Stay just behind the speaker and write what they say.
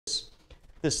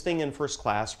this thing in first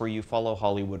class where you follow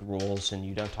Hollywood rules and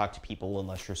you don't talk to people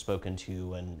unless you're spoken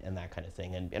to and that kind of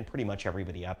thing. And pretty much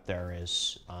everybody up there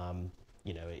is,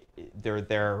 you know, they're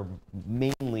there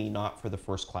mainly not for the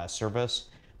first class service,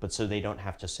 but so they don't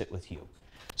have to sit with you.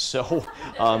 So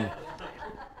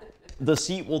the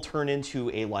seat will turn into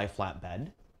a lie flat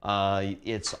bed.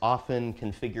 It's often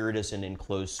configured as an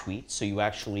enclosed suite, so you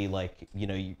actually like, you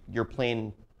know, your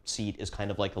plane seat is kind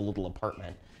of like a little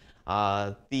apartment.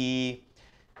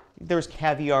 There's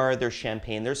caviar, there's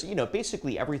champagne, there's, you know,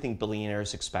 basically everything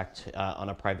billionaires expect on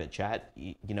a private jet.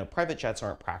 You know, private jets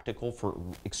aren't practical for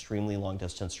extremely long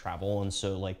distance travel, and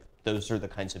so like those are the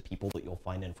kinds of people that you'll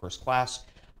find in first class,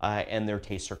 and their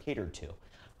tastes are catered to.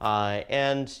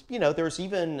 And you know, there's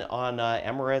even on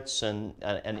Emirates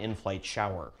an in-flight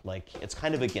shower. Like it's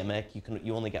kind of a gimmick.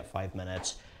 You only get 5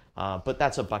 minutes, but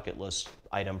that's a bucket list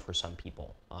item for some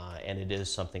people, and it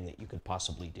is something that you could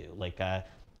possibly do. Like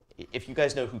if you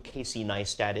guys know who Casey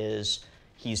Neistat is,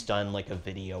 he's done like a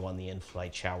video on the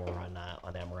in-flight shower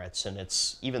on Emirates, and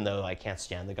it's, even though I can't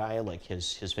stand the guy, like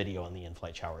his video on the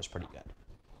in-flight shower is pretty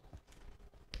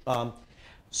good.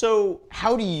 So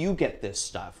how do you get this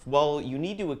stuff? Well, you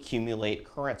need to accumulate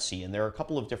currency, and there are a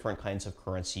couple of different kinds of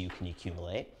currency you can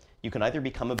accumulate. You can either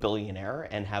become a billionaire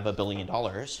and have $1 billion,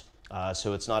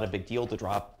 so it's not a big deal to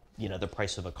drop, you know, the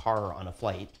price of a car on a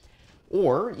flight,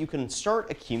 or you can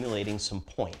start accumulating some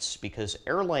points, because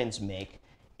airlines make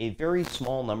a very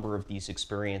small number of these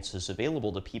experiences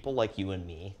available to people like you and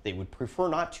me. They would prefer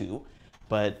not to,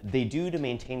 but they do to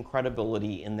maintain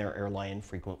credibility in their airline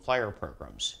frequent flyer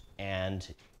programs.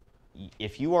 And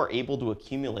if you are able to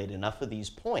accumulate enough of these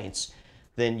points,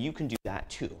 then you can do that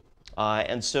too.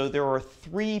 And so there are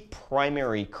 3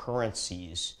 primary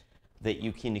currencies that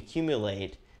you can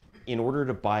accumulate in order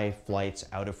to buy flights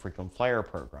out of frequent flyer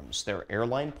programs. They're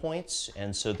airline points,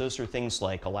 and so those are things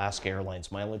like Alaska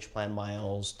Airlines Mileage Plan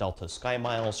miles, Delta Sky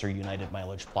Miles, or United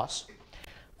Mileage Plus.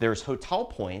 There's hotel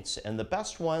points, and the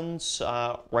best ones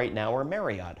right now are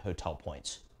Marriott hotel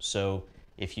points. So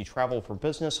if you travel for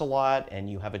business a lot and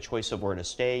you have a choice of where to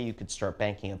stay, you could start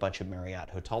banking a bunch of Marriott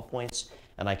hotel points,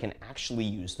 and I can actually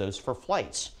use those for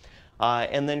flights.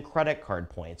 And then credit card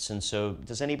points. And so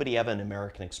does anybody have an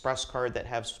American Express card that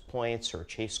has points, or a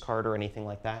Chase card or anything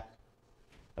like that?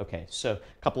 Okay, so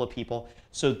a couple of people.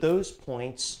 So those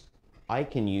points I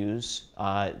can use.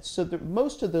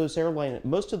 Most of those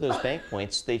bank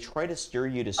points, they try to steer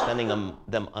you to spending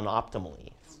them unoptimally.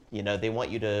 You know, they want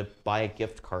you to buy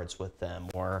gift cards with them,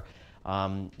 or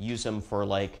use them for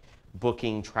like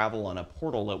booking travel on a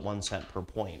portal at 1 cent per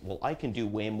point. Well, I can do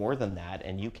way more than that,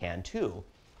 and you can too,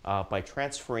 by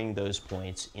transferring those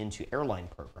points into airline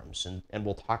programs. And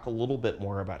we'll talk a little bit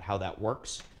more about how that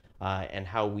works and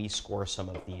how we score some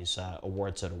of these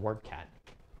awards at AwardCat.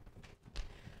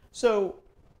 So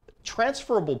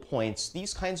transferable points,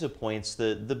 these kinds of points,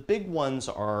 the big ones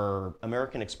are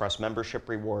American Express membership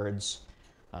rewards,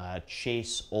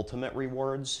 Chase Ultimate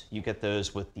rewards. You get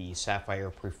those with the Sapphire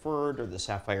Preferred or the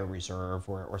Sapphire Reserve,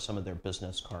 or some of their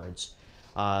business cards.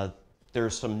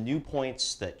 There's some new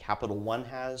points that Capital One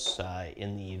has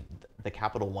in the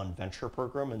Capital One Venture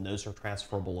program, and those are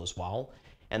transferable as well.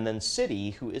 And then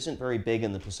Citi, who isn't very big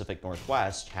in the Pacific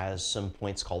Northwest, has some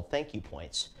points called thank you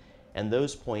points. And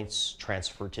those points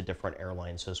transfer to different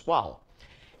airlines as well.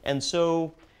 And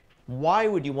so why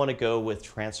would you want to go with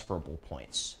transferable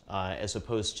points as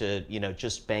opposed to, you know,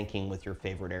 just banking with your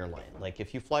favorite airline? Like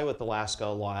if you fly with Alaska a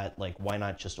lot, like why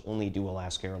not just only do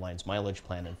Alaska Airlines Mileage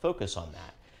Plan and focus on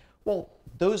that? Well,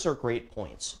 those are great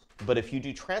points. But if you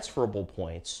do transferable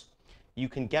points, you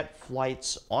can get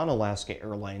flights on Alaska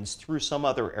Airlines through some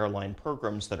other airline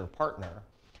programs that are partner.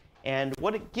 And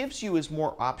what it gives you is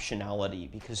more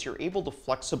optionality, because you're able to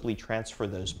flexibly transfer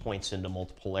those points into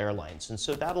multiple airlines. And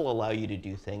so that'll allow you to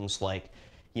do things like,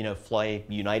 you know, fly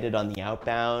United on the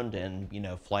outbound and, you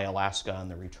know, fly Alaska on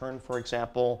the return, for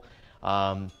example.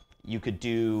 You could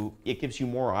do, it gives you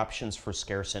more options for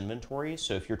scarce inventory.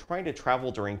 So if you're trying to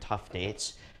travel during tough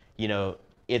dates, you know,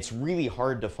 it's really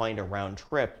hard to find a round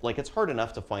trip. Like it's hard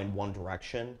enough to find one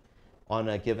direction on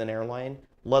a given airline,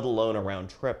 let alone a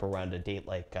round trip around a date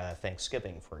like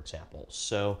Thanksgiving, for example.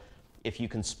 So if you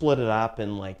can split it up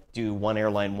and like do one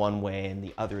airline one way and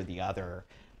the other,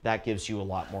 that gives you a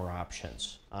lot more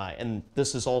options. And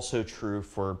this is also true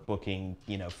for booking,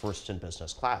 you know, first and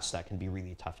business class. That can be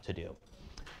really tough to do.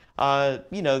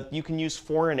 You know, you can use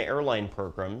foreign airline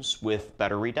programs with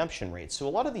better redemption rates. So a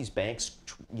lot of these banks,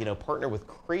 you know, partner with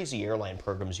crazy airline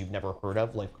programs you've never heard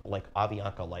of, like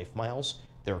Avianca Life Miles.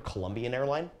 They're a Colombian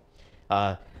airline.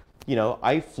 You know,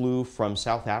 I flew from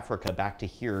South Africa back to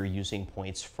here using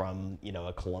points from, you know,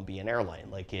 a Colombian airline.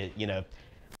 Like it, you know,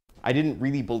 I didn't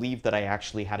really believe that I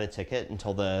actually had a ticket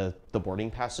until the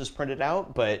boarding pass is printed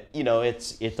out, but you know,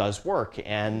 it does work,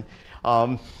 and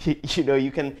you know,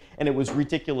 you can, and it was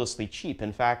ridiculously cheap.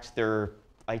 In fact, their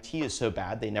IT is so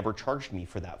bad they never charged me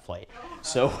for that flight.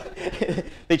 So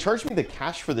they charged me the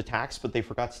cash for the tax, but they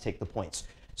forgot to take the points.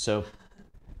 So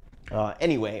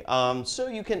anyway, so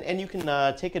you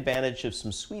can take advantage of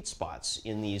some sweet spots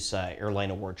in these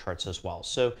airline award charts as well.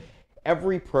 So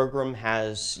every program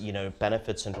has, you know,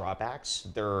 benefits and drawbacks.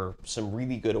 There are some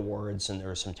really good awards and there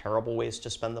are some terrible ways to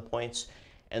spend the points.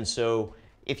 And so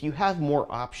if you have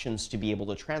more options to be able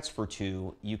to transfer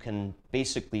to, you can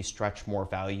basically stretch more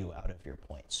value out of your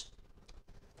points.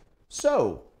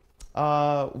 So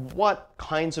what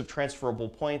kinds of transferable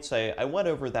points? I went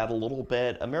over that a little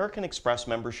bit. American Express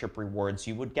membership rewards,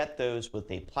 you would get those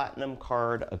with a platinum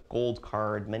card, a gold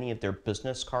card, many of their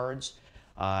business cards.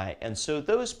 And so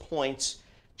those points,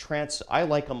 I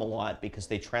like them a lot because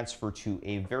they transfer to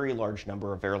a very large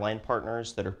number of airline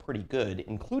partners that are pretty good,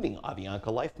 including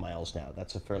Avianca Life Miles now.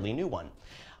 That's a fairly new one.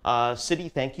 City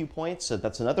Thank You Points,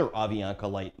 that's another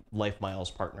Avianca Life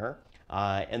Miles partner.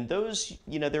 And those,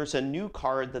 you know, there's a new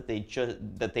card that they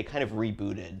kind of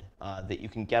rebooted that you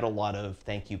can get a lot of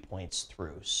thank you points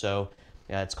through. So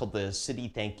it's called the City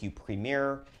Thank You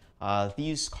Premier.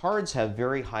 These cards have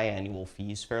very high annual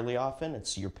fees fairly often.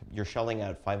 You're shelling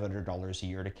out $500 a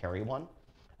year to carry one.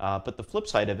 But the flip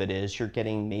side of it is you're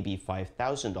getting maybe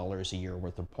 $5,000 a year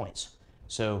worth of points.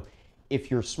 So if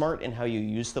you're smart in how you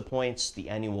use the points, the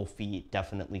annual fee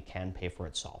definitely can pay for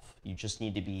itself. You just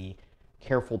need to be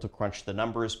careful to crunch the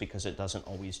numbers because it doesn't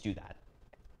always do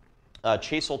that.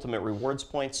 Chase Ultimate Rewards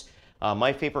points.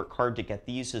 My favorite card to get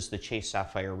these is the Chase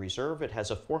Sapphire Reserve. It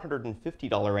has a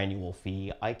 $450 annual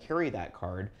fee. I carry that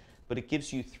card, but it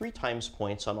gives you 3 times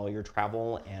points on all your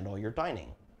travel and all your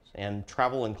dining. And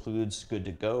travel includes good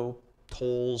to go,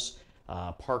 tolls,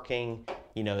 parking.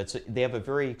 You know, they have a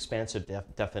very expansive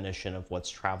definition of what's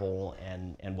travel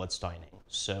and what's dining.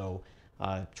 So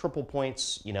triple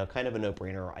points, you know, kind of a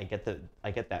no-brainer. I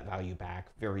get that value back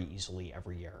very easily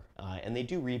every year. And they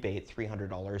do rebate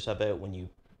 $300 of it when you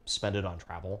spend it on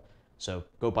travel. So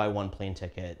go buy one plane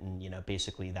ticket and, you know,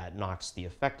 basically that knocks the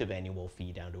effective annual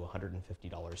fee down to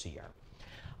 $150 a year.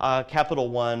 Capital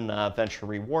One Venture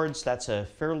Rewards, that's a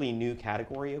fairly new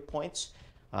category of points.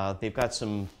 They've got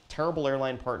some terrible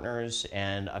airline partners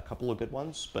and a couple of good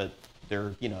ones, but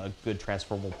they're, you know, a good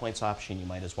transferable points option. You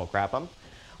might as well grab them.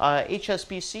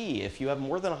 HSBC, if you have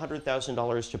more than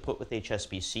 $100,000 to put with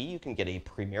HSBC, you can get a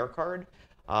Premier card.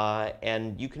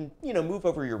 And you can, you know, move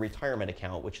over your retirement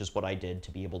account, which is what I did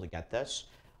to be able to get this.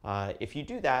 If you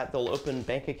do that, they'll open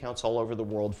bank accounts all over the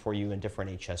world for you in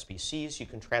different HSBCs. You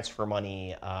can transfer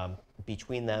money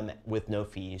between them with no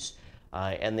fees,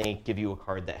 and they give you a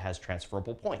card that has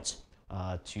transferable points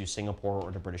to Singapore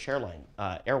or to British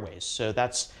Airways. So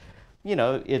that's, you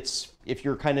know, if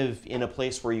you're kind of in a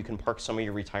place where you can park some of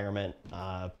your retirement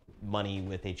money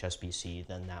with HSBC,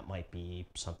 then that might be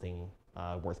something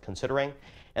worth considering.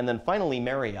 And then finally,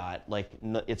 Marriott, like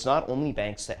it's not only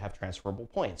banks that have transferable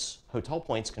points. Hotel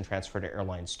points can transfer to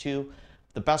airlines too.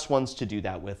 The best ones to do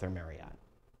that with are Marriott.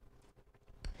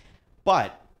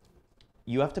 But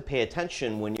you have to pay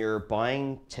attention when you're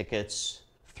buying tickets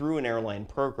through an airline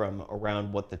program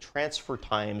around what the transfer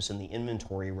times and the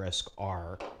inventory risk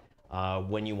are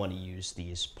when you want to use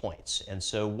these points. And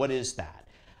so what is that?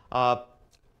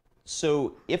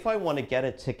 So if I want to get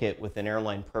a ticket with an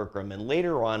airline program, and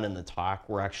later on in the talk,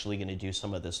 we're actually going to do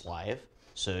some of this live.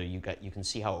 So you can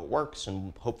see how it works,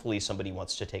 and hopefully somebody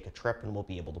wants to take a trip and we'll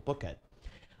be able to book it.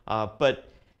 But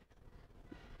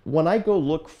when I go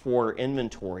look for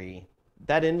inventory,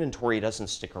 that inventory doesn't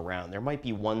stick around. There might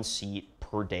be 1 seat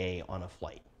per day on a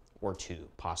flight, or 2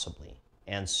 possibly.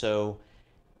 And so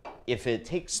if it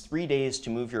takes 3 days to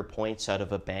move your points out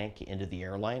of a bank into the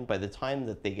airline, by the time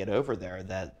that they get over there,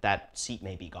 that seat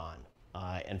may be gone,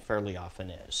 and fairly often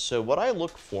is. So what I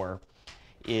look for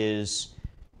is,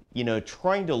 you know,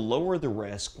 trying to lower the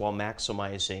risk while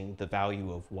maximizing the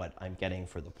value of what I'm getting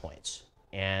for the points.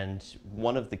 And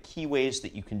one of the key ways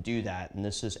that you can do that, and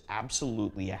this is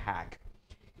absolutely a hack,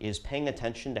 is paying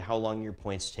attention to how long your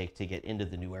points take to get into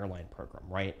the new airline program,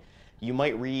 right? You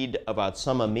might read about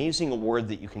some amazing award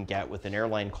that you can get with an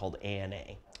airline called ANA.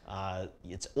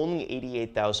 It's only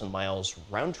 88,000 miles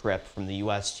round trip from the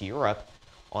US to Europe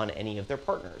on any of their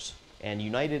partners. And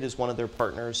United is one of their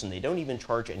partners, and they don't even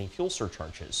charge any fuel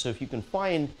surcharges. So if you can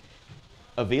find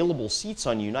available seats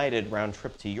on United round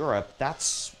trip to Europe,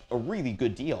 that's a really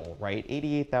good deal, right?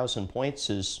 88,000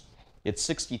 points it's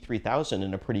 63,000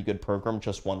 in a pretty good program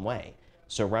just one way.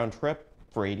 So round trip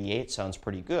for 88 sounds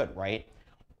pretty good, right?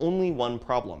 Only one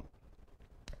problem.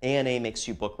 ANA makes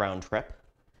you book round trip.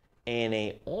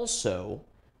 ANA also,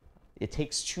 it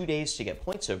takes 2 days to get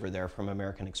points over there from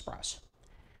American Express.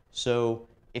 So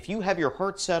if you have your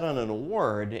heart set on an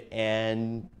award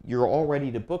and you're all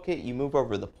ready to book it, you move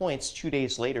over the points, 2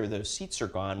 days later those seats are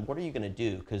gone, what are you going to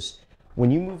do? Because when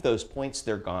you move those points,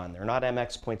 they're gone. They're not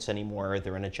MX points anymore.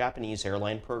 They're in a Japanese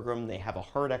airline program. They have a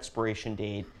hard expiration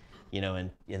date,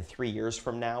 in 3 years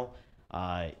from now.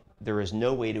 There is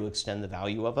no way to extend the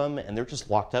value of them, and they're just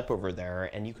locked up over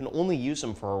there, and you can only use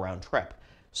them for a round trip.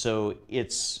 So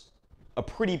it's a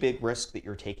pretty big risk that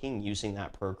you're taking using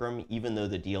that program, even though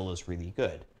the deal is really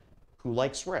good. Who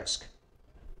likes risk?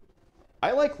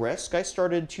 I like risk. I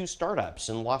started 2 startups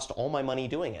and lost all my money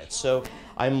doing it. So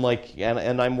I'm like,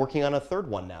 and I'm working on a 3rd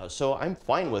one now. So I'm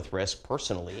fine with risk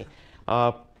personally.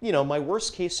 My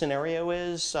worst case scenario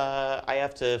is I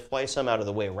have to fly some out of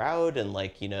the way route and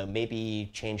maybe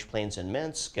change planes in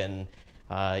Minsk and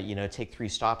take 3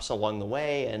 stops along the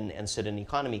way and sit in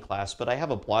economy class. But I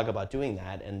have a blog about doing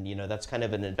that, and that's kind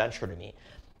of an adventure to me.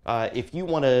 If you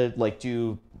want to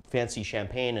do fancy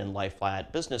champagne and lie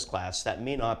flat business class, that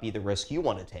may not be the risk you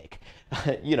want to take.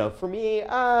 For me,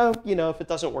 if it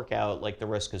doesn't work out, the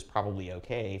risk is probably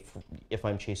okay if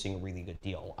I'm chasing a really good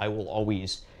deal. I will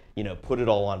always, put it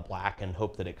all on black and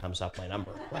hope that it comes up my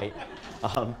number, right?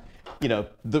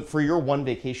 For your 1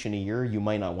 vacation a year, you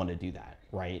might not want to do that,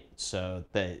 right? So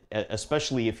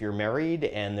especially if you're married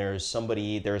and there's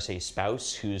a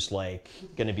spouse who's going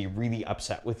to be really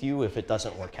upset with you if it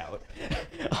doesn't work out.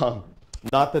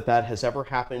 Not that has ever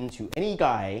happened to any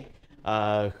guy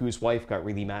whose wife got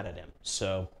really mad at him.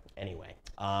 So anyway,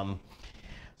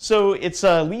 so it's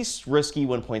least risky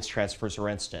when points transfers are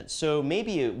instant. So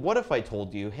maybe, what if I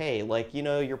told you, hey,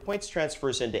 your points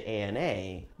transfers into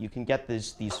ANA, you can get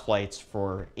these flights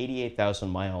for 88,000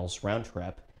 miles round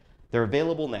trip. They're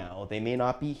available now. They may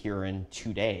not be here in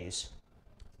 2 days,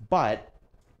 but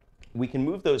we can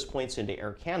move those points into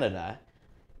Air Canada.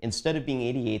 Instead of being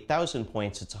 88,000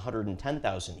 points, it's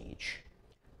 110,000 each.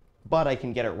 But I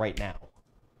can get it right now,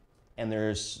 and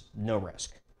there's no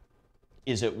risk.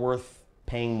 Is it worth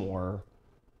paying more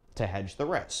to hedge the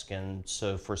risk? And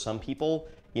so for some people,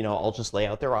 I'll just lay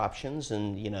out their options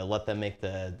and, let them make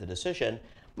the decision.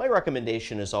 My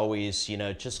recommendation is always,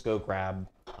 just go grab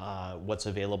what's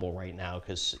available right now,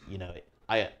 because,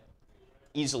 I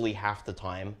easily half the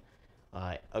time,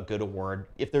 a good award.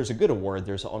 If there's a good award,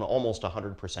 there's an almost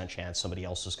 100% chance somebody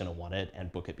else is going to want it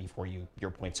and book it before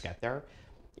your points get there.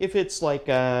 If it's if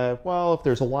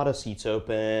there's a lot of seats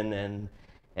open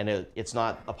and it's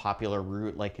not a popular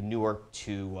route, like Newark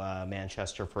to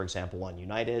Manchester, for example, on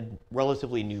United,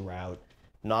 relatively new route,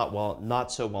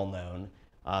 not so well known.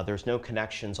 There's no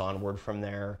connections onward from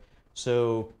there.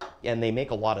 So, and they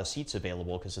make a lot of seats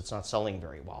available because it's not selling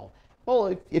very well.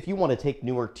 Well, if you want to take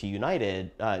Newark to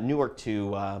United, Newark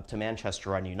to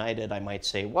Manchester on United, I might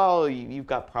say, well, you've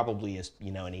got probably an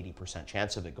 80%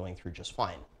 chance of it going through just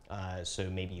fine. So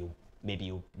maybe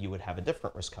you would have a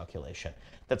different risk calculation.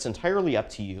 That's entirely up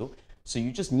to you. So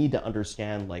you just need to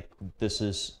understand, this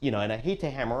is, and I hate to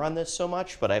hammer on this so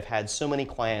much, but I've had so many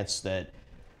clients that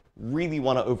really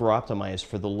want to over-optimize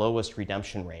for the lowest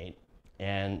redemption rate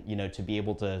and, to be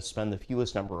able to spend the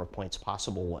fewest number of points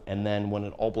possible. And then when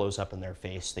it all blows up in their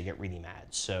face, they get really mad.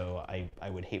 So I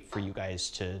would hate for you guys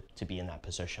to be in that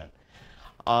position.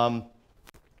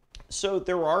 So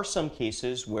there are some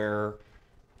cases where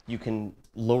you can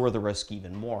lower the risk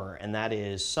even more, and that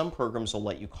is some programs will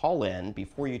let you call in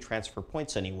before you transfer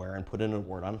points anywhere and put an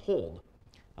award on hold.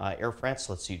 Air France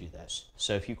lets you do this.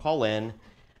 So if you call in,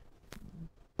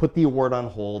 put the award on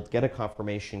hold, get a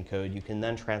confirmation code, you can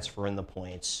then transfer in the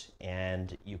points,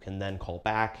 and you can then call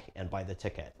back and buy the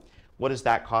ticket. What does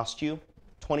that cost you?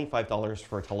 $25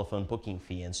 for a telephone booking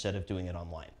fee instead of doing it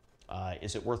online.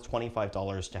 Is it worth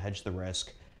 $25 to hedge the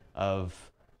risk of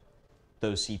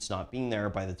those seats not being there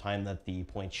by the time that the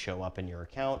points show up in your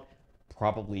account?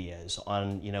 Probably is.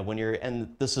 When you're,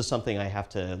 and this is something I have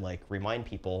to remind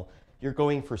people, you're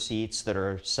going for seats that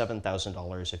are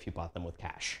 $7,000 if you bought them with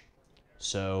cash.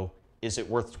 So is it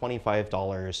worth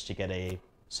 $25 to get a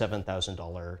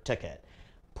 $7,000 ticket?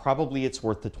 Probably it's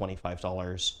worth the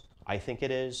 $25. I think it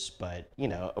is, but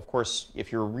of course,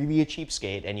 if you're really a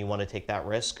cheapskate and you want to take that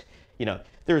risk,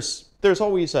 there's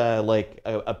always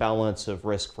a balance of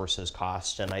risk versus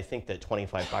cost, and I think that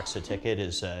 $25 a ticket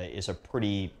is a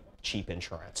pretty cheap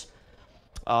insurance.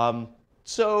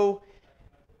 So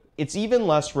it's even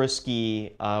less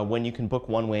risky when you can book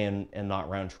one way and not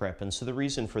round trip. And so the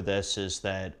reason for this is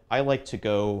that I like to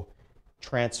go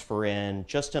transfer in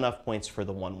just enough points for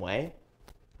the one way,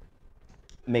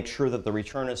 make sure that the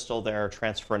return is still there,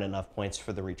 transfer in enough points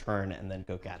for the return, and then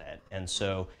go get it. And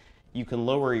so you can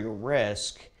lower your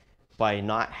risk by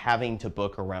not having to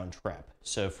book a round trip.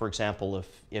 So for example,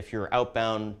 if your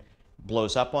outbound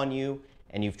blows up on you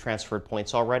and you've transferred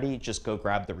points already, just go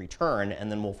grab the return,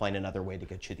 and then we'll find another way to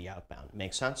get you the outbound.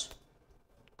 Make sense?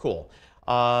 Cool.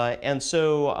 And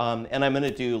I'm going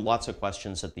to do lots of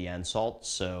questions at the end, Salt,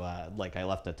 so like I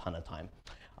left a ton of time.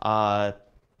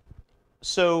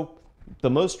 So the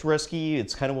most risky,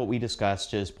 it's kind of what we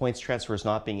discussed, is points transfers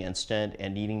not being instant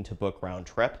and needing to book round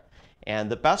trip.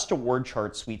 And the best award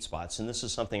chart sweet spots, and this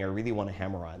is something I really want to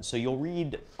hammer on. So you'll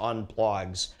read on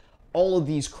blogs all of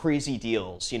these crazy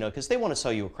deals, you know, because they want to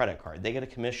sell you a credit card. They get a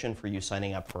commission for you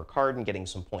signing up for a card and getting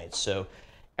some points. So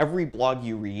every blog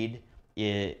you read,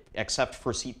 except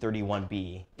for Seat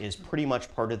 31B, is pretty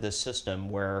much part of this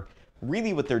system where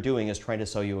really what they're doing is trying to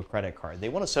sell you a credit card. They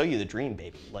want to sell you the dream,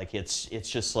 baby. Like it's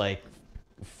just like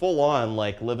full on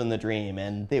like living the dream.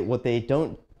 And what they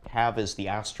don't have is the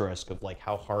asterisk of like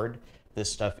how hard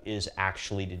this stuff is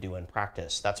actually to do in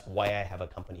practice. That's why I have a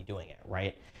company doing it,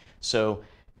 right? So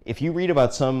if you read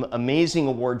about some amazing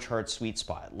award chart sweet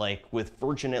spot, like with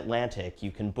Virgin Atlantic,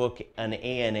 you can book an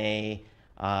ANA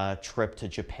trip to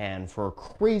Japan for a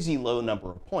crazy low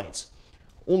number of points.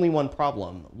 Only one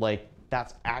problem, like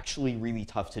that's actually really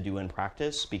tough to do in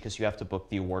practice because you have to book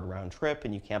the award round trip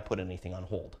and you can't put anything on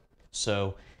hold.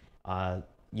 So,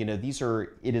 you know,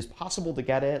 it is possible to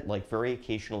get it, like very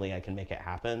occasionally I can make it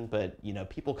happen, but you know,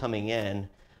 people coming in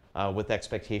with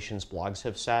expectations blogs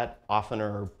have set often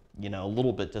are, you know, a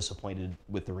little bit disappointed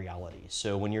with the reality.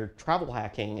 So when you're travel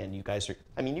hacking, and you guys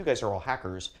are all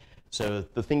hackers, so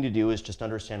the thing to do is just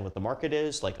understand what the market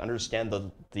is, like understand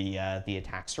the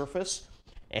attack surface,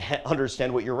 and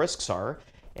understand what your risks are,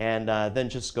 and then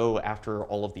just go after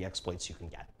all of the exploits you can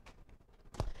get.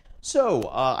 So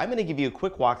I'm going to give you a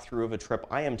quick walkthrough of a trip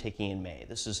I am taking in May.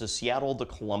 This is a Seattle to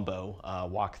Colombo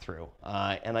walkthrough,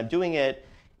 and I'm doing it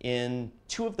in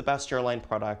two of the best airline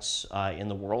products in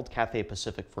the world, Cathay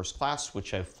Pacific First Class,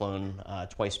 which I've flown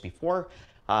twice before,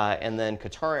 and then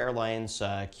Qatar Airlines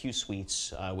Q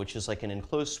Suites, which is like an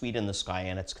enclosed suite in the sky,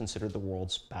 and it's considered the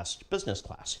world's best business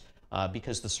class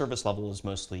because the service level is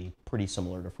mostly pretty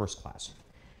similar to first class.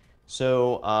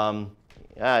 So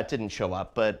it didn't show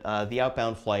up, but the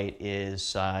outbound flight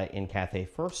is in Cathay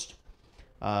first.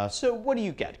 So what do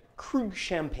you get? Crude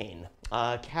champagne,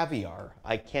 caviar.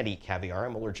 I can't eat caviar.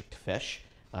 I'm allergic to fish,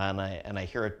 and I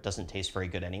hear it doesn't taste very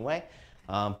good anyway.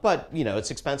 But you know,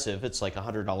 it's expensive. It's like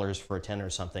 $100 for a 10 or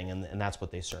something, and that's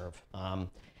what they serve.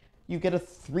 You get a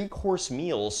 3-course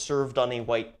meal served on a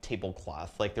white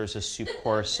tablecloth. Like there's a soup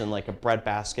course and like a bread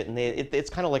basket, and it's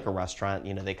kind of like a restaurant.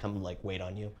 You know, they come like wait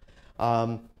on you.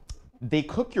 They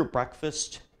cook your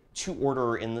breakfast to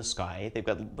order in the sky. They've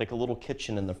got like a little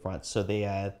kitchen in the front, so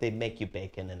they make you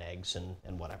bacon and eggs and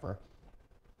whatever.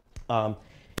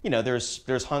 You know,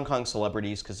 there's Hong Kong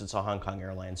celebrities because it's a Hong Kong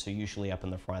airline, so usually up in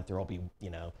the front there will be, you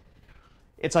know,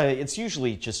 it's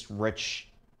usually just rich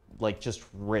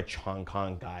Hong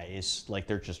Kong guys. Like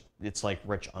it's like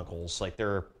rich uncles, like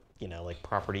they're, you know, like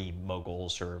property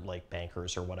moguls or like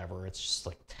bankers or whatever. It's just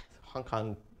like Hong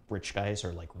Kong rich guys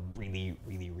are like really,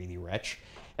 really, really rich.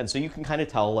 And so you can kind of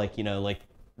tell, like, you know, like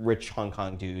rich Hong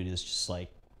Kong dude is just like,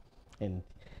 and,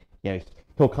 you know,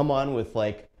 he'll come on with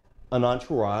like an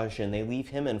entourage and they leave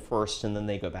him in first and then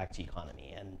they go back to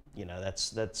economy. And, you know,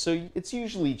 that's so it's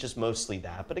usually just mostly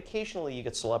that, but occasionally you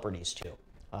get celebrities too.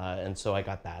 And so I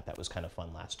got that. That was kind of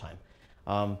fun last time.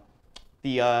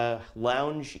 The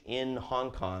lounge in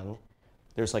Hong Kong,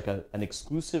 there's like an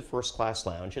exclusive first class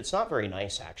lounge. It's not very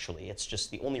nice, actually. It's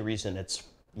just the only reason it's,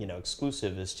 you know,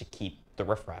 exclusive is to keep the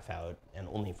riffraff out, and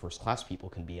only first class people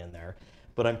can be in there.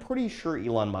 But I'm pretty sure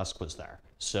Elon Musk was there.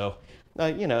 So,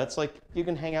 you know, it's like you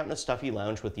can hang out in a stuffy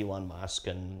lounge with Elon Musk,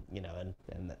 and, you know,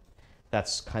 and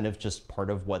that's kind of just part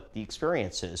of what the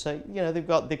experience is. You know, they've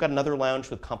got another lounge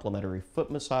with complimentary foot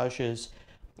massages.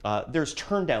 There's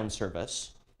turn down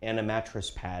service and a mattress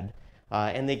pad.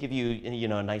 And they give you, you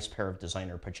know, a nice pair of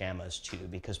designer pajamas too,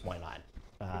 because why not?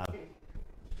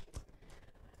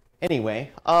 Anyway,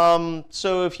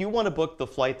 so if you want to book the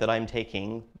flight that I'm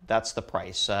taking, that's the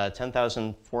price,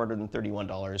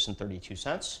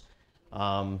 $10,431.32.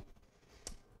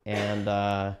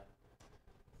 And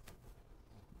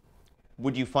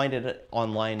would you find it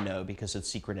online? No, because it's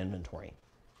secret inventory.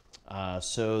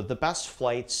 So the best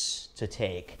flights to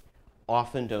take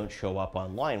often don't show up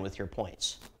online with your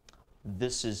points.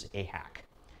 This is a hack.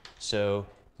 So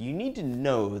you need to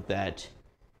know that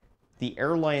the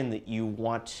airline that you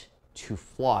want to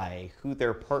fly, who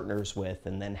they're partners with,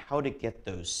 and then how to get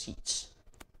those seats.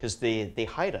 Because they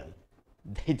hide them.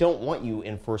 they don't want you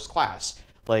in first class.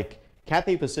 Like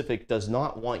Cathay Pacific does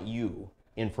not want you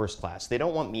in first class. They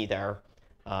don't want me there.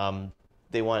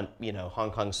 They want, you know,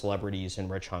 Hong Kong celebrities and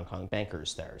rich Hong Kong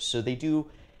bankers there. So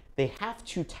they have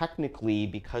to technically,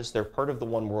 because they're part of the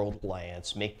One World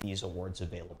Alliance, make these awards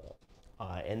available.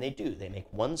 And they do. They make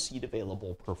one seat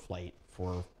available per flight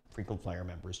for frequent flyer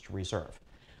members to reserve.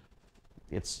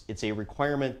 It's a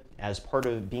requirement as part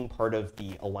of being part of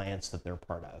the alliance that they're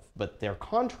part of. But their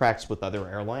contracts with other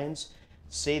airlines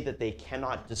say that they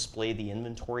cannot display the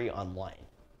inventory online.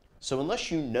 So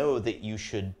unless you know that you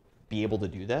should be able to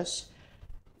do this,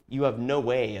 you have no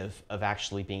way of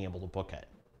actually being able to book it.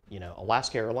 You know,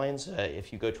 Alaska Airlines,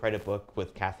 if you go try to book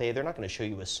with Cathay, they're not going to show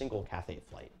you a single Cathay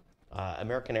flight.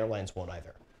 American Airlines won't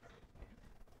either.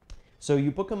 So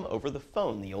you book them over the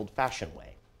phone the old-fashioned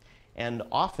way. And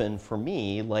often for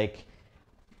me, like,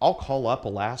 I'll call up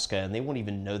Alaska and they won't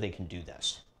even know they can do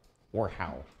this or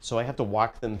how. So I have to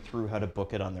walk them through how to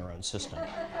book it on their own system.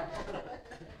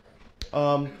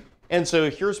 And so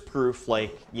here's proof,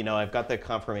 like, you know, I've got the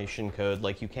confirmation code,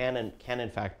 like you can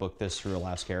in fact book this through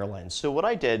Alaska Airlines. So what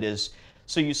I did is,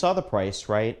 so you saw the price,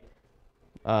 right?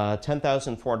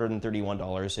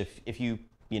 $10,431 if you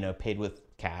know, paid with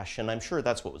cash, and I'm sure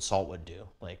that's what Salt would do.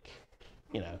 Like,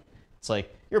 you know, it's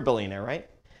like, you're a billionaire, right?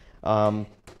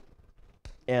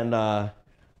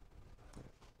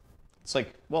 It's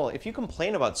like, well, if you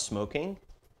complain about smoking,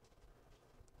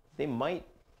 they might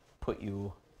put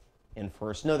you in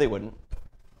first. No, they wouldn't.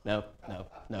 No,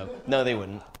 they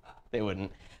wouldn't. They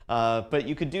wouldn't. But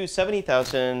you could do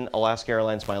 70,000 Alaska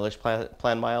Airlines mileage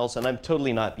plan miles, and I'm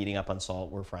totally not beating up on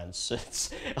Salt. We're friends.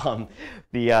 It's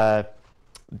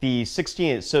the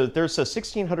 16. So there's a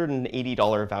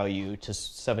 $1,680 value to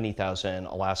 70,000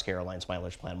 Alaska Airlines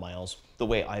mileage plan miles. The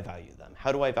way I value them.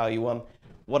 How do I value them?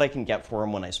 What I can get for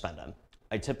them when I spend them.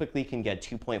 I typically can get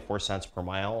 2.4 cents per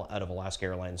mile out of Alaska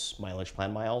Airlines mileage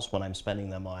plan miles when I'm spending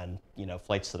them on, you know,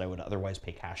 flights that I would otherwise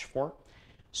pay cash for.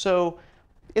 So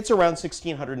it's around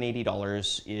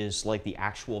 $1,680 is like the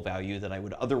actual value that I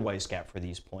would otherwise get for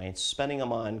these points. Spending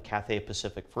them on Cathay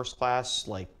Pacific first class,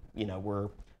 like, you know, we're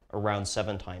around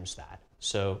 7 times that.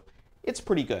 So it's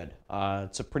pretty good.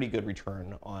 It's a pretty good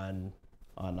return on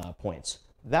points.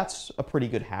 That's a pretty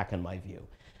good hack in my view.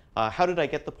 How did I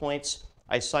get the points?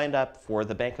 I signed up for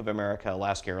the Bank of America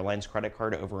Alaska Airlines credit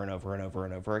card over and over and over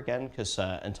and over again, because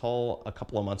until a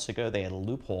couple of months ago, they had a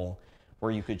loophole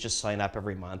where you could just sign up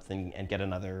every month and get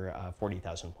another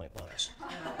 40,000 point bonus.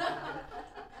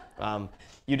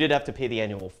 You did have to pay the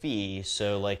annual fee,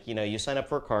 so like, you know, you sign up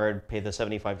for a card, pay the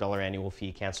 $75 annual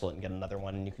fee, cancel it, and get another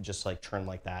one, and you could just like churn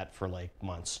like that for like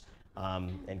months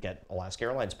and get Alaska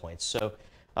Airlines points. So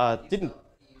didn't.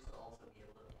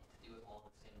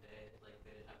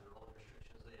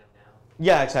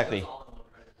 Yeah, exactly.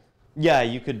 Yeah,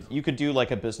 you could do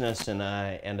like a business and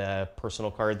a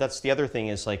personal card. That's the other thing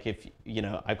is like, if you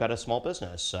know, I've got a small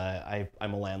business.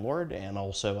 I'm a landlord and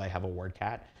also I have a ward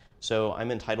cat, so I'm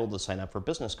entitled to sign up for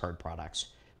business card products.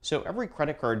 So every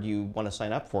credit card you want to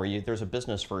sign up for, there's a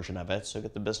business version of it. So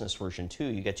get the business version too.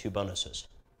 You get 2 bonuses.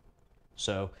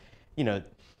 So, you know,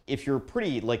 if you're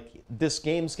pretty, like, this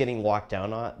game's getting locked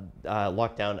down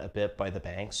a bit by the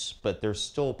banks, but there's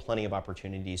still plenty of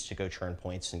opportunities to go churn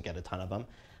points and get a ton of them.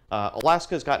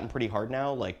 Alaska's gotten pretty hard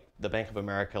now, like the Bank of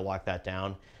America locked that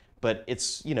down, but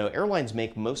it's, you know, airlines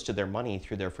make most of their money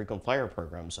through their frequent flyer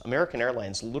programs. American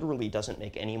Airlines literally doesn't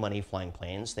make any money flying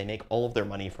planes. They make all of their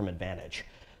money from Advantage.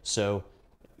 So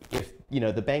if, you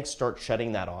know, the banks start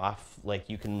shutting that off, like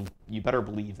you better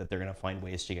believe that they're going to find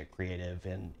ways to get creative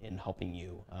in helping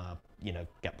you, you know,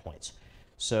 get points.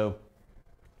 So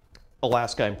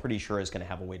Alaska, I'm pretty sure, is going to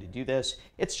have a way to do this.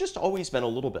 It's just always been a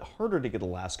little bit harder to get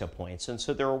Alaska points, and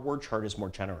so their award chart is more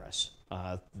generous.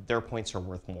 Their points are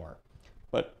worth more.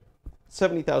 But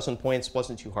 70,000 points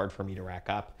wasn't too hard for me to rack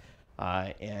up,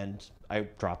 and I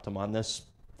dropped them on this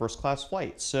first-class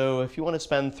flight. So if you want to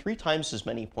spend 3 times as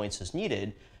many points as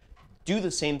needed, do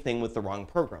the same thing with the wrong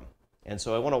program. And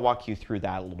so I want to walk you through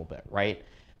that a little bit, right?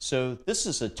 So this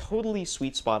is a totally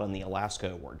sweet spot on the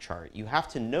Alaska award chart. You have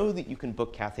to know that you can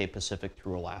book Cathay Pacific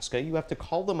through Alaska. You have to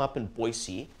call them up in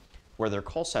Boise, where their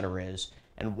call center is,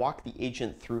 and walk the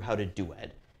agent through how to do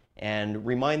it. And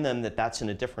remind them that that's in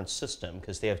a different system,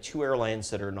 because they have 2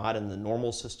 airlines that are not in the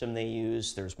normal system they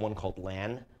use. There's one called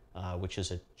LAN, which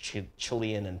is a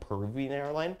Chilean and Peruvian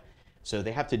airline. So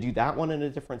they have to do that one in a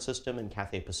different system and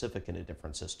Cathay Pacific in a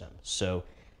different system. So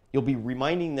you'll be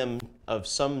reminding them of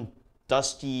some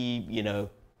dusty, you know,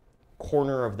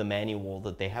 corner of the manual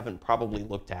that they haven't probably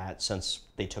looked at since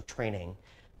they took training,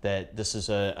 that this is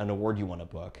an award you want to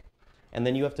book. And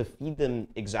then you have to feed them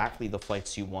exactly the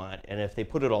flights you want. And if they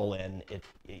put it all in, it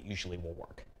usually will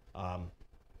work.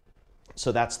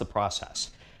 So that's the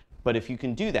process. But if you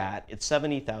can do that, it's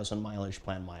 70,000 mileage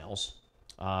plan miles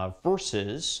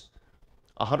versus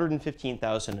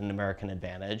 115,000 in American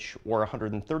Advantage, or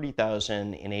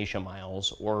 130,000 in Asia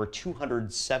miles, or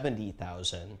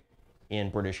 270,000 in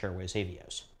British Airways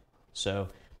Avios. So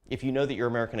if you know that your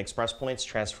American Express points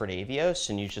transfer to Avios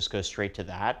and you just go straight to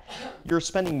that, you're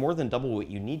spending more than double what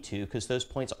you need to, because those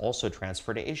points also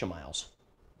transfer to Asia miles.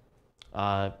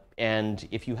 And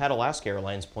if you had Alaska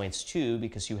Airlines points too,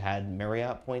 because you had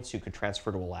Marriott points you could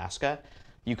transfer to Alaska,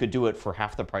 you could do it for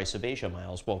half the price of Asia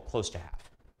miles, well, close to half,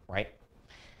 right?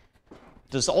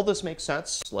 Does all this make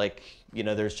sense? Like,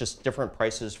 there's just different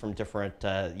prices from different,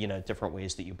 different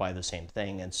ways that you buy the same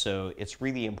thing. And so it's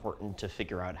really important to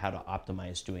figure out how to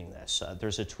optimize doing this.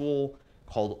 There's a tool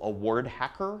called Award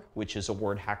Hacker, which is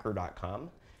awardhacker.com.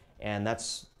 And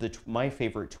that's my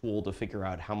favorite tool to figure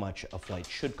out how much a flight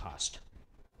should cost.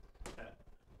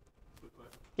 Quick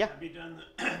question. Yeah. Have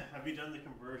you done the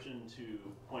conversion to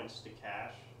points to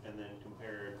cash and then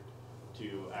compared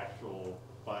to actual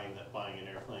buying an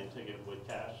airplane ticket with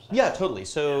cash? Yeah, totally.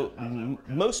 So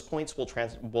most points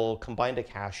will combine to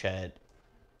cash at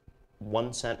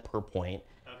 1 cent per point,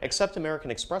 okay, except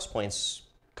American Express points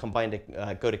combine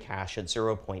to go to cash at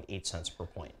 0.8 cents per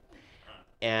point.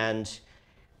 And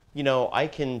I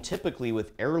can typically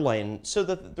with airline, so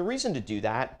the reason to do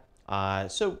that,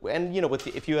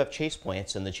 if you have Chase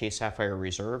points and the Chase Sapphire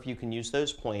Reserve, you can use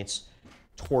those points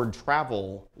toward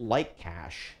travel like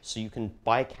cash. So you can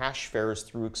buy cash fares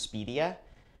through Expedia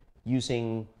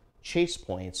using Chase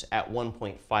points at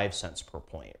 1.5 cents per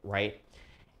point, right?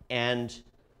 And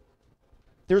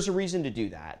there's a reason to do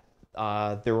that.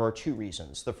 There are two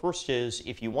reasons. The first is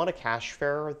if you want a cash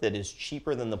fare that is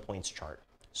cheaper than the points chart.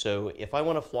 So if I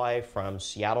want to fly from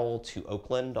Seattle to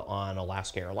Oakland on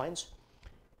Alaska Airlines,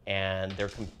 and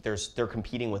they're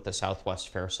competing with the Southwest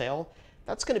fare sale,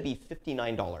 that's going to be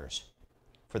 $59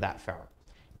 for that fare.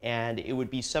 And it would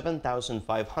be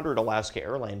 7,500 Alaska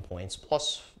Airline points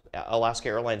plus Alaska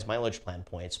Airlines mileage plan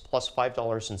points plus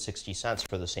 $5.60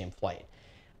 for the same flight.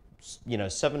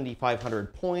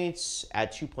 7,500 points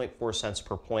at 2.4 cents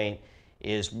per point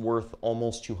is worth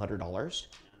almost $200.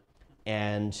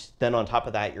 And then on top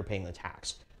of that, you're paying the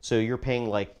tax. So you're paying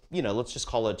let's just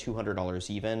call it $200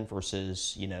 even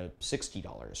versus,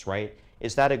 $60, right?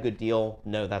 Is that a good deal?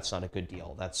 No, that's not a good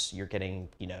deal. You're getting,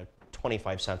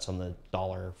 25 cents on the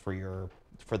dollar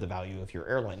for the value of your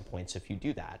airline points if you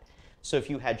do that. So if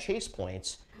you had Chase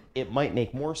points, it might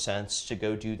make more sense to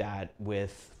go do that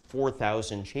with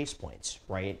 4,000 Chase points,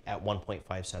 right, at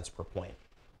 1.5 cents per point.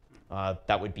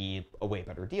 That would be a way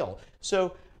better deal.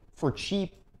 So for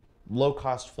cheap,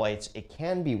 low-cost flights, it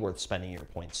can be worth spending your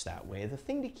points that way. The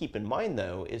thing to keep in mind,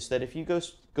 though, is that if you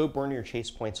go burn your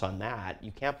Chase points on that,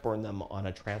 you can't burn them on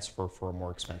a transfer for a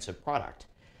more expensive product.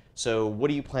 So what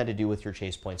do you plan to do with your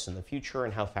Chase points in the future,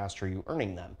 and how fast are you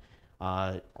earning them?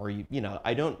 I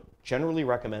don't generally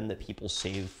recommend that people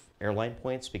save airline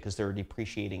points because they're a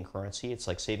depreciating currency. It's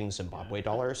like saving Zimbabwe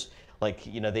dollars.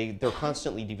 They're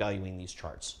constantly devaluing these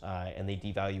charts, and they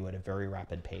devalue at a very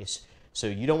rapid pace. So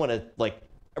you don't want to,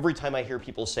 every time I hear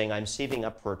people saying, I'm saving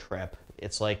up for a trip,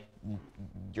 it's like,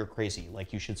 you're crazy.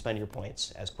 You should spend your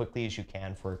points as quickly as you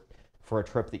can for a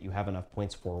trip that you have enough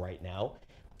points for right now.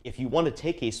 If you want to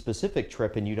take a specific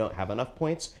trip and you don't have enough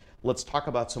points, let's talk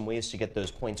about some ways to get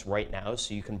those points right now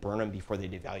so you can burn them before they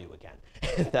devalue again.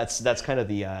 That's kind of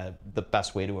the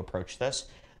best way to approach this.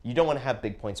 You don't want to have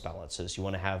big points balances. You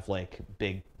want to have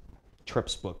big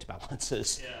trips booked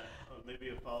balances. Yeah, maybe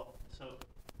a follow-up. So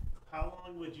how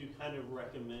long would you kind of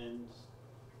recommend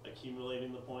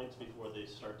accumulating the points before they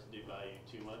start to devalue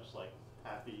too much,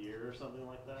 half a year or something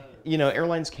like that? Or?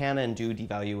 Airlines can and do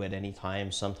devalue at any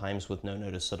time, sometimes with no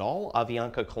notice at all.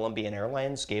 Avianca Colombian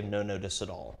Airlines gave no notice at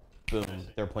all. Boom,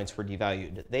 their points were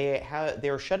devalued. They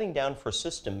are shutting down for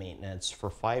system maintenance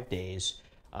for 5 days,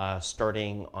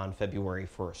 starting on February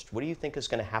 1st. What do you think is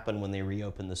going to happen when they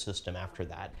reopen the system after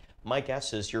that? My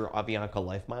guess is your Avianca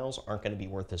Life Miles aren't going to be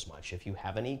worth as much. If you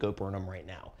have any, go burn them right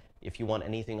now. If you want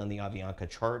anything on the Avianca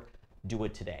chart, do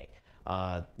it today,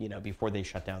 before they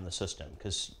shut down the system.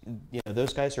 Because,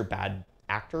 those guys are bad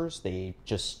actors. They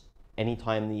just,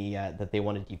 anytime that they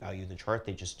want to devalue the chart,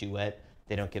 they just do it.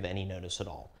 They don't give any notice at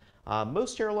all.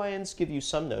 Most airlines give you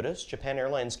some notice. Japan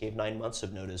Airlines gave 9 months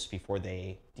of notice before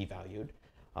they devalued,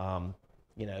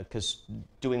 because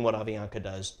doing what Avianca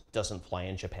does doesn't fly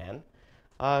in Japan.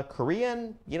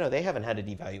 Korean, they haven't had a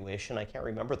devaluation. I can't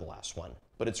remember the last one,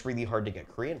 but it's really hard to get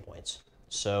Korean points.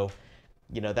 So,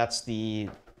 that's the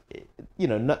you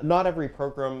know, not every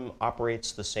program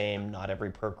operates the same. Not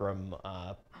every program,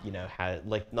 you know,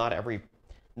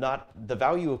 not the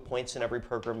value of points in every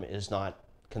program is not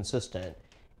consistent,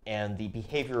 and the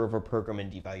behavior of a program in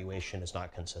devaluation is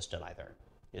not consistent either,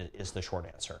 is the short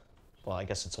answer. Well, I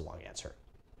guess it's a long answer.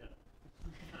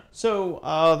 So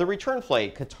the return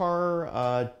flight,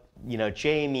 Qatar, you know,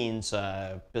 J means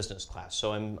business class.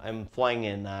 So I'm flying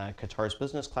in Qatar's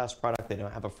business class product. They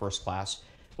don't have a first class.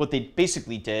 What they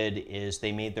basically did is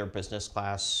they made their business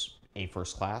class a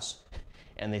first class,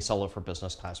 and they sell it for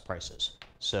business class prices.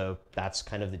 So that's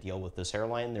kind of the deal with this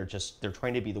airline. They're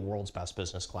trying to be the world's best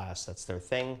business class. That's their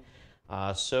thing.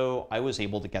 So I was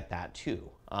able to get that too.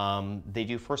 They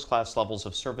do first class levels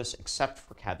of service except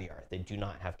for caviar. They do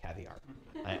not have caviar.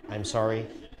 I'm sorry.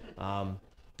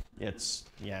 It's,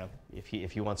 yeah,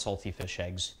 if you want salty fish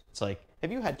eggs, it's like,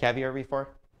 have you had caviar before?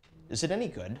 Is it any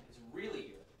good? It's really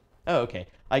good. Oh, okay.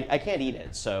 I can't eat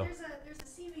it, so. There's a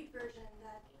seaweed version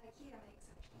that IKEA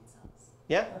makes actually and sells.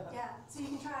 Yeah? Yeah, so you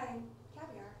can try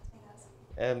caviar.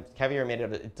 It has. Caviar made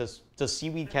out of, does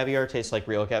seaweed caviar taste like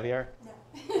real caviar?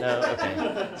 No. No, okay.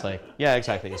 It's like, yeah,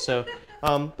 exactly. So,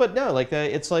 but no, like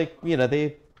it's like, you know,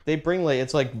 they bring like,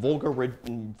 it's like Volga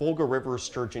River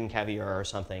sturgeon caviar or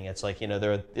something. It's like, you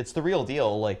know, it's the real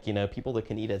deal. Like, you know, people that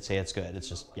can eat it say it's good. It's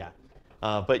just, yeah.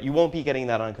 But you won't be getting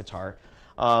that on Qatar.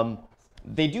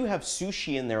 They do have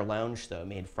sushi in their lounge though,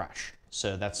 made fresh.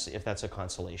 So if that's a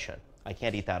consolation. I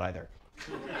can't eat that either.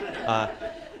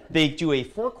 They do a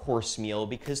 4-course meal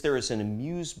because there is an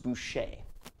amuse-bouche.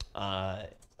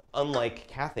 Unlike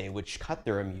Cathay, which cut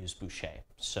their amuse-bouche.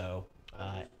 So,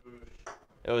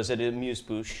 oh, is it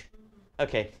amuse-bouche?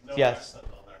 Okay, No yes. accent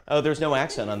on there. Oh, there's no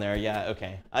accent on there. Yeah,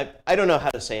 okay. I don't know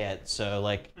how to say it, so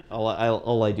like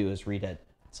all I do is read it.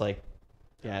 It's like,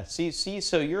 yeah. See.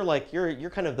 So you're like you're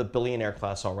kind of the billionaire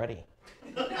class already.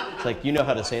 It's like you know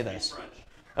how to say this. French.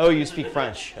 Oh, you speak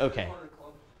French. Okay.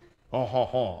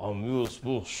 Oh,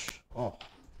 amuse-bouche. Oh.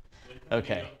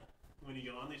 Okay. When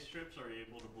you go on these trips, are you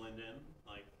able to blend in?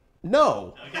 Like,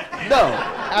 No, okay. no,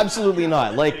 absolutely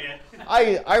not. Like,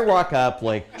 I rock up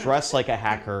like dressed like a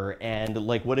hacker, and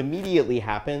like what immediately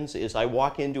happens is I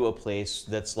walk into a place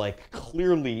that's like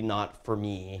clearly not for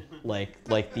me, like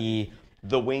the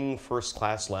Wing First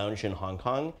Class Lounge in Hong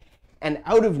Kong, and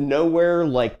out of nowhere,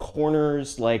 like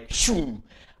corners, like swoop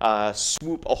a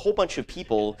whole bunch of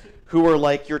people who are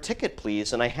like, "Your ticket,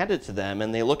 please," and I hand it to them,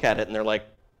 and they look at it and they're like,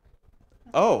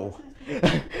 "Oh."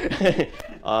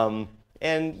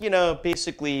 And, you know,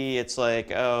 basically it's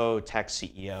like, oh, tech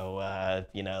CEO,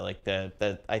 you know, like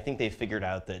I think they figured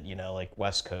out that, you know, like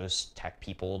West Coast tech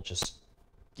people just,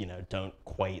 you know, don't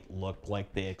quite look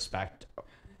like they expect.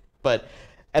 But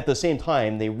at the same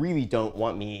time, they really don't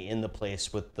want me in the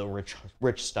place with the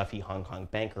rich, stuffy Hong Kong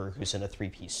banker who's in a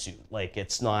 3-piece suit. Like,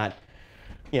 it's not,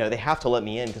 you know, they have to let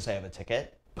me in because I have a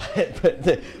ticket,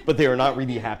 but they are not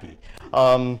really happy.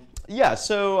 Yeah,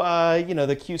 so, you know,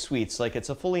 the Q suites, like it's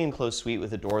a fully enclosed suite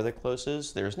with a door that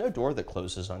closes. There's no door that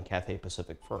closes on Cathay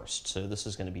Pacific First, so this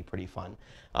is going to be pretty fun.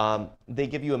 They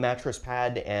give you a mattress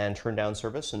pad and turn down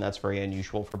service, and that's very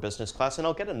unusual for business class. And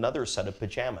I'll get another set of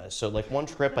pajamas. So like one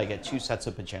trip, I get 2 sets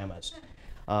of pajamas.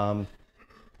 I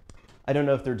don't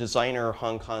know if they're designer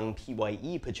Hong Kong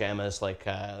PYE pajamas like,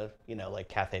 you know, like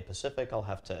Cathay Pacific. I'll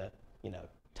have to, you know,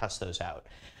 test those out.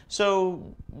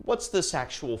 So what's this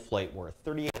actual flight worth?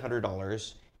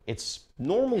 $3,800. It's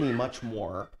normally much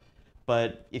more,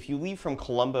 but if you leave from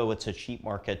Colombo, it's a cheap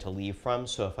market to leave from.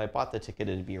 So if I bought the ticket,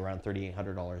 it'd be around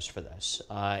 $3,800 for this.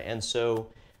 And so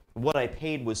what I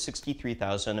paid was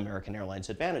 63,000 American Airlines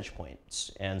Advantage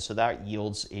points. And so that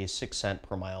yields a 6 cent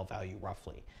per mile value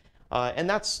roughly. And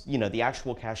that's, you know, the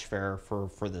actual cash fare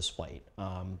for this flight.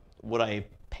 Would I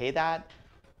pay that?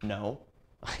 No.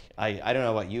 I don't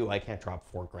know about you. I can't drop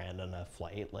 $4,000 on a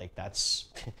flight. Like that's,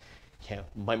 you know,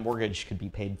 my mortgage could be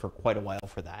paid for quite a while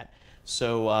for that.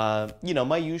 So, you know,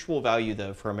 my usual value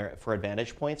though for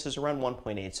Advantage points is around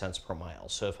 1.8 cents per mile.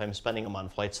 So if I'm spending them on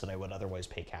flights that I would otherwise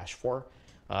pay cash for,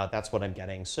 that's what I'm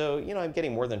getting. So, you know, I'm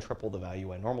getting more than triple the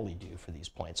value I normally do for these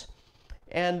points.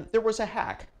 And there was a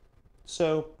hack.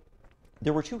 So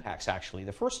there were 2 hacks actually.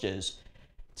 The first is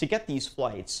to get these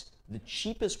flights. The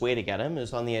cheapest way to get them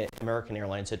is on the American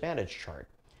Airlines Advantage chart.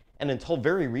 And until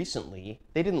very recently,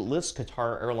 they didn't list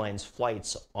Qatar Airlines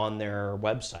flights on their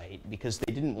website because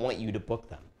they didn't want you to book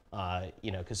them.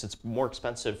 You know, because it's more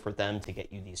expensive for them to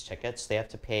get you these tickets. They have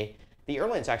to pay, the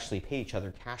airlines actually pay each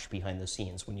other cash behind the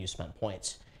scenes when you spend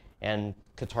points. And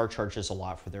Qatar charges a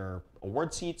lot for their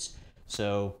award seats.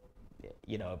 So,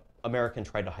 you know, American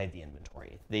tried to hide the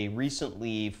inventory. They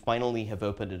recently finally have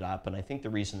opened it up, and I think the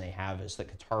reason they have is that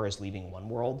Qatar is leaving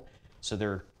oneworld, So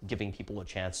they're giving people a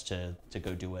chance to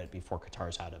go do it before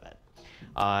Qatar's out of it.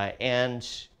 And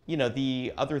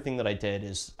the other thing that I did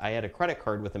is I had a credit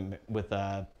card with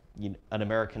an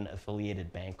American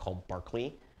affiliated bank called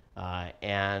Barclay.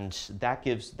 And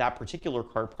that particular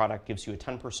card product gives you a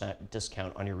 10%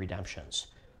 discount on your redemptions.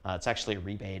 It's actually a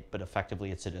rebate, but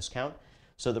effectively it's a discount.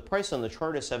 So the price on the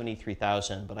chart is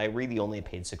 $73,000, but I really only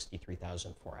paid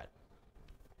 $63,000 for it.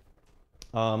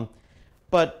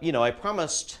 But I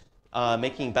promised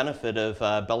making benefit of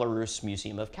Belarus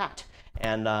Museum of Cat.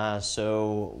 And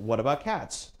so what about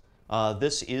cats?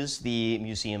 This is the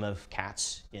Museum of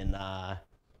Cats in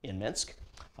Minsk.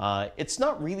 It's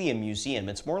not really a museum.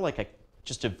 It's more like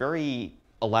just a very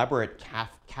elaborate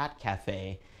cat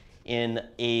cafe in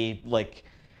a,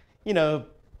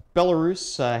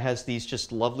 Belarus has these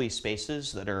just lovely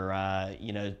spaces that are,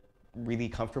 really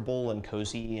comfortable and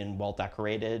cozy and well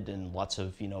decorated and lots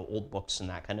of, old books and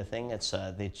that kind of thing. It's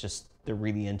they're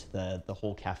really into the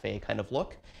whole cafe kind of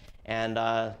look. And,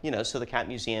 so the cat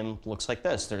museum looks like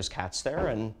this. There's cats there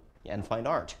and fine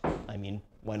art. I mean,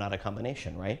 why not a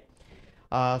combination, right?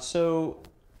 Let's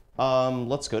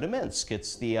go to Minsk.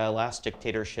 It's the last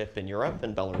dictatorship in Europe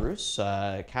and Belarus.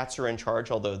 Cats are in charge,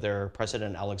 although their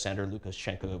president, Alexander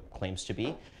Lukashenko, claims to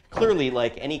be. Clearly,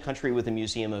 like any country with a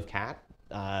museum of cat,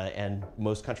 and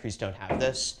most countries don't have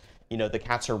this, the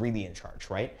cats are really in charge,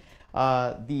 right?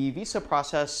 The visa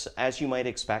process, as you might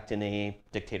expect in a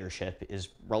dictatorship, is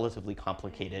relatively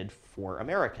complicated for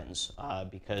Americans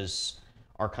because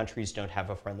our countries don't have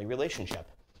a friendly relationship.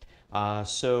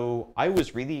 So I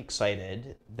was really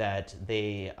excited that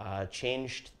they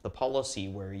changed the policy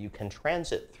where you can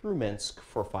transit through Minsk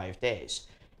for 5 days,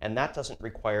 and that doesn't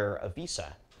require a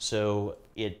visa. So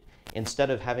instead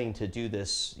of having to do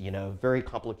this, very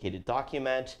complicated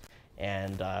document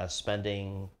and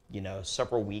spending,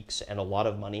 several weeks and a lot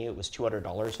of money, it was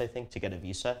 $200, I think, to get a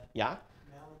visa. Yeah?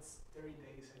 Now it's 30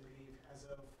 days, I believe, as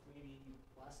of maybe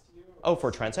last year. Oh,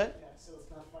 for transit? Yeah, so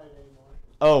it's not 5 anymore.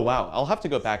 Oh wow, I'll have to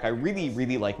go back. I really,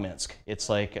 really like Minsk. It's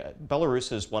like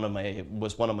Belarus was one of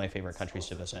my favorite countries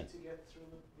to visit. To get through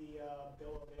the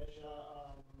Belarus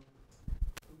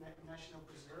National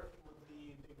Preserve with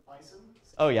the big bison.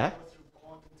 So Oh yeah. go through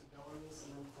Poland into Belarus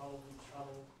and then probably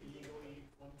travel illegally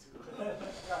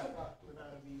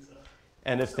without a visa.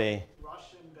 And if Also, they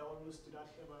Russia and Belarus do not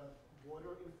have a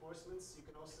border enforcement, so you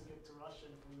can also get to Russia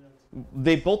and from there to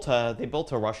they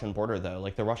built a Russian border though.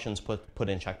 Like the Russians put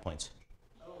in checkpoints.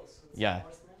 Oh, so it's Yeah.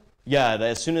 worse now? Yeah,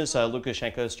 as soon as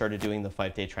Lukashenko started doing the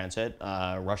 5-day transit,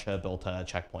 Russia built a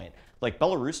checkpoint. Like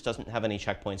Belarus doesn't have any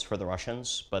checkpoints for the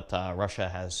Russians, but Russia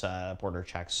has border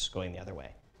checks going the other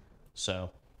way.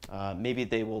 So maybe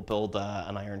they will build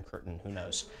an Iron Curtain, who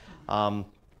knows.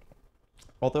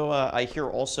 Although I hear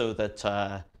also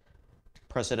that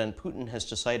President Putin has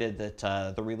decided that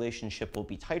the relationship will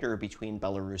be tighter between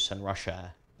Belarus and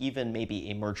Russia, even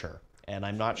maybe a merger. And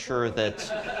I'm not sure that...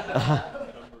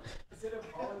 Is it a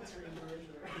voluntary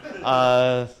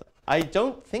merger? I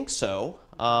don't think so,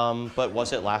 but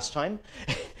was it last time?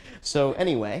 So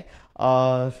anyway,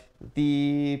 so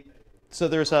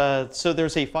there's a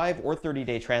 5 or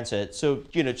 30-day transit. So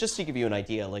just to give you an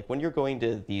idea, like when you're going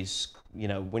to these,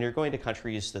 when you're going to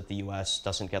countries that the U.S.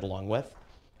 doesn't get along with,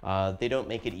 they don't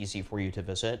make it easy for you to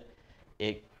visit.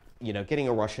 Getting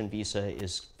a Russian visa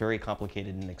is very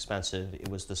complicated and expensive. It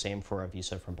was the same for a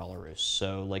visa from Belarus.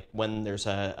 So like when there's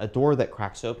a door that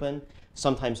cracks open,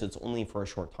 sometimes it's only for a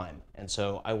short time. And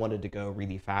so I wanted to go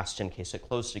really fast in case it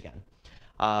closed again.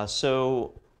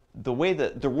 So the way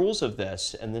that the rules of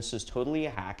this, and this is totally a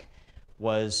hack,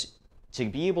 was to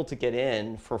be able to get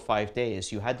in for 5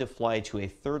 days, you had to fly to a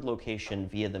third location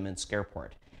via the Minsk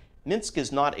airport. Minsk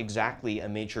is not exactly a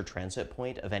major transit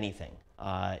point of anything.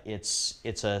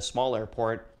 It's a small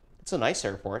airport. It's a nice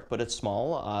airport, but it's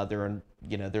small.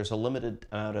 There's a limited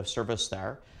amount of service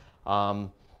there.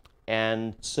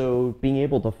 And so being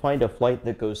able to find a flight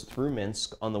that goes through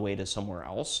Minsk on the way to somewhere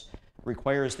else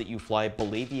requires that you fly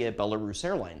Belavia Belarus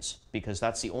Airlines, because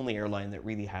that's the only airline that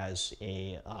really has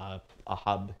a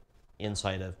hub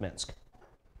inside of Minsk.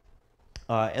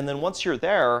 And then once you're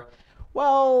there,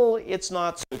 well, it's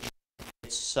not so cheap.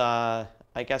 It's, I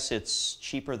guess it's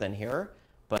cheaper than here,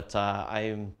 but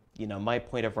my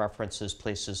point of reference is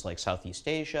places like Southeast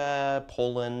Asia,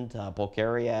 Poland,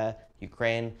 Bulgaria,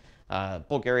 Ukraine.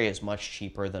 Bulgaria is much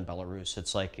cheaper than Belarus.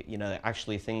 It's like,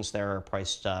 actually things there are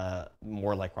priced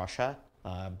more like Russia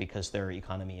because their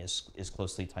economy is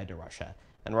closely tied to Russia.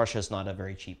 And Russia is not a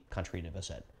very cheap country to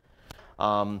visit.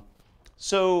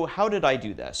 So how did I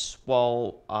do this?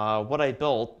 Well, what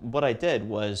I did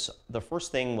was, the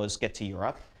first thing was get to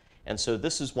Europe. And so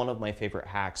this is one of my favorite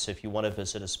hacks if you want to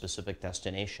visit a specific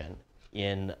destination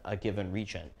in a given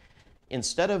region.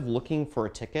 Instead of looking for a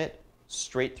ticket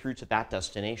straight through to that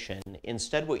destination,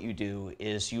 instead what you do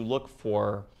is you look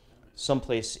for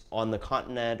someplace on the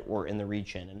continent or in the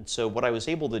region. And so what I was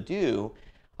able to do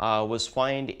was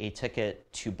find a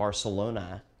ticket to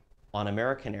Barcelona on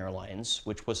American Airlines,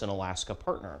 which was an Alaska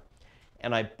partner.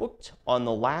 And I booked on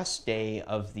the last day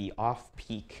of the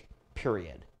off-peak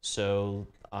period. So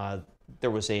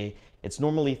it's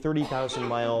normally 30,000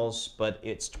 miles, but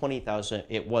it's 20,000.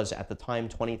 It was at the time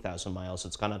 20,000 miles.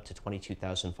 It's gone up to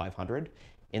 22,500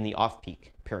 in the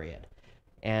off-peak period.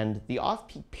 And the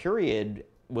off-peak period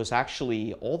was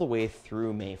actually all the way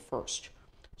through May 1st.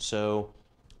 So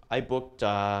I booked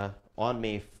I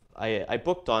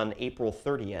booked on April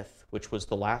 30th, which was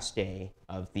the last day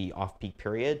of the off-peak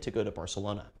period, to go to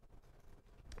Barcelona.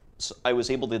 So I was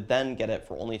able to then get it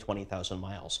for only 20,000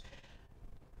 miles.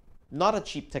 Not a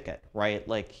cheap ticket, right?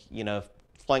 Like, you know,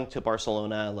 flying to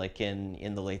Barcelona like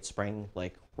in the late spring,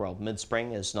 like, well,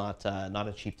 mid-spring is not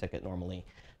a cheap ticket normally.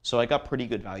 So I got pretty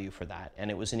good value for that,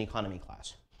 and it was in economy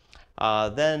class.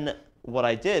 Then what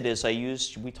I did is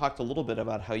we talked a little bit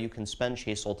about how you can spend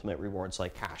Chase Ultimate rewards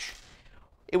like cash.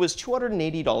 It was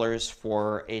 $280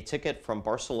 for a ticket from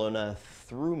Barcelona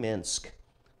through Minsk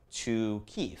to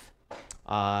Kyiv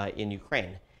in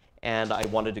Ukraine. And I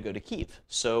wanted to go to Kyiv.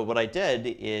 So what I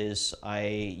did is I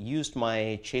used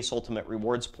my Chase Ultimate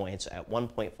rewards points at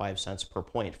 1.5 cents per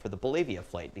point for the Belavia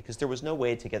flight, because there was no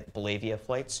way to get Belavia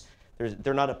flights.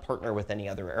 They're not a partner with any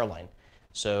other airline.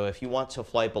 So if you want to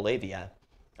fly Belavia,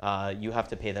 you have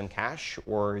to pay them cash,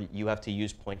 or you have to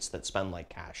use points that spend like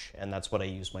cash. And that's what I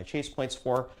used my Chase points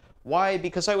for. Why?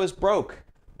 Because I was broke.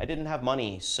 I didn't have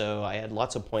money, so I had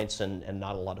lots of points and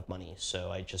not a lot of money.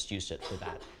 So I just used it for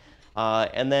that.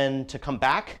 And then to come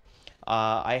back,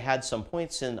 I had some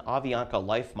points in Avianca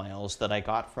Life Miles that I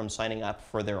got from signing up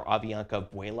for their Avianca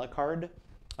Vuela card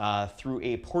through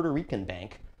a Puerto Rican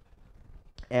bank.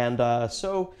 And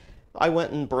so I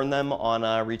went and burned them on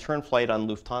a return flight on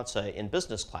Lufthansa in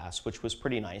business class, which was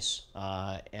pretty nice.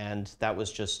 And that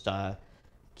was just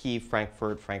Kyiv,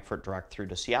 Frankfurt direct through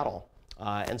to Seattle.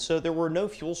 And so there were no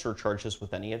fuel surcharges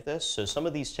with any of this. So some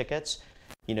of these tickets,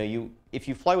 you know, if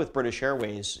you fly with British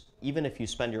Airways, even if you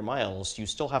spend your miles, you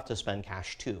still have to spend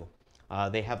cash too.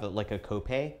 They have like a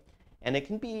copay, and it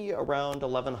can be around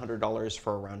 $1,100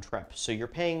 for a round trip. So you're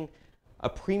paying a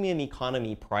premium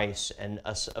economy price and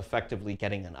effectively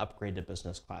getting an upgrade to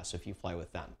business class if you fly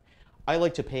with them. I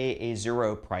like to pay a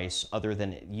zero price other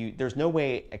than there's no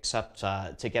way except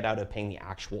to get out of paying the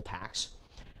actual tax.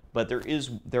 But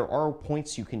there are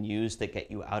points you can use that get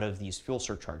you out of these fuel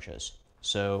surcharges.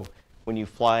 So when you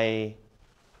fly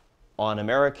on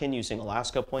American using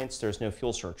Alaska points, there's no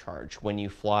fuel surcharge. When you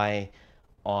fly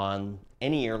on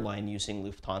any airline using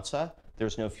Lufthansa,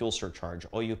 there's no fuel surcharge.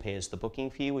 All you pay is the booking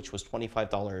fee, which was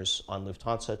 $25 on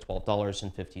Lufthansa,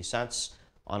 $12.50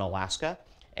 on Alaska,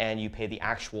 and you pay the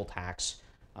actual tax,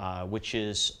 which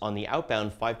is on the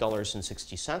outbound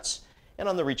 $5.60, and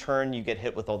on the return you get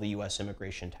hit with all the US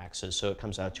immigration taxes, so it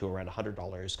comes out to around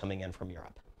 $100 coming in from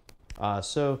Europe.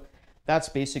 So that's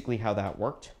basically how that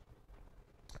worked.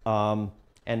 And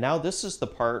now this is the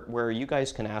part where you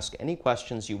guys can ask any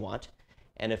questions you want.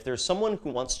 And if there's someone who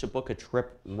wants to book a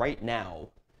trip right now,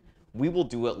 we will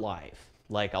do it live.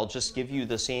 Like, I'll just give you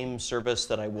the same service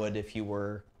that I would if you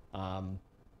were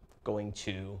going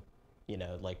to, you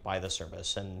know, like buy the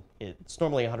service. And it's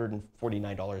normally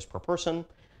 $149 per person,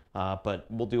 but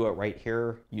we'll do it right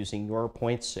here using your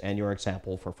points and your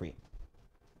example for free.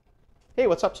 Hey,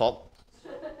 what's up, Salt?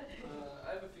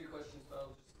 I have a few questions, but I'll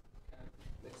just kind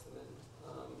of mix them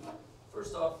in.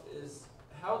 First off is,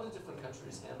 how do different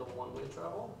countries handle one-way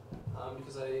travel?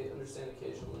 Because I understand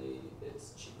occasionally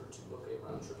it's cheaper to book a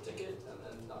round-trip ticket and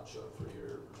then not show up for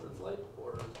your return flight,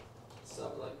 or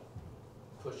some like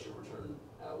push your return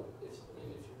out. If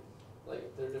you're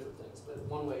like, there are different things, but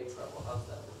one-way travel, how's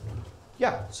that work?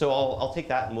 Yeah, so I'll take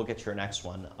that and we'll get to your next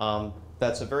one.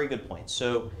 That's a very good point.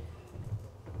 So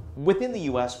within the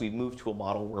US, we've moved to a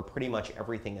model where pretty much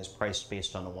everything is priced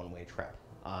based on a one-way trip.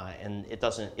 And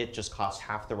it just costs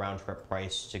half the round trip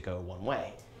price to go one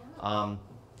way.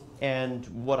 And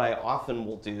what I often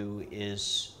will do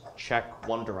is check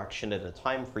one direction at a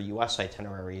time for US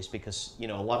itineraries, because, you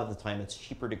know, a lot of the time it's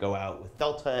cheaper to go out with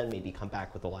Delta and maybe come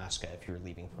back with Alaska if you're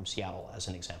leaving from Seattle, as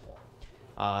an example.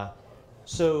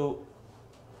 So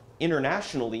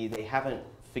internationally, they haven't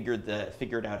figured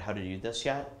out how to do this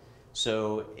yet.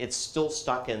 So it's still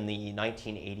stuck in the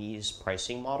 1980s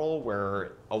pricing model,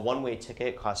 where a one-way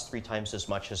ticket costs 3 times as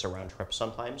much as a round trip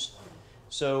sometimes.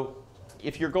 So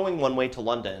if you're going one way to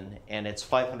London and it's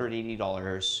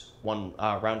 $580 one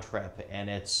round trip, and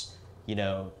it's, you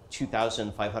know,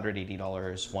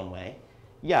 $2,580 one way,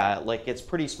 yeah, like it's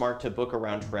pretty smart to book a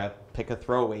round trip, pick a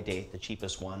throwaway date, the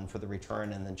cheapest one for the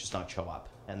return, and then just not show up.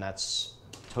 And that's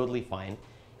totally fine.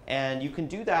 And you can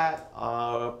do that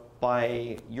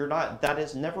that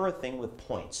is never a thing with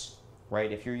points,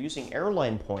 right? If you're using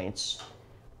airline points,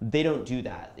 they don't do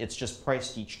that. It's just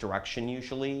priced each direction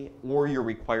usually, or you're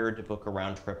required to book a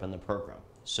round trip in the program.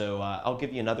 So I'll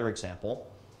give you another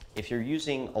example. If you're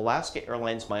using Alaska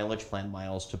Airlines mileage plan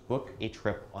miles to book a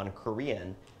trip on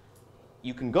Korean,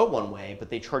 you can go one way,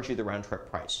 but they charge you the round trip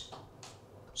price.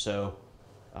 So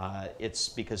it's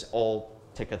because all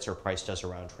tickets are priced as a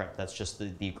round trip. That's just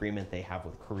the agreement they have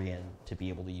with Korean to be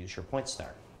able to use your points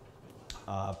there.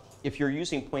 If you're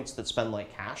using points that spend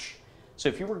like cash, so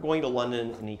if you were going to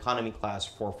London in economy class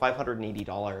for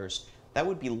 $580, that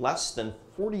would be less than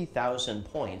 40,000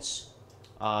 points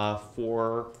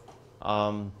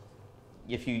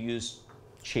if you use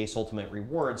Chase Ultimate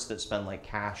Rewards that spend like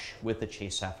cash with the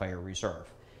Chase Sapphire Reserve.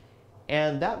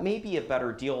 And that may be a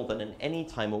better deal than an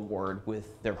Anytime award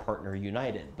with their partner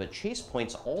United, but Chase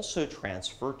points also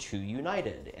transfer to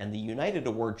United, and the United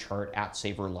award chart at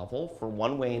saver level for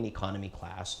one way in economy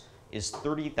class is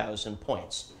 30,000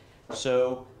 points.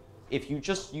 So if you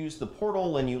just use the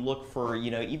portal and you look for, you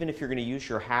know, even if you're going to use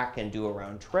your hack and do a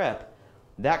round trip,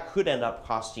 that could end up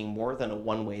costing more than a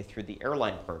one-way through the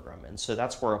airline program. And so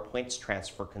that's where a points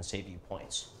transfer can save you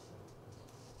points.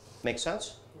 Make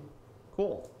sense?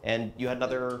 Cool. And you had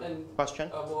another question?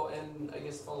 Well, and I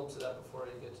guess follow up to that before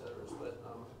I get to others, but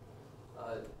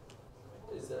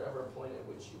is there ever a point at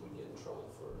which you would get in trouble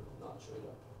for not showing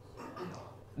up?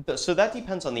 So that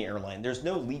depends on the airline. There's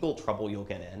no legal trouble you'll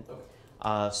get in. Okay.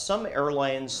 Some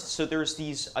airlines, so there's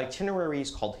these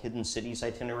itineraries called Hidden Cities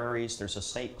itineraries. There's a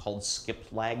site called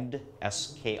Skiplagged,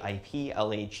 Skiplagged.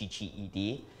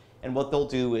 And what they'll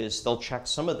do is they'll check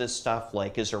some of this stuff,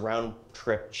 like is a round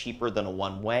trip cheaper than a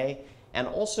one-way? And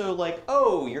also like,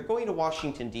 oh, you're going to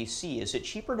Washington, D.C. Is it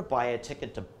cheaper to buy a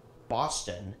ticket to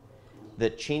Boston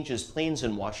that changes planes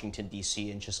in Washington,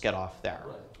 D.C. and just get off there?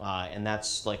 Right. And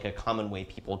that's like a common way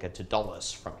people get to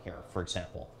Dulles from here, for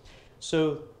example.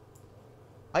 So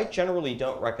I generally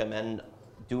don't recommend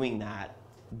doing that.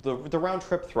 The round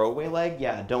trip throwaway leg,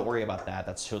 yeah, don't worry about that.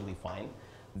 That's totally fine.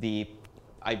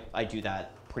 I do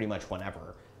that pretty much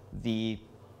whenever. The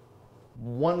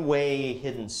one-way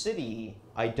hidden city,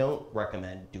 I don't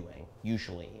recommend doing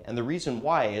usually. And the reason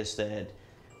why is that,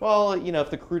 well, you know, if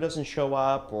the crew doesn't show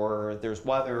up or there's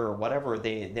weather or whatever,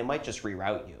 they might just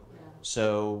reroute you. Yeah.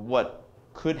 So what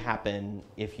could happen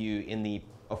if you, in the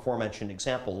aforementioned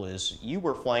example, is you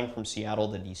were flying from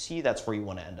Seattle to DC, that's where you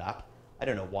want to end up. I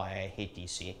don't know why I hate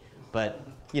DC, but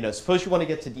you know, suppose you want to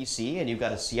get to DC and you've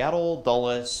got a Seattle,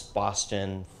 Dulles,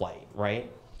 Boston flight,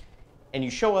 right? And you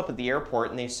show up at the airport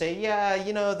and they say, yeah,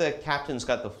 you know, the captain's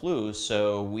got the flu,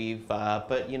 so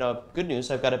but you know, good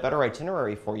news, I've got a better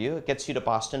itinerary for you. It gets you to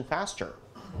Boston faster.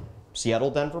 Seattle,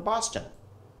 Denver, Boston.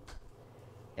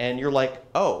 And you're like,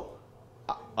 oh,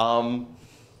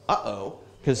 uh-oh.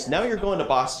 Because now you're going to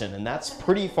Boston, and that's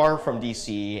pretty far from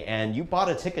DC, and you bought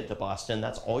a ticket to Boston.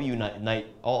 That's all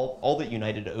all that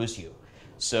United owes you.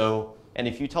 So, and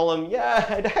if you tell them, yeah,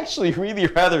 I'd actually really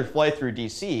rather fly through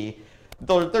DC,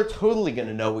 they're totally going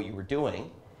to know what you were doing.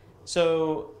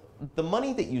 So the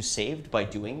money that you saved by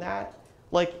doing that,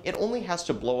 like, it only has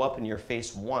to blow up in your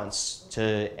face once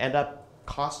to end up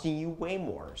costing you way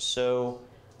more. So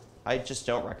I just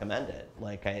don't recommend it.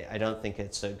 Like, I don't think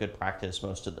it's a good practice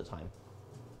most of the time.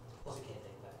 Also can't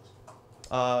take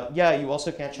bags. Yeah, you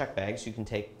also can't check bags. You can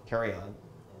take carry-on.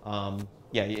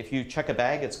 Yeah, if you check a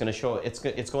bag, it's going to show it's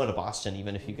going to Boston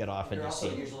even if you get off in DC. You're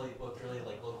also usually booked really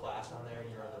like low class on there,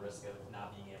 and you run the risk of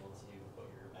not being able to put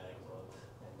your bag low,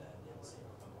 and then you'll see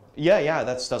Yeah,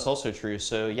 that's also true.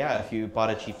 So yeah, if you bought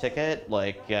a cheap ticket,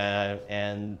 like,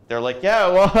 and they're like, yeah,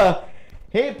 well,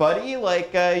 hey buddy,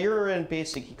 like you're in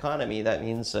basic economy. That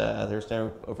means there's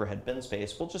no overhead bin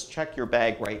space. We'll just check your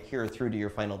bag right here through to your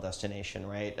final destination,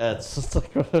 right? It's just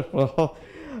like, well,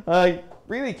 I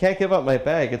really can't give up my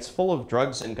bag. It's full of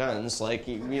drugs and guns. Like,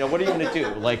 you know, what are you gonna do?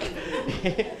 Like,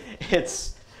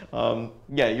 it's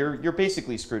yeah, you're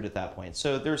basically screwed at that point.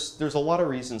 So there's a lot of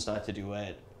reasons not to do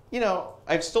it. You know,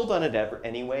 I've still done it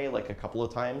anyway, like a couple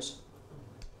of times,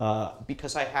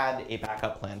 because I had a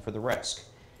backup plan for the risk.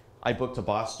 I booked to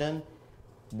Boston.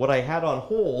 What I had on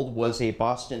hold was a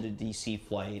Boston to DC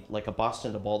flight, like a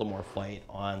Boston to Baltimore flight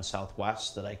on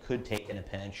Southwest that I could take in a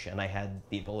pinch, and I had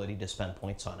the ability to spend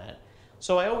points on it.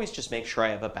 So I always just make sure I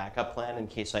have a backup plan in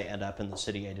case I end up in the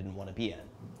city I didn't want to be in.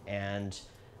 And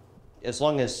as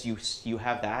long as you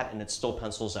have that and it still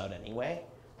pencils out anyway,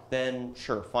 then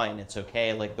sure, fine, it's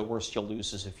okay. Like the worst you'll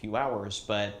lose is a few hours,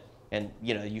 and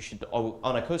you know, you should,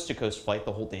 on a coast-to-coast flight,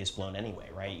 the whole day's blown anyway,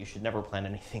 right? You should never plan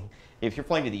anything. If you're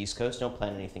flying to the East Coast, don't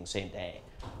plan anything same day.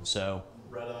 So.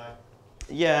 Red eye.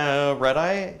 Yeah, red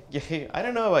eye. Yeah, I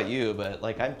don't know about you, but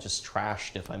like I'm just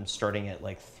trashed if I'm starting at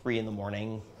like 3 in the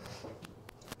morning,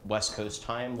 West Coast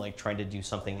time, like trying to do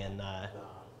something in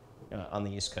on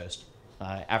the East Coast.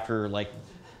 After like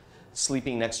trying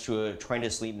to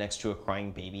sleep next to a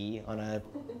crying baby on a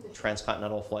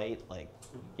transcontinental flight, like,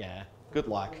 yeah, good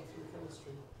luck.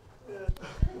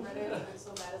 Red eye isn't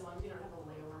so bad as long as you don't have a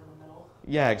layover in the middle.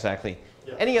 Yeah, exactly.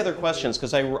 Yeah. Any other questions?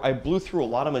 Because I blew through a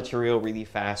lot of material really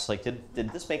fast. Like,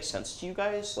 did this make sense to you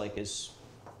guys? Like,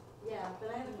 Yeah,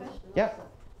 but I have a question. Yeah. Also.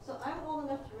 So I'm old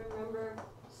enough to remember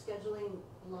scheduling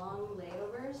long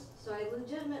layovers. So I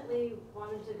legitimately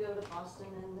wanted to go to Boston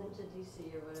and then to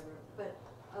DC or whatever. But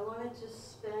I wanted to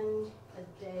spend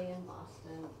a day in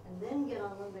Boston and then get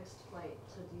on the next flight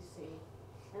to DC.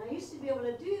 And I used to be able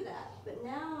to do that, but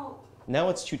now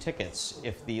it's 2 tickets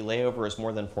if the layover is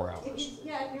more than 4 hours.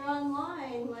 if you're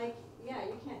online, like, yeah,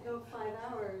 you can't go 5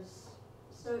 hours.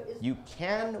 So You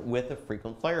can with a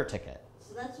frequent flyer ticket.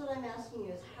 So that's what I'm asking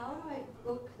you is how do I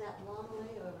book that long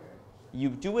layover? You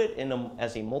do it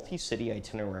as a multi-city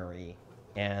itinerary,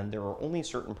 and there are only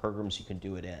certain programs you can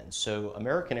do it in. So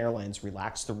American Airlines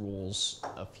relaxed the rules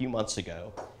a few months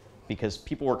ago because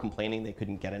people were complaining they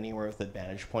couldn't get anywhere with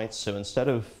Advantage points. So instead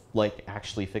of like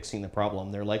actually fixing the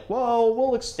problem, they're like, well,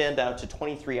 we'll extend out to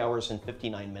 23 hours and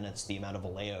 59 minutes the amount of a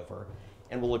layover,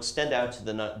 and we'll extend out to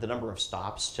the number of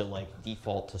stops to like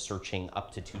default to searching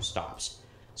up to 2 stops.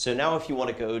 So now if you want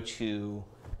to go to,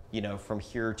 you know, from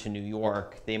here to New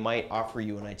York, they might offer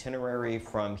you an itinerary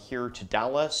from here to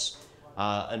Dallas,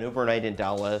 an overnight in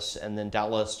Dallas, and then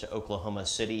Dallas to Oklahoma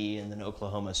City, and then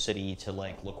Oklahoma City to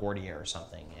like LaGuardia or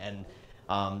something.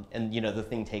 And you know, the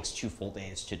thing takes 2 full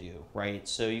days to do, right?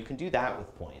 So you can do that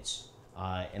with points,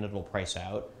 and it'll price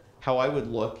out. How I would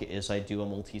look is I'd do a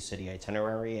multi-city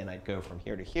itinerary, and I'd go from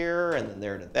here to here, and then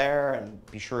there to there, and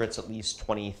be sure it's at least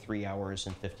 23 hours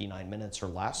and 59 minutes or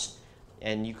less.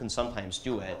 And you can sometimes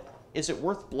do it. Is it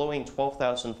worth blowing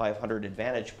 12,500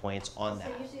 Advantage points on that?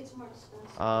 So usually it's more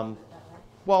expensive that way.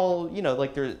 Well, you know,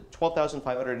 like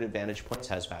 12,500 Advantage points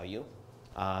has value,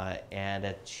 and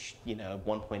at, you know,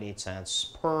 1.8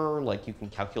 cents per, like you can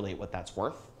calculate what that's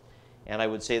worth. And I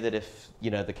would say that if,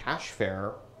 you know, the cash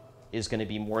fare is going to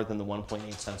be more than the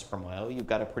 1.8 cents per mile, you've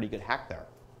got a pretty good hack there.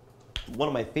 One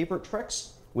of my favorite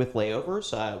tricks with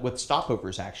layovers, with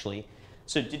stopovers actually.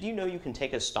 So did you know you can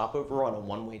take a stopover on a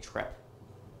one-way trip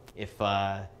if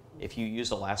you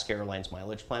use Alaska Airlines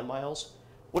mileage plan miles?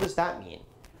 What does that mean?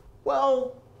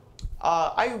 Well,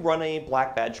 I run a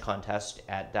black badge contest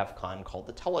at DEF CON called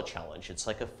the Tele-Challenge. It's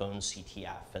like a phone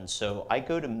CTF. And so I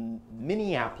go to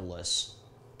Minneapolis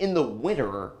in the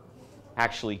winter,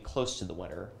 actually close to the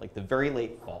winter, like the very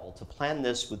late fall, to plan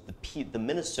this with the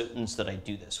Minnesotans that I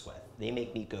do this with. They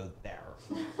make me go there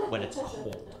when it's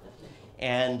cold.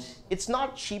 And it's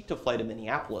not cheap to fly to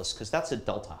Minneapolis because that's a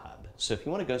Delta hub. So if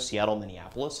you want to go Seattle,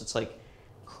 Minneapolis, it's like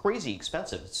crazy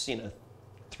expensive. It's, you know,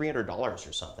 $300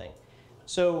 or something.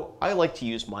 So I like to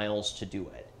use miles to do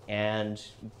it. And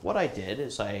what I did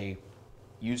is I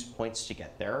used points to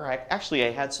get there.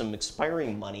 I had some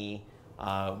expiring money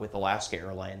with Alaska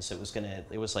Airlines. It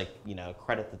was like, you know,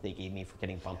 credit that they gave me for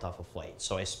getting bumped off a flight.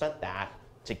 So I spent that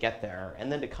to get there.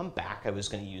 And then to come back, I was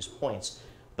going to use points.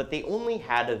 But they only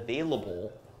had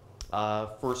available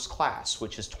first class,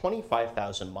 which is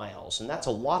 25,000 miles. And that's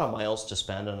a lot of miles to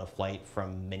spend on a flight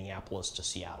from Minneapolis to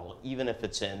Seattle, even if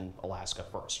it's in Alaska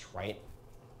first, right?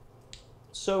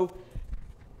 So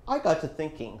I got to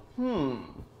thinking,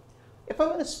 if I'm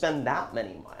going to spend that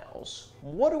many miles,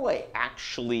 what do I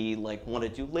actually like want to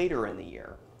do later in the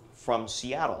year from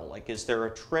Seattle? Like, is there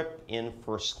a trip in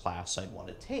first class I'd want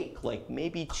to take? Like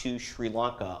maybe to Sri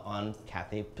Lanka on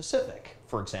Cathay Pacific,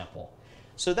 for example.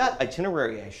 So that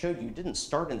itinerary I showed you didn't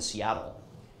start in Seattle.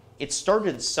 It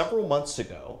started several months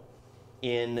ago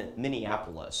in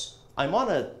Minneapolis. I'm on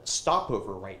a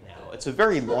stopover right now. It's a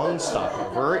very long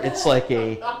stopover. It's like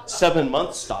a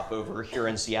 7-month stopover here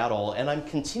in Seattle, and I'm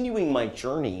continuing my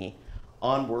journey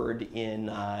onward in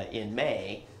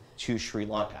May to Sri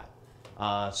Lanka.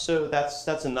 So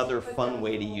that's another fun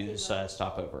way to use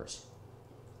stopovers.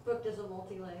 Booked as a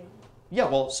multi-leg. Yeah,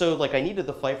 well, so like I needed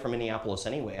the flight from Minneapolis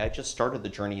anyway. I just started the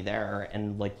journey there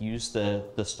and like used the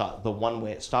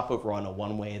one-way stopover on a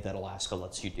one-way that Alaska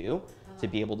lets you do to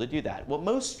be able to do that. What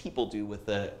most people do with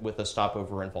a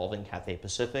stopover involving Cathay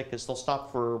Pacific is they'll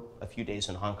stop for a few days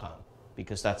in Hong Kong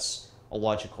because that's a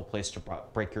logical place to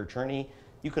break your journey,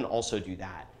 you can also do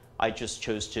that. I just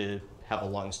chose to have a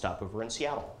long stopover in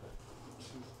Seattle.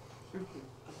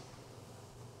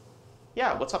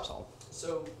 Yeah, what's up, Saul?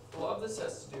 So a lot of this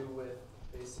has to do with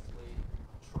basically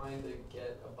trying to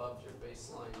get above your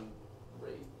baseline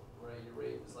rate, right? Your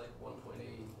rate is like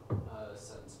 1.8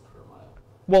 cents per mile.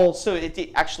 Well, so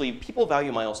actually, people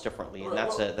value miles differently, and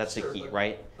that's Well, that's sure, a key, but-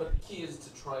 right? But the key is to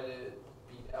try to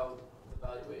beat out the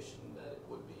valuation that it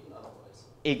would be otherwise.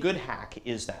 A good hack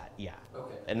is that, yeah.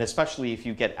 Okay. And especially if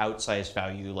you get outsized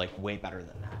value, like way better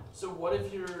than that. So what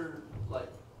if you're like,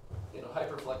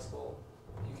 hyper flexible?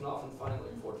 You can often find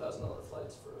like $4,000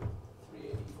 flights for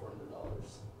 $380,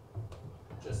 $400,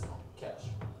 just cash.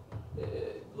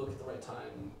 Look at the right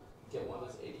time, get one of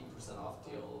those 80% off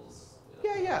deals.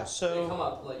 Yeah. They So come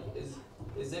up like,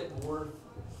 is it worth?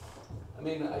 I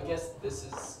mean, I guess this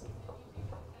is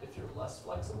if you're less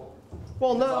flexible.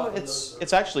 well, Because no, often it's those are-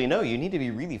 it's actually no. You need to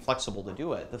be really flexible to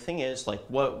do it. The thing is, like,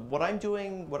 what I'm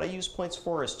doing, what I use points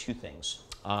for is two things.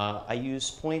 I use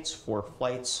points for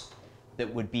flights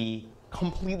that would be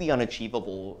completely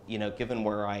unachievable, given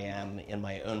where I am in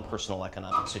my own personal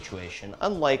economic situation.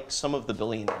 Unlike some of the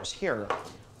billionaires here,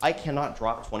 I cannot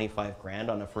drop 25 grand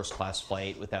on a first class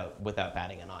flight without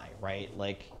batting an eye, right?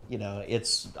 Like,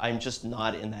 I'm just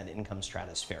not in that income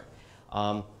stratosphere.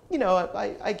 I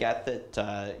get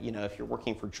that, if you're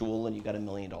working for Jewel and you got $1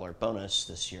 million bonus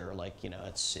this year, like,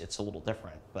 it's a little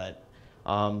different. But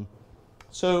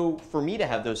so for me to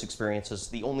have those experiences,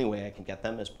 the only way I can get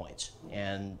them is points.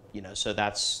 And, so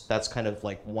that's kind of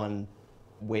like one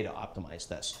way to optimize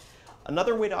this.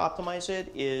 Another way to optimize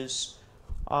it is,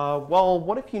 well,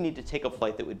 what if you need to take a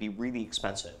flight that would be really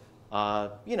expensive?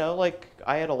 Like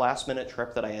I had a last minute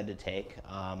trip that I had to take,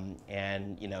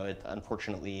 and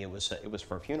unfortunately it was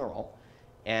for a funeral,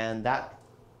 and that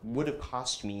would have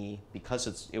cost me,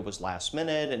 because it was last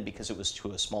minute and because it was to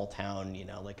a small town,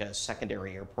 like a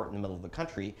secondary airport in the middle of the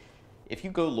country. If you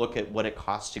go look at what it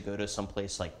costs to go to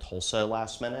someplace like Tulsa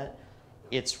last minute,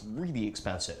 it's really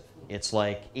expensive. It's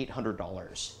like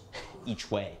 $800 each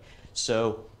way.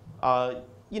 So,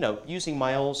 using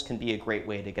miles can be a great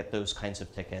way to get those kinds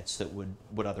of tickets that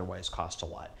would otherwise cost a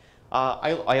lot.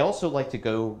 I also like to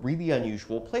go really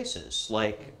unusual places.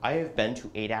 Like, I have been to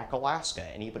Adak, Alaska.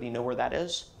 Anybody know where that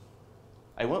is?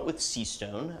 I went with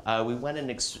Seastone. We went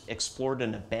and explored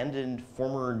an abandoned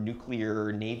former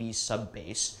nuclear Navy sub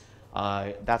base.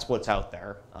 That's what's out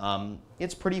there.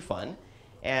 It's pretty fun.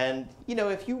 And,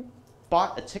 if you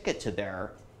bought a ticket to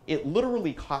there, it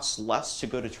literally costs less to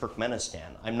go to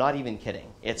Turkmenistan. I'm not even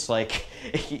kidding. It's like,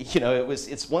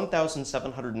 it's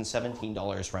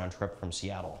 $1,717 round trip from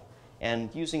Seattle. And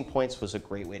using points was a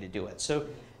great way to do it. So,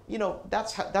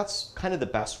 that's kind of the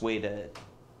best way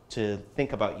to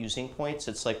think about using points.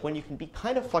 It's like when you can be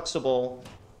kind of flexible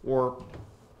or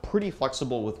pretty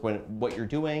flexible with what you're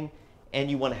doing, and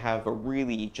you want to have a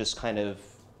really just kind of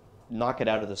knock it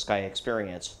out of the sky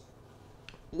experience.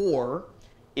 Or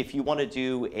if you want to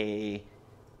do a,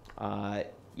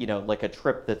 like a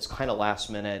trip that's kind of last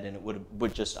minute and it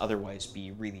would just otherwise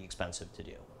be really expensive to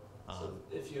do. So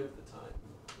if you have the time,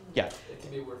 Yeah. it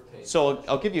can be worth paying. So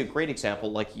I'll give you a great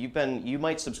example. Like you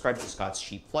might subscribe to Scott's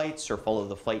Cheap Flights or follow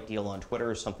the flight deal on Twitter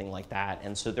or something like that.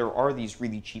 And so there are these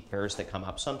really cheap fares that come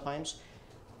up sometimes.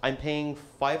 I paid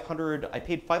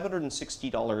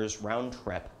 $560 round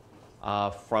trip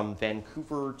from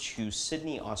Vancouver to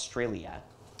Sydney, Australia,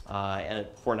 and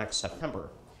for next September.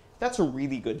 That's a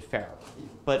really good fare.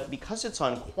 But because it's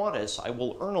on Qantas, I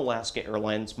will earn Alaska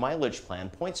Airlines mileage plan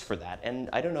points for that. And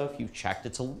I don't know if you've checked,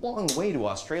 it's a long way to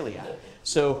Australia.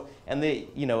 So, and the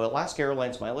Alaska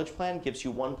Airlines mileage plan gives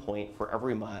you 1 point for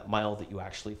every mile that you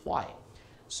actually fly.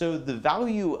 So the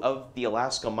value of the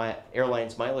Alaska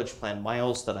Airlines mileage plan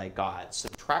miles that I got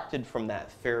subtracted from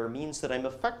that fare means that I'm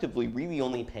effectively really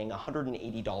only paying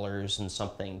 $180 and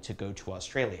something to go to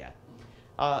Australia.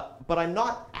 But I'm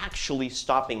not actually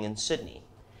stopping in Sydney.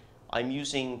 I'm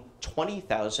using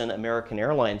 20,000 American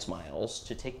Airlines miles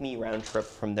to take me round trip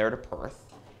from there to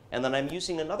Perth. And then I'm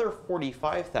using another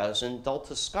 45,000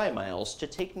 Delta Sky miles to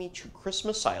take me to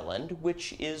Christmas Island,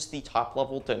 which is the top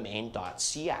level domain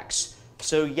 .cx.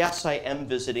 So yes, I am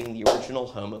visiting the original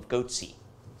home of Goatsy.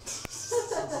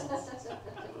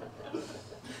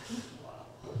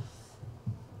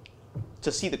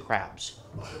 To see the crabs.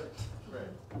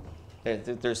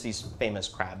 There's these famous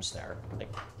crabs there.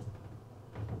 Like,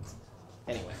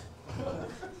 anyway.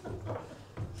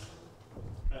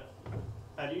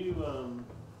 How do you,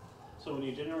 so when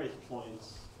you generate the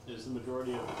points, is the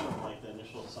majority of it from like the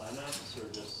initial signups, or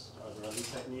just are there other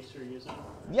techniques you're using?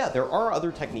 Yeah, there are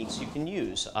other techniques you can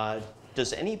use.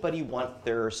 does anybody want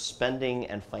their spending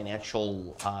and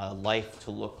financial life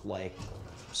to look like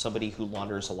somebody who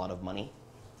launders a lot of money?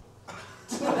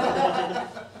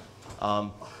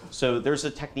 So there's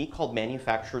a technique called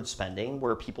manufactured spending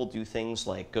where people do things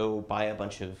like go buy a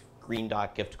bunch of Green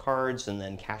Dot gift cards and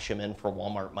then cash them in for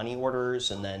Walmart money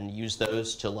orders and then use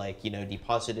those to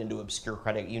deposit into obscure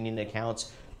credit union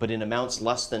accounts, but in amounts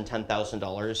less than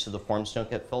 $10,000 so the forms don't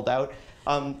get filled out.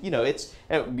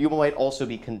 You might also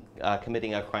be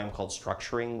committing a crime called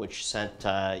structuring, which sent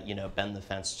Ben the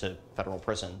Fence to federal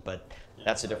prison, but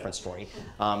that's a different story.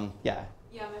 Yeah.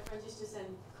 Yeah, my friends used to send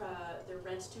their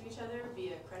rent to each other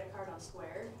via credit card on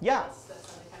Square. Yeah. That's how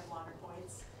they kind of launder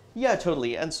points. Yeah,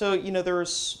 totally. And so,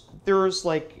 there's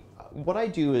like, what I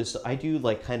do is I do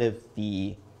like kind of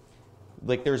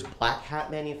there's black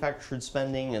hat manufactured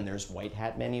spending and there's white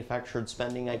hat manufactured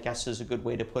spending, I guess is a good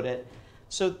way to put it.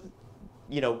 So,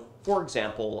 for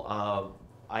example,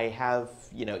 I have,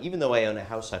 even though I own a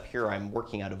house up here, I'm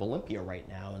working out of Olympia right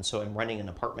now. And so I'm renting an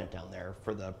apartment down there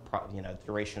for the,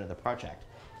 duration of the project.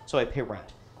 So I pay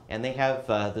rent. And they have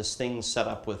this thing set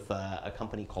up with a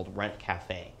company called Rent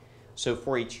Cafe. So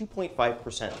for a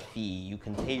 2.5% fee, you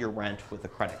can pay your rent with a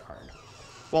credit card.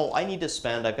 Well, I need to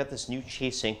spend, I've got this new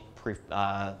Chase Ink, is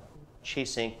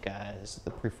it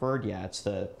the preferred? Yeah, it's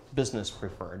the business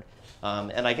preferred.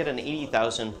 And I get an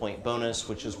 80,000 point bonus,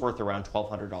 which is worth around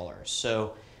 $1,200.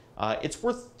 So it's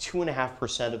worth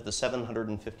 2.5% of the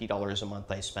 $750 a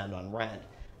month I spend on rent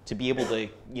to be able to,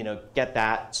 get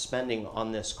that spending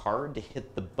on this card to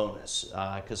hit the bonus.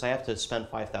 Because I have to spend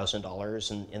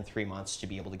 $5,000 in 3 months to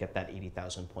be able to get that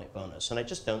 80,000 point bonus. And I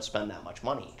just don't spend that much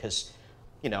money because,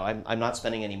 I'm not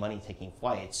spending any money taking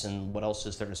flights, and what else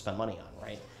is there to spend money on,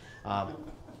 right?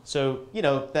 So,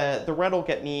 the rent will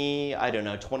get me, I don't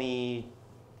know,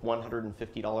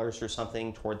 $2,150 or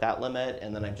something toward that limit,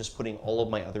 and then I'm just putting all of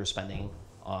my other spending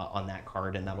on that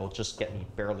card, and that'll just get me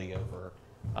barely over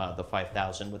the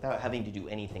 5,000 without having to do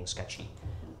anything sketchy.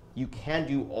 You can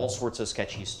do all sorts of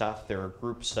sketchy stuff. There are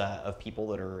groups of people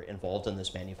that are involved in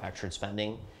this manufactured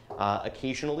spending.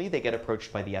 Occasionally, they get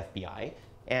approached by the FBI.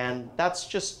 And that's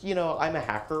just, I'm a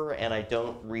hacker and I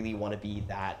don't really want to be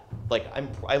that,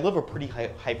 I live a pretty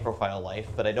high profile life,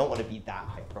 but I don't want to be that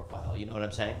high profile. You know what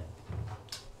I'm saying?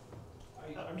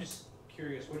 I'm just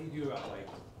curious, what do you do about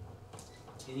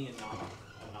any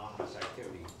anonymous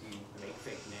activity? Do you make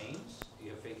fake names? Do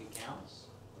you have fake accounts?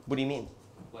 What do you mean?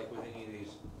 Like with any of these?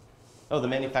 Oh, the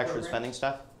manufactured spending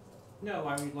stuff? No,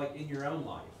 I mean like in your own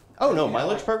life. Oh, no,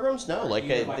 mileage programs? No.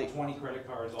 You have 20 credit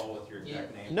cards all with your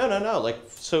exact name? No.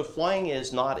 So flying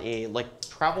is not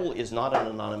travel is not an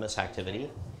anonymous activity.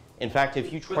 In fact,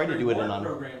 if you try to do it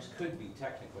anonymously. Programs could be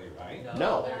technically, right?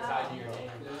 No. They're tied to your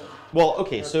name. Well,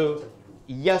 okay, so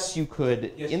yes, you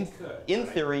could. Yes, in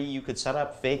theory, you could set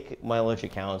up fake mileage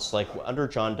accounts like under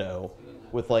John Doe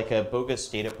with a bogus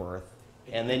date of birth.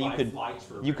 And then you could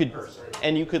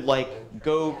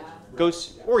go,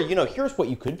 or here's what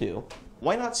you could do.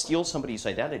 Why not steal somebody's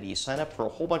identity, sign up for a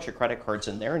whole bunch of credit cards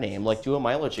in their name, do a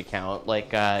mileage account,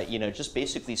 just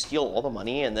basically steal all the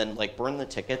money and then burn the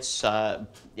tickets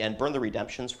and burn the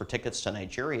redemptions for tickets to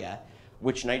Nigeria,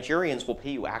 which Nigerians will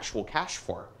pay you actual cash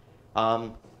for.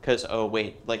 Because,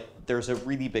 there's a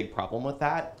really big problem with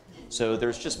that. So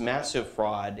there's just massive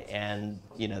fraud, and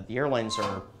the airlines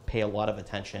pay a lot of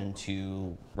attention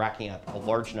to racking up a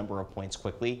large number of points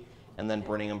quickly and then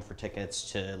burning them for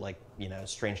tickets to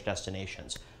strange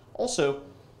destinations. Also,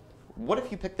 what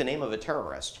if you pick the name of a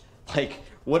terrorist?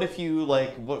 What if you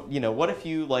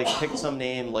picked some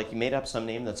name, you made up some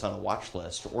name that's on a watch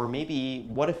list? Or maybe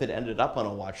what if it ended up on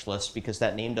a watch list because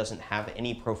that name doesn't have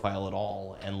any profile at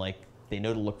all and they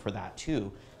know to look for that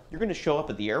too? You're going to show up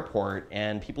at the airport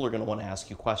and people are going to want to ask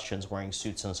you questions wearing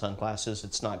suits and sunglasses.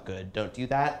 It's not good. Don't do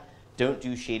that. Don't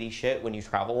do shady shit when you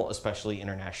travel, especially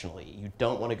internationally. You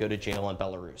don't want to go to jail in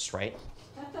Belarus, right?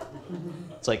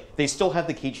 It's they still have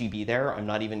the KGB there. I'm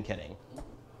not even kidding.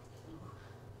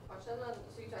 Question on,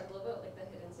 so you talked a little bit the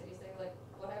hidden cities thing.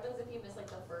 What happens if you miss the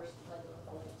first leg of the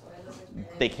flight? So I had this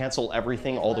experience. They cancel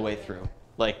everything all the way through.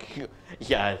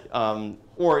 Yeah,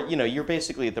 or you're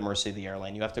basically at the mercy of the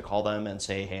airline. You have to call them and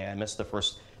say, hey, I missed the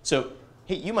first. So,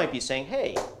 hey, you might be saying,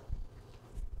 hey,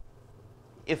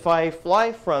 if I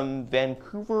fly from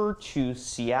Vancouver to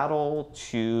Seattle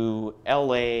to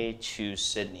LA to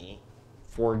Sydney,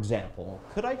 for example,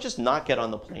 could I just not get on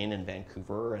the plane in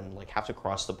Vancouver and have to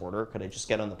cross the border? Could I just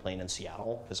get on the plane in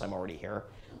Seattle because I'm already here?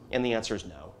 And the answer is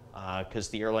no, because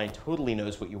the airline totally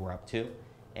knows what you were up to.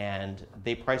 And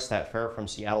they price that fare from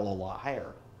Seattle a lot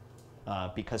higher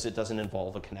because it doesn't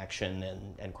involve a connection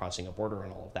and crossing a border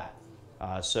and all of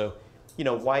that. So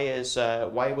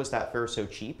why was that fare so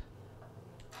cheap?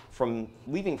 From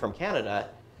leaving from Canada,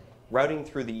 routing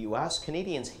through the US,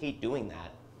 Canadians hate doing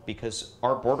that because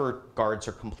our border guards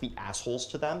are complete assholes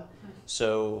to them.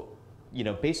 So,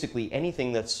 basically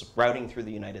anything that's routing through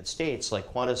the United States,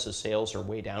 like Qantas's sales are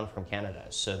way down from Canada.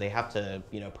 So they have to,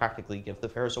 practically give the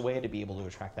fares away to be able to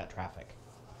attract that traffic.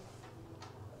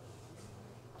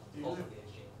 Also the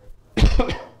exchange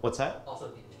rate. What's that? Also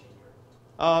the exchange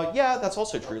rate. Yeah, that's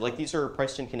also true. Like these are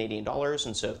priced in Canadian dollars,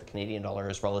 and so if the Canadian dollar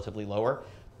is relatively lower,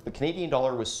 the Canadian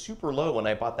dollar was super low when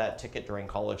I bought that ticket during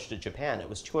college to Japan. It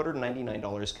was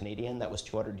 $299 Canadian. That was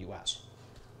 200 US.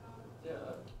 Yeah,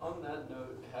 on that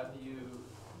note,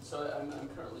 so I'm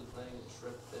currently planning a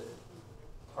trip that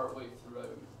partway through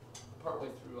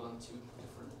on 2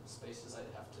 different spaces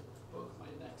I'd have to book my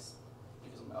next,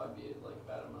 because I'd be like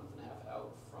about a month and a half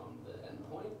out from the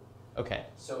endpoint. Okay.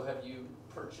 So have you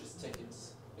purchased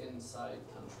tickets inside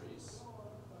countries?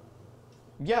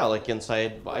 Yeah, like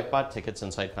I bought tickets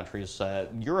inside countries.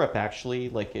 Europe actually,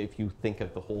 like if you think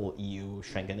of the whole EU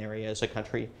Schengen area as a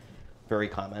country, very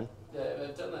common. Yeah,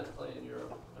 I've done that play in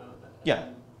Europe. Yeah.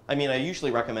 I mean, I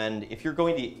usually recommend if you're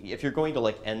going to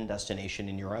like end destination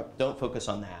in Europe, don't focus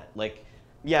on that. Like,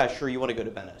 yeah, sure, you want to go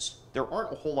to Venice. There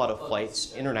aren't a whole lot of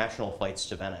flights, international flights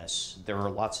to Venice. There are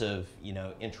lots of,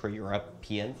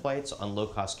 intra-European flights on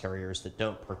low-cost carriers that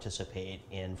don't participate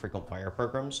in frequent flyer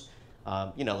programs.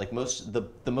 Like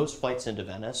the most flights into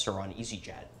Venice are on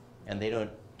EasyJet, and they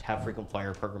don't have frequent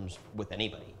flyer programs with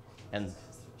anybody. And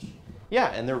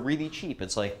yeah, and they're really cheap.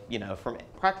 It's like, from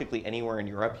practically anywhere in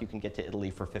Europe, you can get to Italy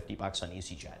for $50 on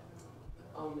EasyJet.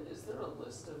 Is there a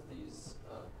list of these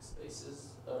spaces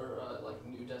or like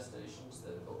new destinations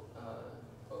that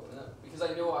open up? Because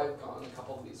I know I've gone on a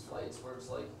couple of these flights where it's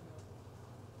like,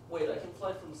 wait, I can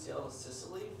fly from Seattle to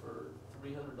Sicily for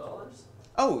 $300?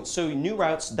 Oh, so new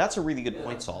routes, that's a really good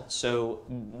point, Salt. So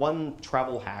one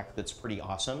travel hack that's pretty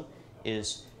awesome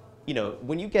is,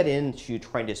 when you get into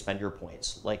trying to spend your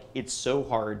points, like it's so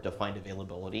hard to find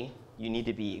availability. You need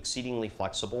to be exceedingly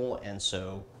flexible, and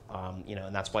so,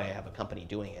 and that's why I have a company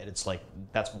doing it. It's like,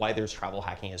 that's why there's travel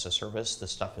hacking as a service.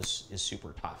 This stuff is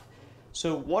super tough.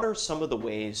 So what are some of the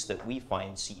ways that we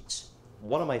find seats?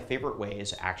 One of my favorite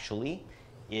ways, actually,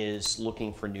 is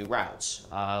looking for new routes.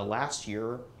 Last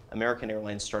year, American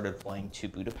Airlines started flying to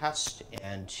Budapest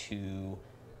and to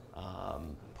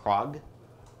Prague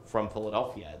from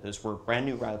Philadelphia. Those were brand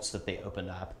new routes that they opened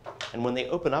up. And when they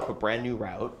open up a brand new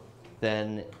route,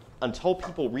 then until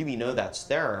people really know that's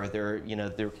there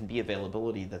can be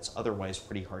availability that's otherwise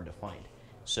pretty hard to find.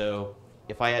 So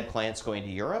if I had clients going to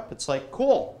Europe, it's like,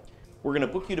 cool, we're gonna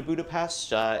book you to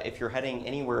Budapest if you're heading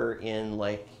anywhere in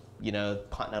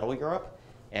continental Europe,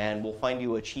 and we'll find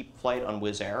you a cheap flight on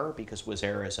Wizz Air, because Wizz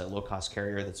Air is a low-cost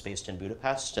carrier that's based in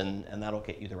Budapest, and that'll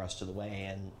get you the rest of the way,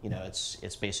 and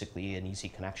it's basically an easy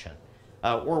connection.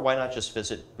 Or why not just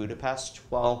visit Budapest?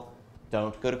 Well,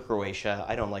 don't go to Croatia.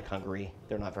 I don't like Hungary.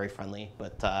 They're not very friendly,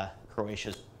 but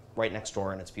Croatia's right next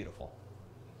door, and it's beautiful.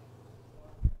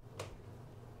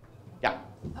 Yeah?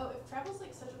 Oh, if travel's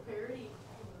like such a priority,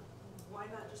 why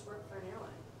not just work for an airline?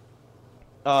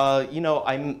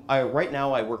 Right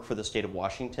now I work for the state of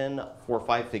Washington for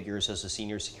 5 figures as a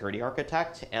senior security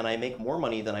architect, and I make more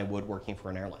money than I would working for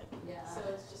an airline. Yeah. So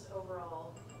it's just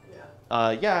overall,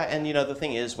 yeah. Yeah, and the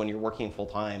thing is, when you're working full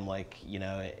time, in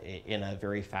a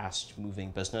very fast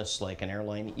moving business like an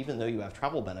airline, even though you have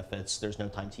travel benefits, there's no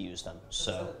time to use them.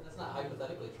 So that's not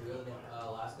hypothetically true. I mean,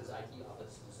 Alaska's IT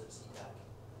office is at CPAC.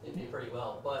 They pay pretty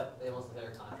well, but they most of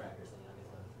their contractors.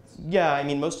 yeah, I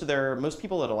mean, most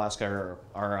people at Alaska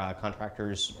are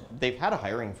contractors. They've had a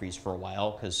hiring freeze for a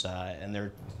while and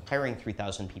they're hiring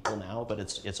 3,000 people now, but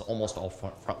it's almost all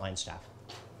frontline staff.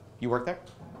 You work there?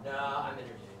 No, I'm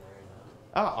interviewing there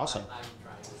right now. Oh, awesome. I'm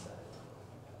trying to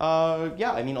decide.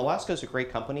 Yeah, I mean, Alaska's a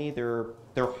great company. They're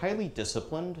highly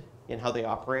disciplined in how they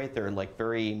operate. They're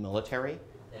very military,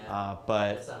 Yeah.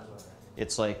 but That sounds about right.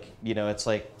 it's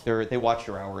they watch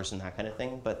your hours and that kind of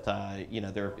thing. But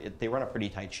they run a pretty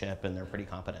tight ship and they're pretty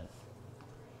competent.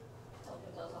 Delta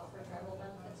does offer travel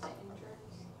benefits to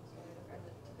interns. So if I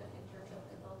took an internship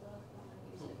at Delta,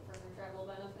 I use it for their travel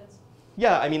benefits.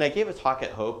 Yeah, I mean, I gave a talk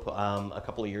at Hope a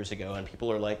couple of years ago, and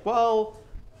people are like, well,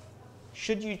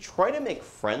 should you try to make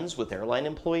friends with airline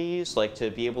employees,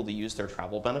 to be able to use their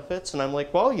travel benefits? And I'm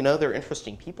like, well, they're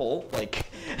interesting people.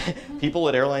 People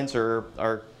at airlines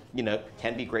are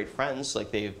can be great friends.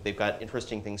 They've got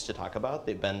interesting things to talk about.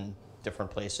 They've been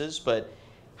different places, but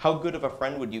how good of a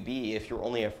friend would you be if you're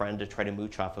only a friend to try to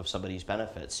mooch off of somebody's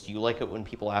benefits? Do you like it when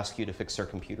people ask you to fix their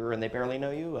computer and they barely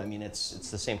know you? I mean, it's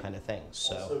the same kind of thing.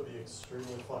 So. Also be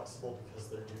extremely flexible because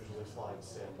they're usually flying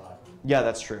standby. Yeah,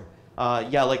 that's true.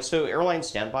 Yeah, like, so airline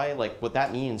standby, like, what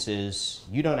that means is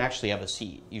you don't actually have a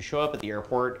seat. You show up at the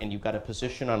airport and you've got a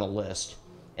position on a list,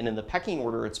 and in the pecking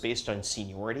order, it's based on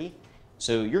seniority.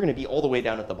 So you're going to be all the way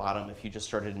down at the bottom if you just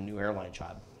started a new airline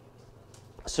job.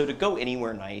 So to go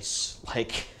anywhere nice,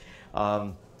 like,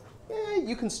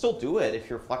 you can still do it if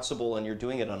you're flexible and you're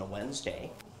doing it on a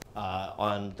Wednesday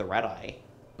on the red eye,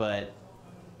 but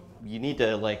you need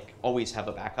to, like, always have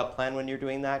a backup plan when you're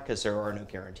doing that because there are no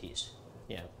guarantees.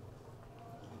 Yeah.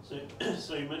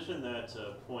 So you mentioned that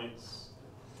points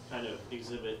kind of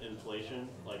exhibit inflation,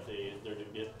 like they're to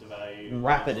get devalued.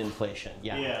 Rapid inflation,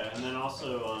 yeah. Yeah, and then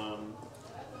also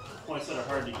points that are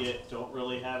hard to get don't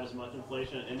really have as much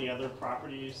inflation. Any other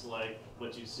properties, like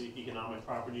what you see, economic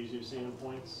properties you've seen in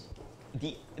points?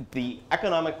 The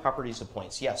economic properties of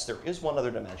points, yes, there is one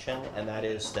other dimension, and that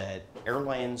is that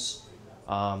airlines,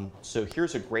 so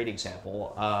here's a great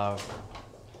example.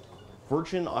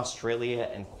 Virgin Australia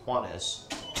and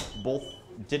Qantas both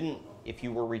didn't, if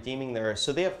you were redeeming their,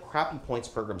 so they have crappy points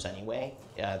programs anyway.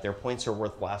 Their points are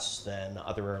worth less than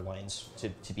other airlines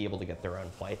to be able to get their own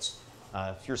flights.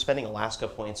 If you're spending Alaska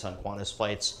points on Qantas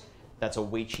flights, that's a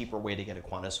way cheaper way to get a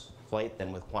Qantas flight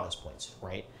than with Qantas points,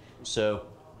 right? So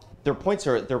their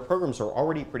programs are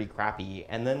already pretty crappy,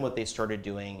 and then what they started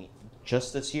doing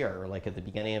just this year, like at the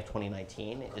beginning of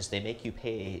 2019, is they make you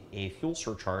pay a fuel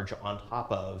surcharge on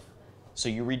top of, so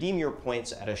you redeem your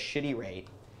points at a shitty rate,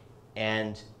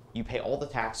 and you pay all the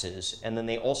taxes, and then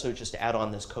they also just add on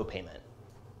this copayment.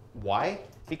 Why?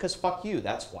 Because fuck you,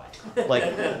 that's why. Like,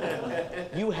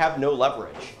 you have no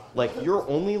leverage. Like, your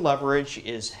only leverage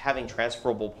is having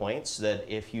transferable points that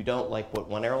if you don't like what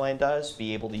one airline does,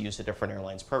 be able to use a different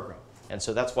airline's program. And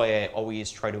so that's why I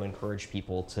always try to encourage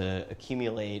people to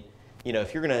accumulate, you know,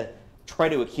 if you're gonna try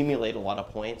to accumulate a lot of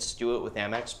points, do it with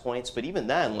Amex points, but even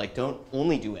then, like, don't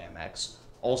only do Amex.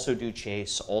 Also do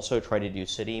Chase, also try to do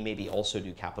Citi, maybe also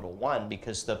do Capital One,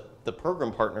 because the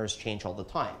program partners change all the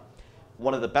time.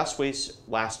 One of the best ways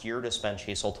last year to spend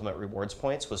Chase Ultimate Rewards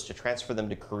points was to transfer them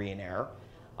to Korean Air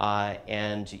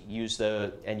and use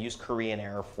Korean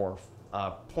Air for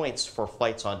points for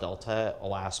flights on Delta,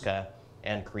 Alaska,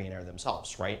 and Korean Air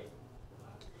themselves, right?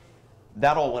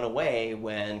 That all went away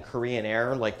when Korean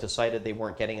Air decided they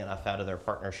weren't getting enough out of their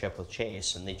partnership with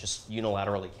Chase, and they just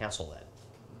unilaterally canceled it.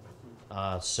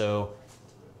 So,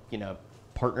 you know,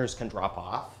 partners can drop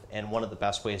off, and one of the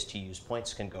best ways to use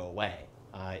points can go away.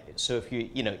 So if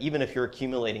even if you're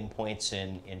accumulating points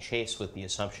in Chase with the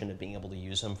assumption of being able to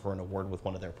use them for an award with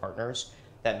one of their partners,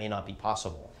 that may not be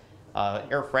possible.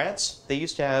 Air France, they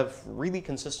used to have really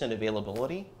consistent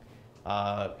availability.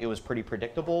 It was pretty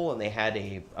predictable, and they had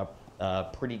a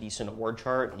pretty decent award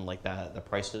chart, and the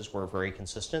prices were very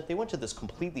consistent. They went to this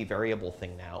completely variable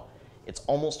thing now. It's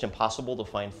almost impossible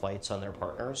to find flights on their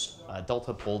partners.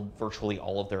 Delta pulled virtually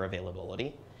all of their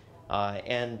availability.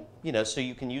 And, you know, so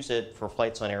you can use it for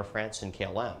flights on Air France and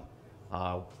KLM,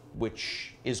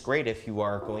 which is great if you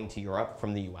are going to Europe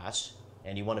from the US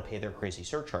and you want to pay their crazy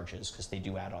surcharges, because they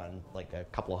do add on like a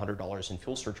couple $100 in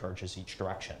fuel surcharges each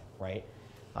direction, right?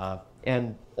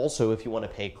 And also if you want to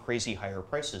pay crazy higher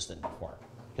prices than before,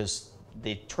 because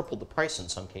they tripled the price in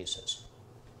some cases.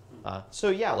 So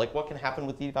yeah, like what can happen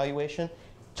with the evaluation?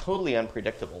 Totally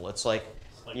unpredictable. It's like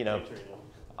you know,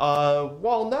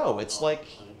 well, no, it's like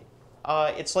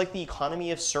the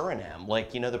economy of Suriname.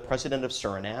 Like, you know, the president of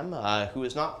Suriname, who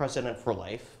is not president for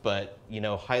life, but, you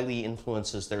know, highly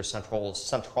influences their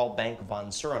central bank von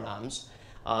Surinams.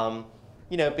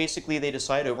 You know, basically they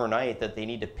decide overnight that they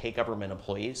need to pay government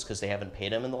employees because they haven't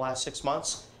paid them in the last 6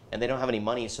 months, and they don't have any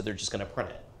money, so they're just going to print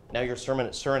it. Now your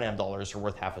Suriname dollars are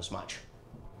worth half as much.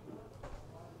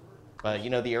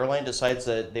 You know, the airline decides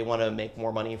that they want to make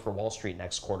more money for Wall Street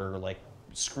next quarter, like,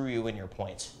 screw you and your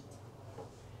points.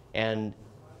 And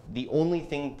the only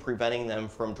thing preventing them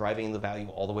from driving the value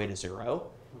all the way to zero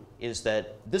is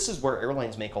that this is where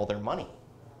airlines make all their money.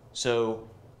 So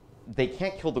they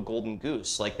can't kill the golden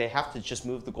goose. Like, they have to just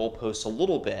move the goalposts a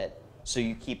little bit so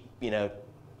you keep, you know,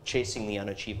 chasing the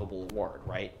unachievable award,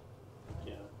 right?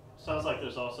 Yeah. Sounds like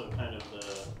there's also kind of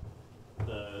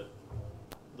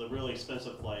the really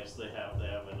expensive flights they have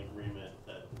an agreement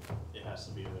that it has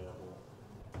to be available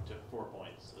to 4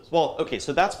 points. Well, okay,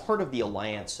 so that's part of the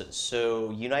alliances.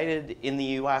 So United in the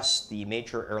US, the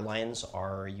major airlines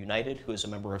are United, who is a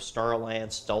member of Star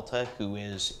Alliance, Delta, who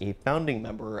is a founding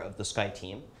member of the Sky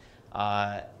Team,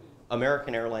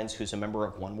 American Airlines, who's a member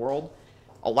of Oneworld,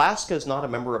 Alaska is not a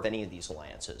member of any of these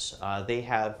alliances. They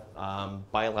have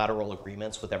bilateral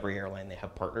agreements with every airline they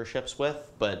have partnerships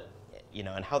with, but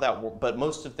and how that. But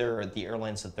most of the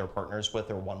airlines that they're partners with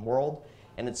are oneworld,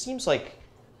 and it seems like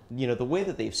the way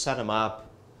that they've set them up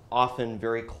often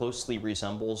very closely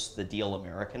resembles the deal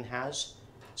American has.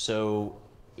 So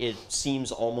it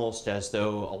seems almost as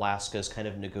though Alaska is kind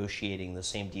of negotiating the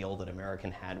same deal that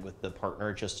American had with the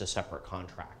partner, just a separate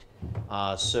contract.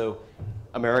 So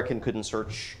American couldn't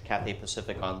search Cathay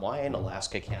Pacific online,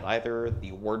 Alaska can't either. The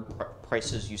award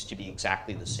prices used to be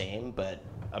exactly the same, but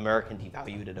American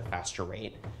devalued at a faster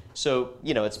rate. So,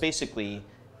 it's basically,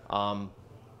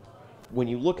 when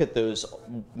you look at those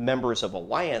members of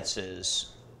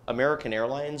alliances, American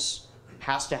Airlines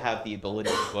has to have the ability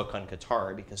to book on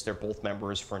Qatar because they're both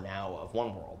members for now of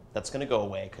oneworld. That's going to go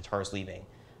away. Qatar's leaving.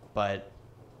 But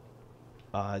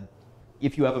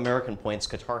if you have American points,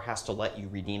 Qatar has to let you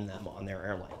redeem them on their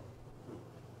airline.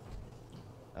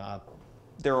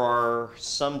 There are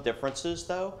some differences,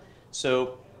 though.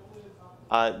 So,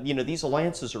 these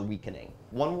alliances are weakening.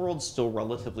 Oneworld's still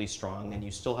relatively strong, and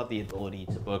you still have the ability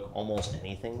to book almost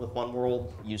anything with Oneworld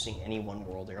using any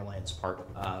Oneworld Airlines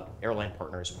airline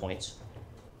partner's points.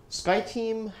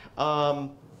 SkyTeam,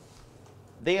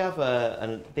 they have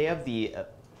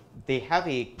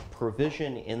a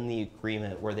provision in the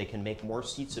agreement where they can make more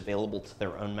seats available to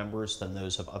their own members than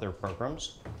those of other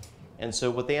programs. And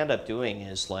so what they end up doing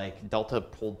is Delta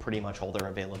pulled pretty much all their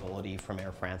availability from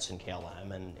Air France and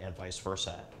KLM and vice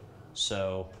versa.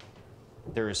 So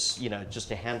there's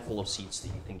just a handful of seats that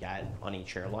you can get on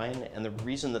each airline. And the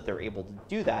reason that they're able to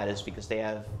do that is because they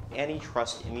have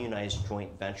antitrust immunized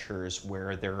joint ventures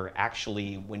where they're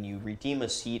actually, when you redeem a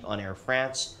seat on Air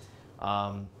France,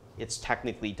 it's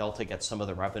technically Delta gets some of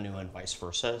the revenue and vice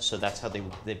versa. So that's how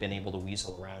they've been able to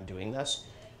weasel around doing this.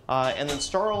 And then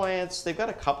Star Alliance, they've got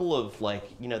a couple of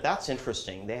that's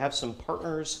interesting. They have some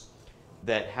partners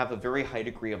that have a very high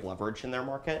degree of leverage in their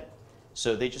market.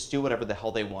 So they just do whatever the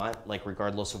hell they want,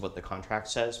 regardless of what the contract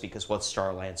says, because what's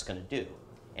Star Alliance going to do?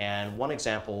 And one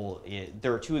example,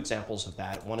 there are two examples of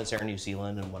that. One is Air New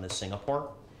Zealand and one is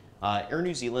Singapore. Air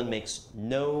New Zealand makes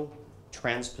no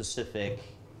trans-Pacific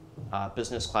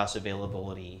business class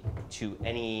availability to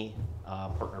any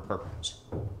partner programs.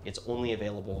 It's only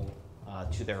available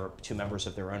to members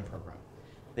of their own program.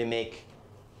 They make,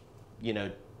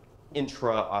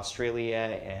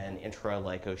 intra-Australia and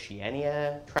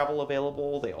intra-Oceania travel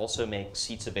available. They also make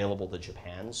seats available to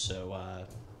Japan. So,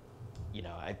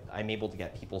 I'm able to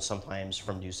get people sometimes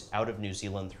from out of New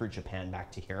Zealand through Japan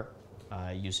back to here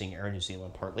using Air New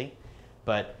Zealand partly.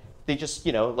 But they just,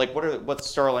 what's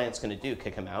Star Alliance going to do?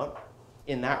 Kick them out?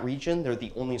 In that region, they're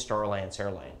the only Star Alliance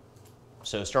airline.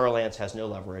 So Star Alliance has no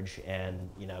leverage, and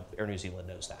Air New Zealand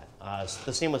knows that.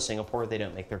 The same with Singapore. They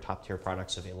don't make their top tier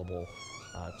products available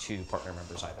to partner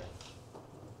members either.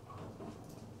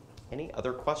 Any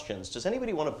other questions? Does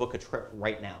anybody want to book a trip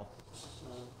right now?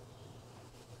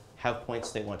 Have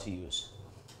points they want to use?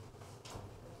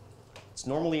 It's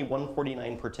normally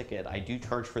 $149 per ticket. I do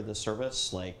charge for this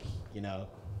service.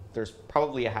 There's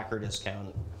probably a hacker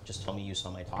discount. Just tell me you saw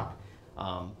my talk.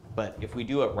 But if we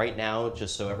do it right now,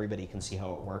 just so everybody can see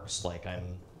how it works,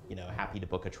 I'm happy to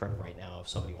book a trip right now if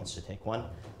somebody wants to take one.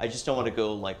 I just don't want to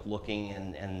go looking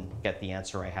and get the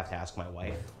answer I have to ask my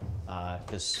wife,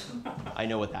 because I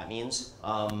know what that means.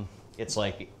 It's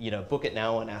book it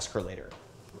now and ask her later.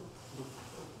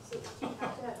 So do you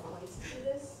have to have points to do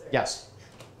this? Or? Yes.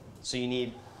 So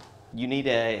you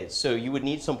would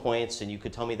need some points, and you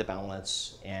could tell me the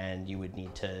balance, and you would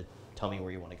need to tell me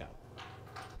where you want to go.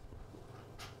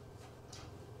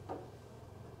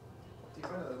 Do you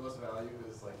find that the most value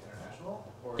is international,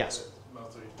 or Yes. is it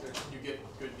mostly you get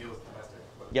good deals domestic?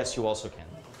 Yes, you also can.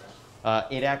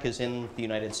 ADAC is in the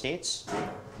United States.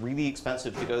 Really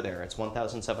expensive to go there. It's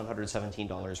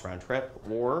 $1,717 round trip,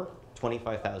 or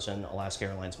 25,000 Alaska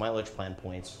Airlines mileage plan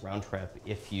points round trip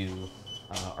if you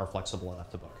are flexible enough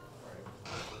to book.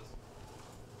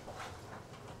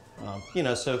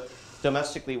 So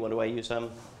domestically, what do I use them?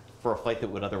 For a flight that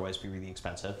would otherwise be really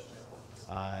expensive.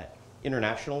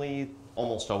 Internationally,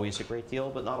 almost always a great deal,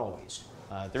 but not always.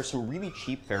 There's some really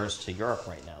cheap fares to Europe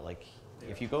right now.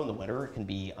 If you go in the winter, it can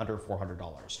be under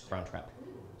 $400 round trip.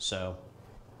 So.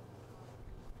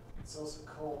 It's also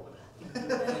cold.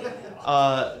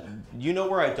 You know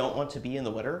where I don't want to be in the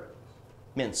winter?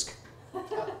 Minsk.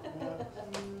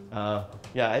 Yeah,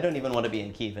 I don't even want to be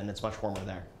in Kyiv, and it's much warmer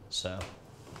there. So.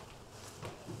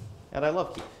 And I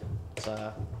love Kyiv. It's,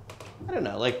 I don't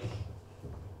know,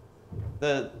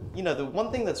 the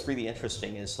one thing that's really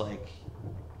interesting is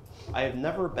I have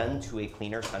never been to a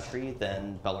cleaner country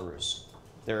than Belarus.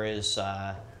 There is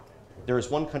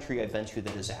one country I've been to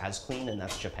that is as clean, and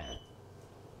that's Japan.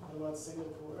 What about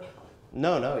Singapore?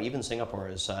 No, even Singapore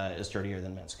is dirtier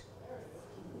than Minsk.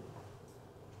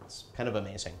 It's kind of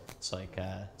amazing. It's like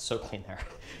so clean there.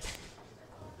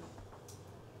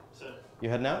 So, You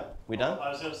heading out? We done?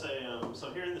 I was going to say,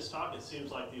 so hearing this talk, it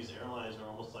seems like these airlines are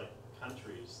almost like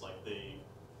countries. Like they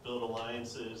build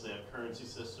alliances, they have currency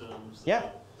systems. Yeah.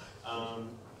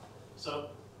 So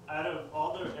out of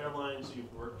all the airlines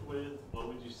you've worked with, what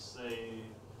would you say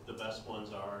the best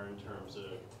ones are in terms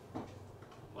of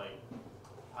like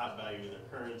hot value in their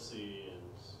currency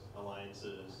and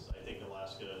alliances? I think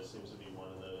Alaska seems to be one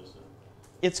of those.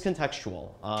 It's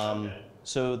contextual. Okay.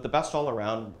 So the best all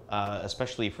around,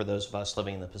 especially for those of us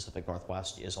living in the Pacific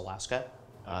Northwest, is Alaska.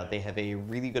 They have a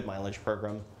really good mileage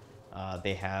program.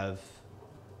 They have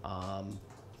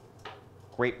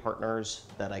great partners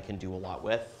that I can do a lot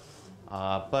with.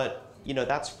 But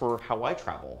that's for how I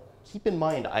travel. Keep in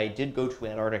mind, I did go to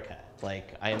Antarctica.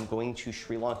 Like, I am going to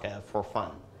Sri Lanka for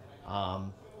fun.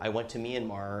 I went to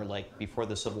Myanmar like before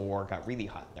the Civil War got really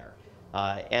hot there.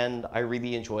 And I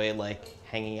really enjoy like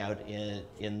hanging out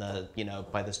in the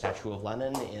by the statue of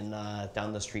Lenin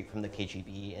down the street from the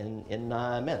KGB in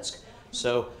Minsk.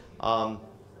 So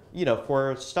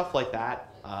for stuff like that,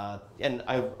 and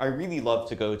I really love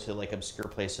to go to like obscure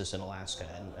places in Alaska,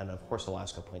 and of course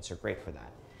Alaska points are great for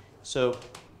that. So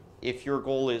if your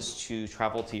goal is to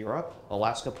travel to Europe,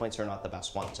 Alaska points are not the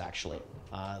best ones actually.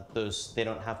 They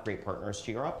don't have great partners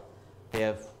to Europe. They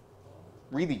have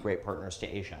really great partners to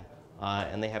Asia.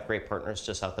 And they have great partners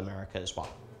to South America as well.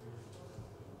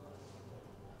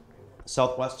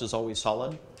 Southwest is always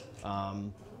solid.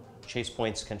 Chase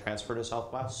points can transfer to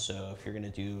Southwest, so if you're going to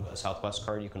do a Southwest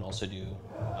card, you can also do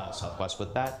Southwest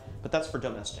with that. But that's for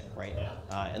domestic, right?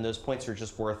 And those points are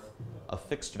just worth a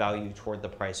fixed value toward the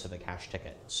price of a cash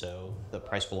ticket, so the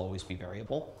price will always be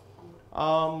variable.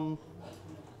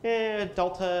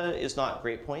 Delta is not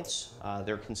great points.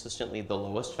 They're consistently the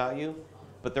lowest value.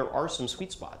 But there are some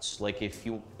sweet spots. Like if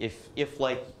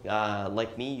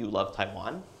like me, you love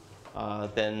Taiwan,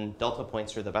 then Delta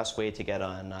points are the best way to get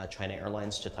on China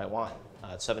Airlines to Taiwan.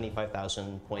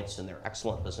 75,000 points in their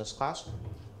excellent business class.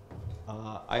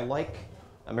 I like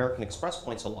American Express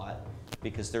points a lot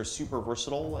because they're super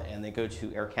versatile and they go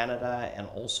to Air Canada and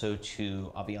also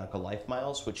to Avianca Life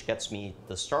Miles, which gets me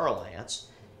the Star Alliance.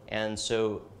 And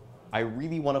so I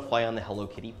really want to fly on the Hello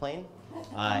Kitty plane.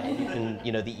 And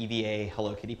you can, the EVA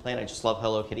Hello Kitty plane. I just love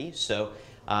Hello Kitty. So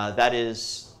that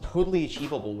is totally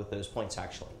achievable with those points,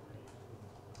 actually.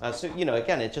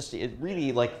 Again, it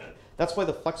really, like, that's why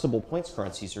the flexible points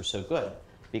currencies are so good.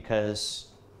 Because,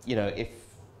 if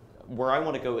where I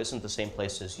want to go isn't the same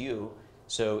place as you,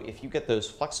 so if you get those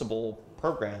flexible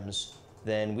programs,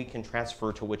 then we can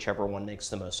transfer to whichever one makes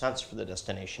the most sense for the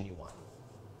destination you want.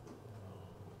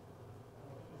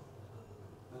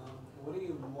 What are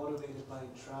you motivated by in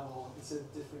travel? Is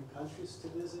it different countries to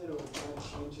visit, or time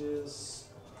changes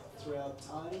throughout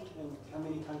time? And how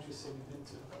many countries have you been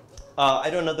to? I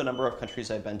don't know the number of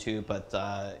countries I've been to, but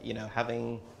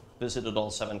having visited all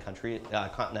 7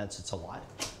 continents, it's a lot.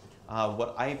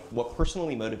 What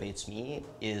personally motivates me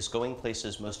is going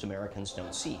places most Americans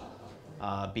don't see,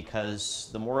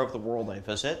 because the more of the world I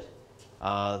visit,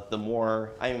 the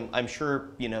more I'm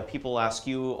sure people ask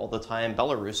you all the time,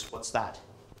 Belarus, what's that?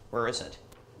 Where is it?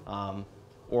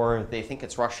 Or they think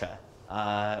it's Russia,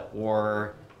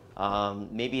 or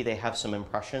maybe they have some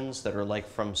impressions that are like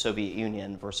from Soviet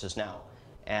Union versus now.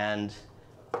 And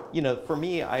for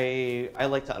me, I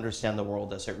like to understand the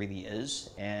world as it really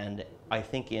is, and I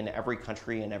think in every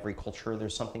country and every culture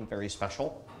there's something very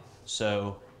special.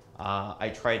 So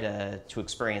I try to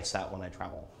experience that when I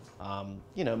travel.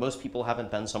 Most people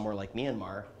haven't been somewhere like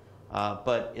Myanmar,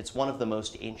 but it's one of the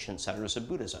most ancient centers of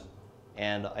Buddhism.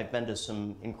 And I've been to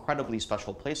some incredibly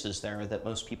special places there that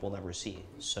most people never see.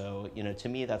 So, to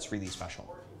me, that's really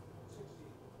special.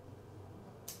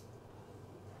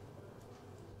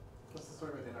 What's the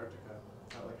story with Antarctica?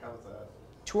 How was that?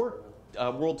 Tour,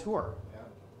 world tour.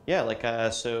 Yeah,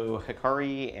 so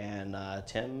Hikari and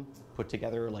Tim put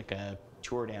together like a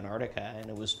tour to Antarctica, and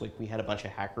it was like we had a bunch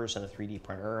of hackers and a 3D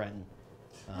printer, and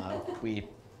we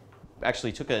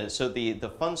actually took so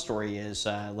the fun story is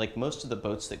like most of the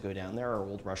boats that go down there are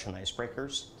old Russian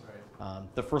icebreakers. Right.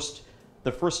 The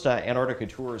first Antarctica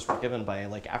tours were given by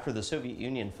after the Soviet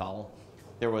Union fell.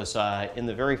 There was in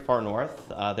the very far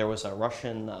north there was a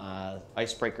Russian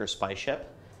icebreaker spy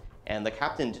ship, and the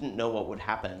captain didn't know what would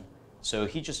happen, so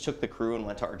he just took the crew and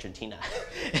went to Argentina,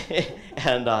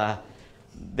 and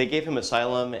they gave him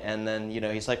asylum, and then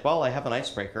he's like, well, I have an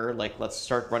icebreaker, let's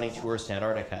start running tours to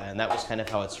Antarctica, and that was kind of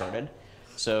how it started.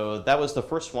 So that was the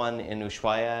first one in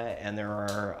Ushuaia, and there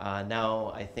are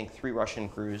now, I think, 3 Russian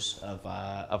crews of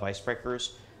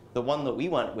icebreakers. The one that we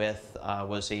went with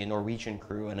was a Norwegian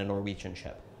crew and a Norwegian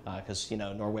ship, because,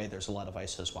 Norway, there's a lot of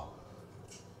ice as well.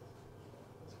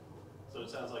 So it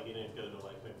sounds like you didn't go to,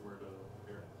 like, McMurdo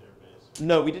Air Base.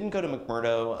 No, we didn't go to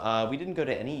McMurdo. We didn't go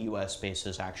to any U.S.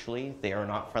 bases, actually. They are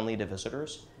not friendly to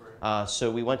visitors. So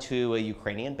we went to a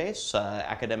Ukrainian base,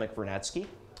 Academic Vernadsky.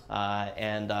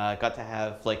 And got to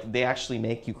have, they actually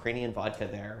make Ukrainian vodka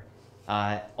there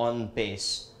on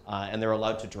base, and they're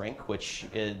allowed to drink, which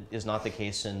is not the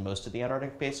case in most of the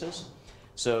Antarctic bases.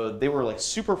 So they were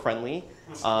super friendly.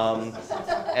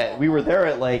 We were there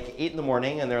at 8 in the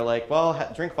morning, and they're like, well,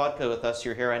 drink vodka with us,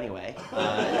 you're here anyway.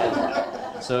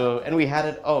 And we had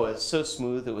it, it's so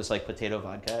smooth, it was like potato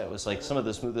vodka. It was some of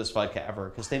the smoothest vodka ever,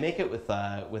 because they make it with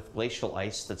glacial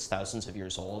ice that's thousands of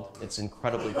years old. It's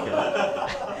incredibly pure.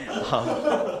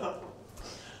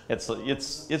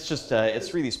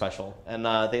 It's really special. And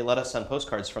they let us send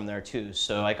postcards from there too.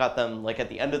 So I got them at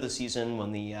the end of the season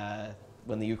when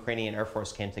the Ukrainian Air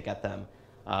Force came to get them.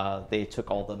 They took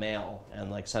all the mail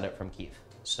and sent it from Kyiv.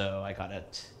 So I got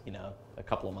it, a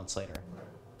couple of months later.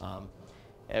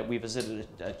 We visited,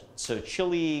 so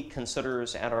Chile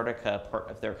considers Antarctica part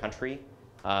of their country,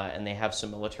 and they have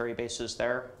some military bases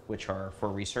there, which are for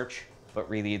research, but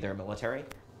really they're military.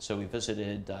 So we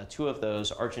visited 2 of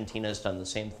those. Argentina's done the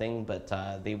same thing, but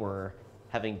they were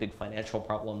having big financial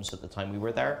problems at the time we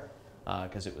were there,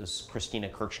 because it was Christina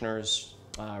Kirchner's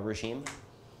regime.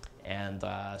 And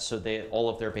so all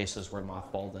of their bases were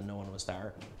mothballed and no one was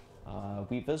there.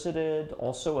 We visited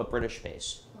also a British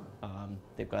base.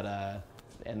 They've got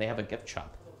and they have a gift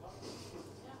shop.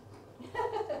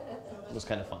 It was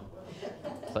kind of fun.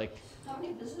 How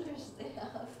many visitors do they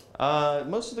have?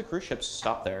 Most of the cruise ships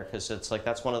stop there because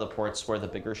that's one of the ports where the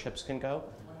bigger ships can go.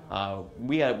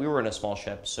 We were in a small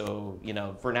ship, so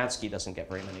Vernadsky doesn't get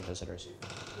very many visitors.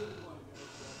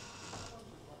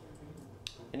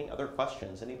 Any other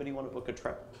questions? Anybody want to book a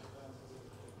trip?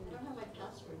 I don't have my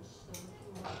passwords, so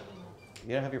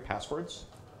You don't have your passwords?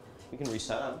 We can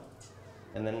reset them.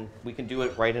 And then we can do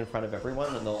it right in front of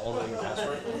everyone, and they'll all know your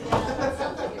password. that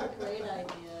sounds like a great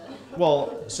idea.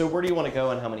 Well, so where do you want to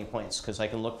go and how many points? Because I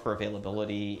can look for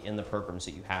availability in the programs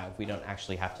that you have. We don't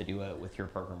actually have to do it with your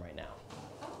program right now.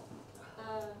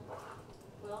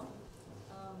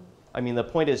 I mean, the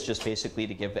point is just basically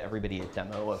to give everybody a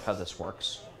demo of how this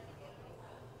works.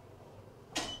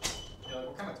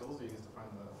 What kind of tools do you use to find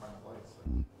the flights?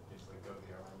 You just go to the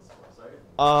airline's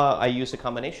website? I use a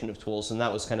combination of tools, and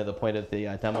that was kind of the point of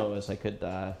the demo, is I could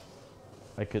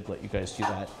let you guys do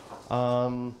that.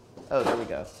 Oh, there we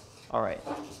go. All right.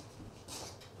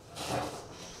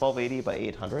 1280 by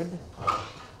 800.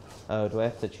 Oh, do I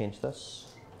have to change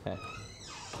this? Okay.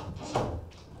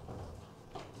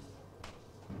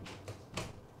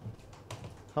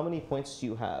 How many points do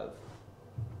you have?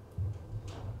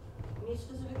 Me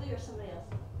specifically or somebody else?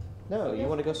 No, you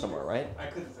want to go somewhere, right? I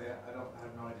couldn't say it. I have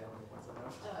no idea how many points I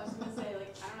have. I was gonna say, I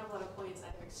don't have a lot of points, I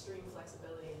have extreme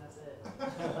flexibility, and that's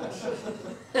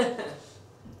it.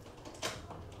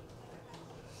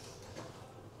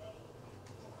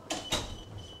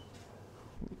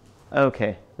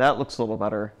 Okay, that looks a little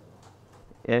better.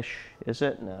 Ish, is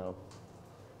it? No.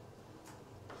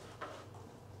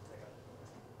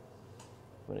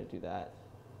 I'm going to do that.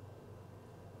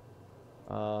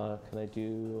 Can I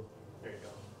do... There you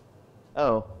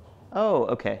go. Oh,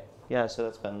 okay. Yeah, so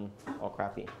that's been all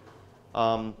crappy.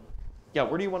 Yeah,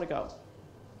 where do you want to go?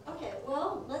 Okay,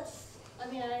 well, I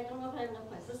don't know if I have enough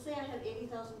points. Let's say I have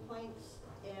 80,000 points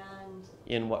and...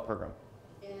 In what program?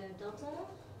 In Delta.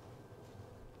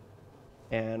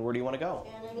 And where do you want to go?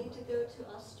 And I need to go to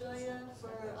Australia for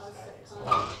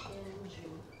OzSecCon in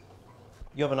June.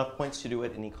 You have enough points to do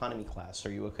it in economy class.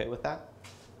 Are you okay with that?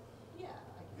 Yeah.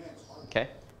 Okay.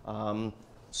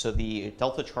 So the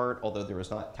Delta chart, although there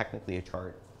is not technically a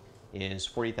chart, is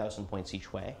 40,000 points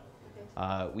each way.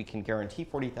 Okay. We can guarantee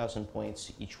 40,000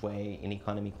 points each way in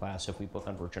economy class if we book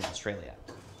on Virgin Australia.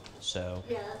 So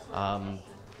Yeah, that's what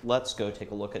let's go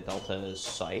take a look at Delta's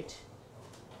site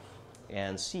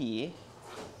and see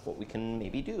what we can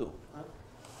maybe do.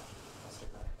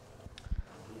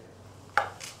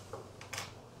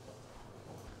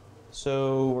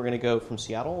 So we're going to go from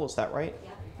Seattle, is that right? Yeah.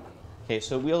 Okay,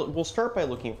 so we'll start by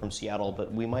looking from Seattle,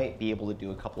 but we might be able to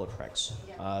do a couple of tricks.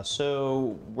 Yeah.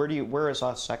 So where is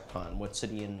OzSecCon? What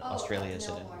city in Australia is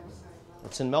it in? Melbourne, sorry.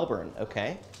 It's in Melbourne,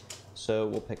 okay. So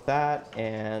we'll pick that,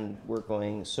 and we're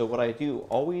going, so what I do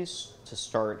always to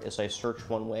start is I search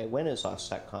one way. When is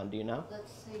OzSecCon, do you know?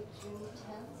 Let's say June 10th.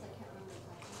 I can't remember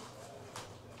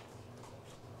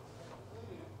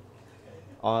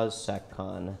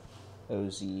OzSecCon,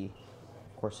 OZ.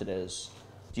 Of course it is.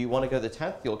 Do you want to go the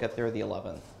 10th? You'll get there the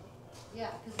 11th. Yeah,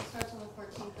 because it starts on the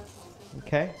 14th, that's all.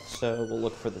 Okay, so we'll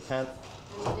look for the 10th.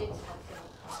 And the date's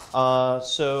not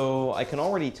So I can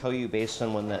already tell you based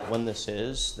on when this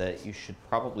is that you should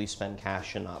probably spend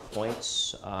cash and not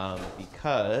points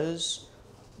because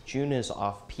June is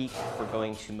off peak for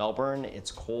going to Melbourne.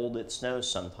 It's cold, it snows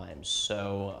sometimes,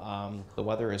 so the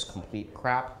weather is complete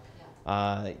crap.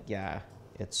 Yeah,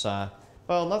 it's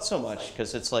well, not so much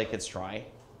because it's dry.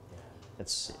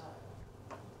 It's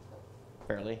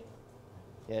fairly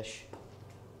ish.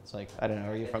 It's like, I don't know,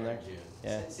 are you from there?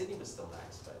 Yeah. Sydney was still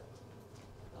nice, but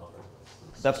Melbourne.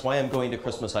 That's why I'm going to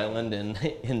Christmas Island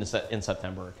in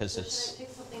September because So it's. should I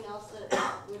pick something else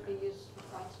that would be used for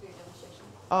France for your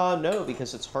demonstration? No,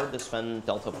 because it's hard to spend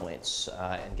Delta points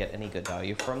and get any good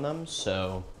value from them,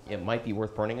 so it might be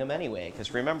worth burning them anyway.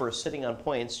 Because remember, sitting on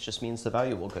points just means the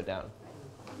value will go down.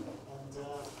 And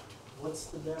what's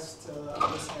the best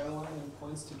airline and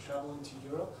points to travel into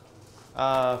Europe?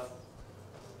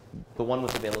 The one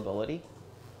with availability,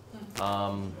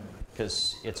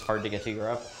 because it's hard to get to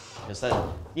Europe. Because that,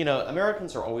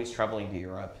 Americans are always traveling to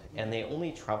Europe, and they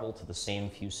only travel to the same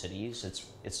few cities.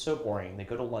 It's so boring. They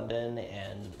go to London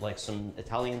and like some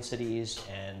Italian cities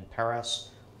and Paris,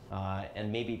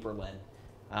 and maybe Berlin,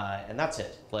 and that's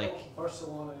it. Like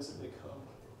Barcelona is a big hub.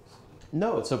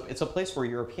 no, it's a place where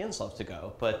Europeans love to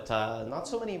go, but not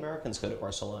so many Americans go to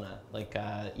Barcelona. Like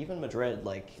even Madrid,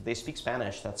 like they speak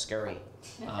Spanish. That's scary.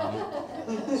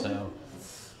 So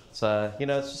it's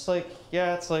it's just like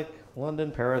it's like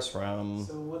London, Paris, Rome.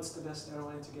 So what's the best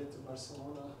airline to get to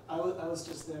Barcelona? I was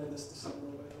just there this December,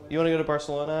 by the way. You want to go to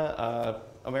Barcelona?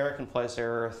 American flies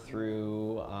there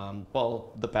through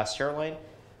the best airline.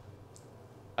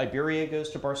 Iberia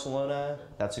goes to Barcelona.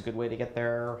 That's a good way to get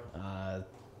there.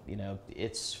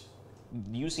 It's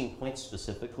using points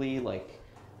specifically. Like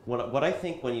what I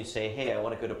think when you say, hey, I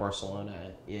want to go to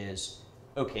Barcelona is,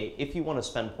 okay, if you want to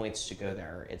spend points to go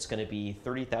there, it's going to be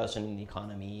 30,000 in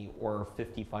economy or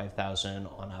 55,000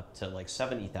 on up to like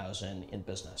 70,000 in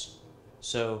business.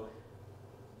 So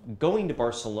going to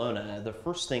Barcelona, the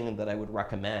first thing that I would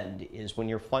recommend is when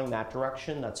you're flying that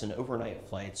direction, that's an overnight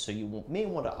flight, so you may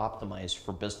want to optimize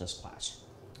for business class.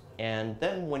 And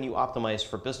then when you optimize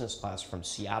for business class from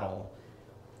Seattle,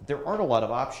 there aren't a lot of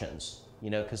options,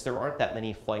 because there aren't that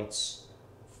many flights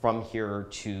from here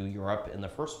to Europe in the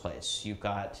first place. You've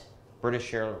got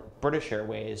British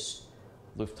Airways,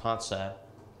 Lufthansa.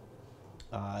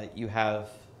 You have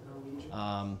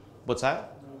Norwegian. What's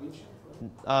that? Norwegian.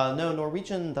 No,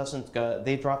 Norwegian doesn't go.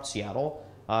 They dropped Seattle.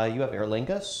 You have Aer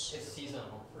Lingus. It's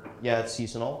seasonal. Yeah, it's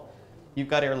seasonal. You've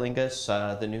got Aer Lingus,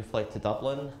 the new flight to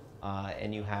Dublin,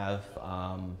 and you have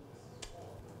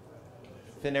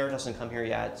Finnair doesn't come here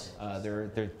yet.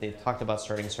 They've talked about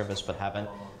starting service but haven't.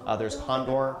 There's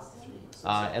Condor,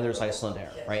 and there's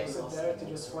Icelandair, right? Is it better to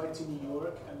just fly to New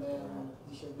York and then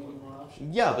you have many more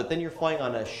options? Yeah, but then you're flying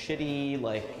on a shitty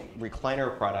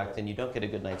recliner product, and you don't get a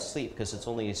good night's sleep because it's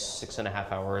only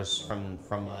 6.5 hours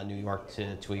from New York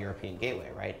to a European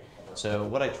gateway, right? So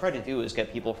what I try to do is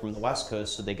get people from the West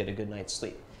Coast so they get a good night's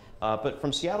sleep. But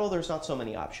from Seattle, there's not so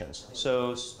many options.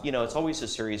 So it's always a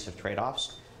series of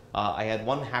trade-offs. I had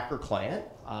one hacker client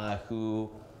who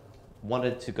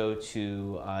wanted to go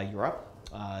to Europe,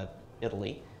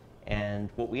 Italy, and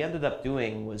what we ended up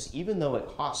doing was, even though it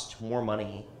cost more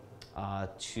money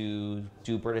to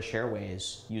do British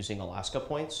Airways using Alaska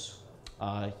points,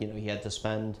 he had to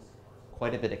spend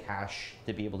quite a bit of cash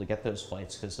to be able to get those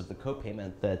flights because of the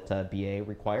co-payment that BA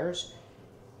requires.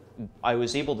 I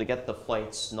was able to get the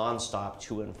flights nonstop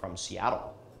to and from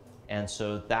Seattle. And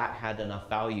so that had enough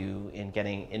value in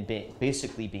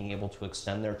basically being able to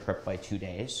extend their trip by 2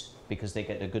 days because they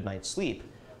get a good night's sleep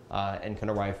and can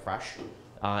arrive fresh.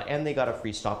 And they got a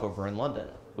free stopover in London,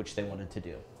 which they wanted to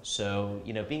do. So,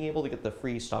 being able to get the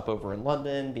free stopover in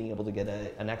London, being able to get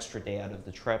an extra day out of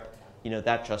the trip,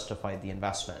 that justified the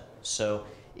investment. So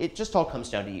it just all comes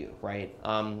down to you, right?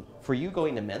 For you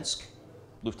going to Minsk,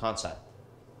 Lufthansa,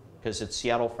 because it's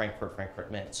Seattle, Frankfurt,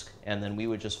 Frankfurt, Minsk. And then we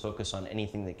would just focus on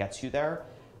anything that gets you there,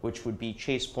 which would be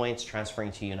Chase points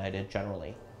transferring to United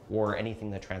generally, or anything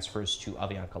that transfers to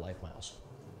Avianca Life Miles.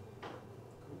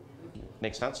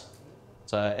 Make sense?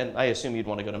 And I assume you'd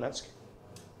want to go to Minsk?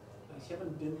 I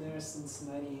haven't been there since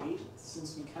 '98,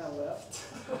 since we kind of left.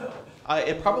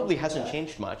 It probably hasn't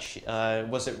changed much.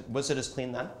 Was it as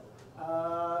clean then?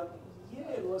 Yeah,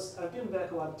 it was. I've been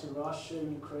back a lot to Russia,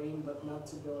 Ukraine, but not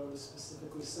to Belarus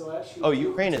specifically. So actually. Oh,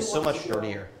 Ukraine is so much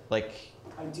dirtier. Like.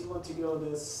 I do want to go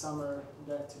this summer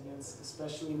back to Minsk,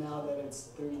 especially now that it's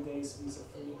 30 days visa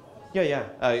free. Yeah, yeah.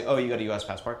 Oh, you got a U.S.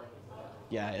 passport?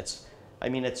 Yeah, I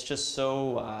mean, it's just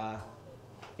so,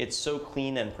 it's so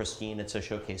clean and pristine. It's a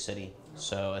showcase city.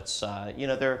 So it's, you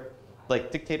know, they're,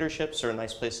 like, dictatorships are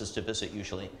nice places to visit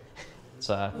usually. It's,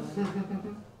 So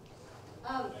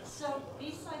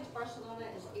besides Barcelona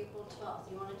is April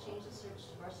 12th. You want to change the search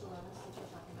to Barcelona since we're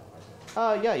talking about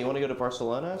Barcelona? yeah, you want to go to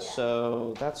Barcelona? Yeah.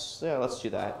 So that's, yeah, let's do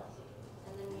that.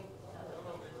 And then you,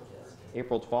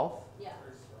 April 12th? yeah.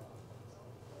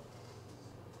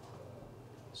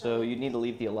 So you need to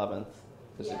leave the 11th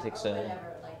because Yeah, it takes or a,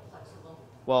 whatever, like flexible.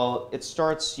 well, it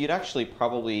starts, you'd actually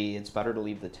probably, it's better to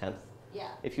leave the 10th. Yeah.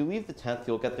 If you leave the 10th,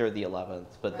 you'll get there the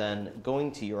 11th, but Right. then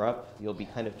going to Europe, you'll be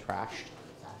kind of trashed.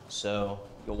 Exactly. So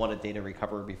you'll want a day to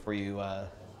recover before you,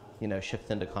 you know,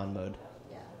 shift into con mode.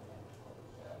 Yeah.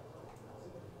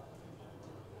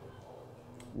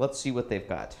 Let's see what they've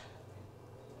got.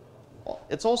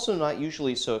 It's also not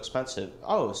usually so expensive.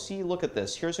 Oh, see, look at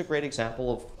this. Here's a great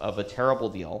example of a terrible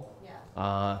deal.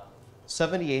 Yeah.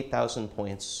 78,000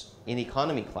 points in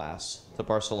economy class to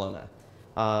Barcelona.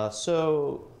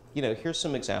 So, you know, here's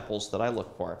some examples that I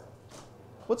look for.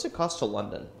 What's it cost to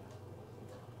London?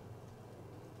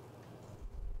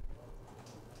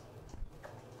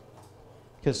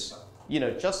 Because, you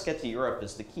know, just get to Europe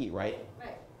is the key, right?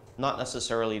 Right. Not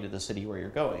necessarily to the city where you're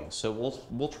going. So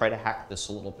we'll try to hack this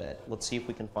a little bit. Let's see if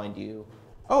we can find you.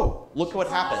 Oh, look what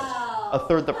happened. Wow. A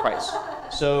third the price.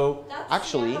 So That's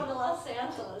actually, Seattle to Los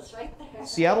Angeles right there.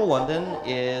 Seattle, London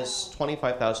is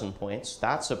 25,000 points.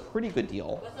 That's a pretty good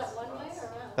deal. Was that one way or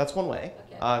not? That's one way.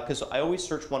 Okay. Because I always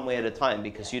search one way at a time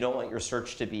because you don't want your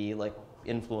search to be like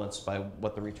influenced by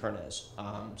what the return is.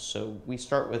 So we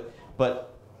start with,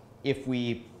 but if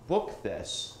we book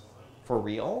this for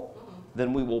real,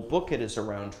 then we will book it as a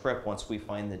round trip once we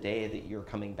find the day that you're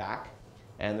coming back.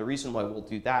 And the reason why we'll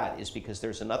do that is because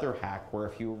there's another hack where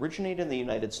if you originate in the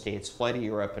United States, fly to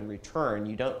Europe, and return,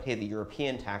 you don't pay the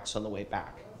European tax on the way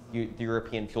back. The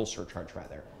European fuel surcharge,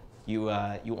 rather. You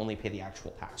only pay the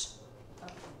actual tax.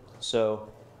 So,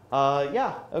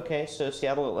 yeah, okay. So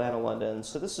Seattle, Atlanta, London.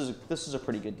 So this is a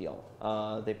pretty good deal.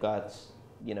 They've got,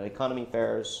 you know, economy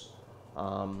fares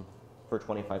for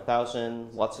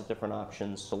 25,000. Lots of different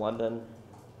options to London.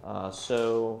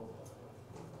 So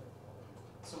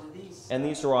are these? and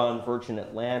these are on Virgin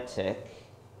Atlantic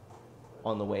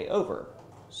on the way over.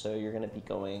 So you're going to be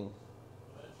going.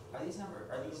 Are these the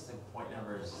point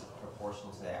numbers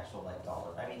proportional to the actual like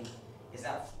dollar? I mean, is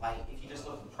that flight? If you just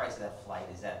look at the price of that flight,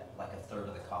 is that like a third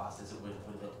of the cost? Is it would have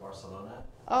been to Barcelona?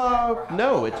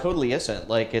 No, it totally isn't.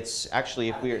 Like it's actually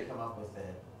if how we're. do they come up with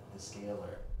the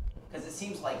scalar? Because it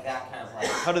seems like that kind of like.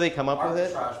 How do they come up with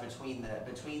it? Arbitrage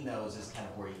between those is kind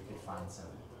of where you could find some.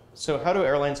 So how do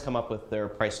airlines come up with their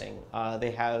pricing?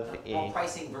 They have Well,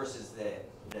 pricing versus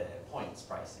the points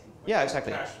pricing. Yeah,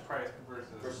 exactly. Cash price versus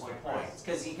The point points,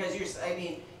 because you're, I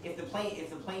mean, if the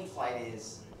plane flight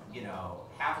is, you know,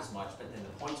 half as much, but then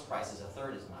the points price is a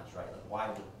third as much, right? Like why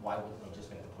wouldn't they just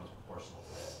make the points proportional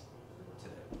to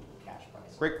the cash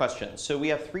price? Great question. So we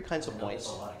have three kinds of I know points.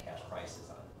 there's a lot of cash prices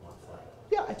on one flight.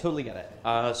 Yeah, I totally get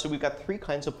it. So we've got three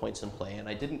kinds of points in play, and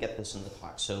I didn't get this in the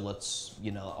talk, so let's,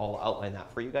 you know, I'll outline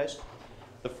that for you guys.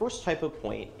 The first type of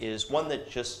point is one that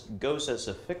just goes as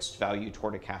a fixed value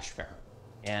toward a cash fare.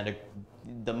 And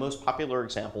the most popular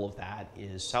example of that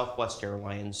is Southwest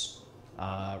Airlines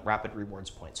Rapid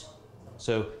Rewards points.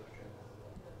 So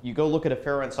you go look at a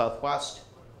fare on Southwest,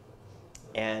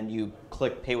 and you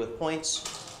click Pay with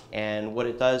Points, and what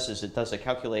it does is it does a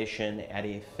calculation at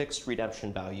a fixed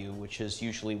redemption value, which is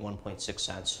usually 1.6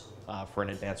 cents for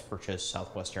an advanced purchase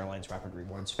Southwest Airlines Rapid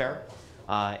Rewards fare.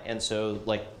 And so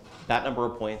like that number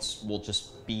of points will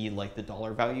just be like the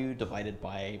dollar value divided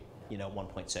by, you know,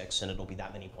 1.6, and it'll be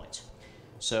that many points.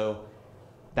 So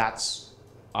that's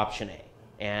option A.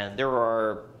 And there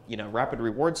are, you know, Rapid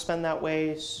Rewards spend that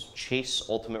way. Chase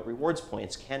Ultimate Rewards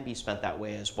points can be spent that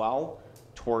way as well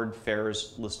toward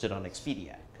fares listed on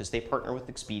Expedia, because they partner with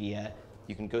Expedia.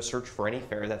 You can go search for any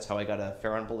fare. That's how I got a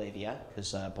fare on Bolivia,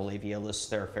 because Bolivia lists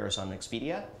their fares on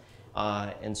Expedia.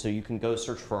 And so you can go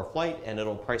search for a flight, and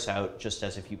it'll price out just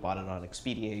as if you bought it on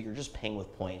Expedia. You're just paying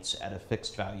with points at a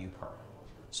fixed value per.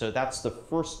 So that's the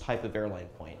first type of airline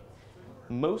point.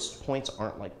 Most points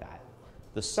aren't like that.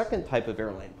 The second type of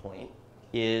airline point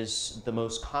is the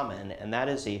most common, and that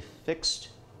is a fixed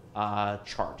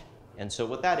chart. And so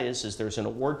what that is there's an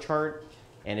award chart,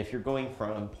 and if you're going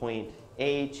from point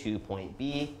A to point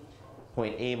B,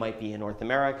 point A might be in North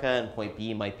America, and point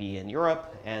B might be in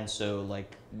Europe. And so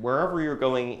like wherever you're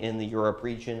going in the Europe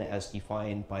region as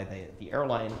defined by the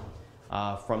airline,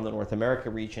 from the North America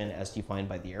region as defined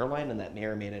by the airline, and that may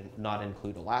or may not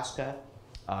include Alaska.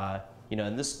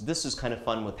 And this is kind of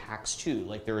fun with hacks too.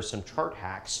 Like there are some chart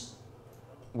hacks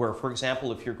where, for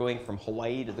example, if you're going from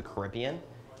Hawaii to the Caribbean,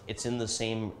 it's in the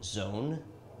same zone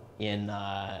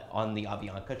on the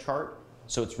Avianca chart.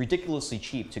 So it's ridiculously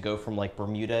cheap to go from like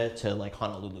Bermuda to like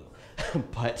Honolulu,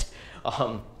 but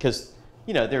because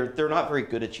they're not very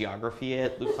good at geography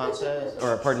at Lufthansa,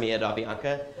 or pardon me, at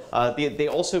Avianca. They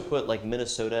also put like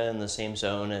Minnesota in the same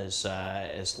zone as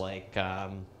like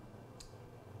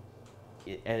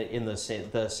in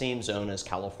the same zone as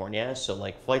California. So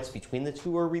like flights between the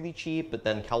two are really cheap, but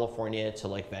then California to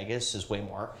like Vegas is way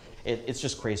more. It's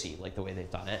just crazy like the way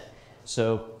they've done it.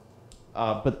 So.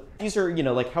 But these are,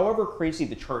 like however crazy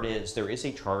the chart is, there is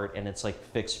a chart and it's like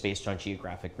fixed based on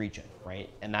geographic region, right?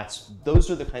 And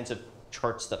those are the kinds of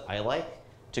charts that I like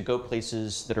to go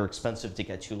places that are expensive to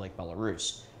get to, like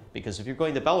Belarus. Because if you're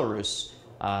going to Belarus,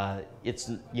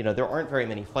 there aren't very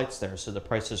many flights there, so the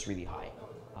price is really high.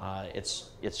 It's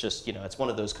just, it's one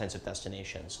of those kinds of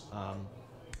destinations.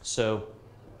 So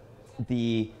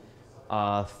the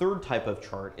third type of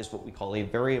chart is what we call a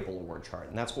variable award chart,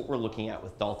 and that's what we're looking at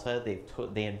with Delta.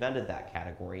 They invented that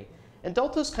category, and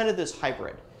Delta is kind of this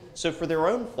hybrid. So for their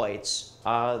own flights,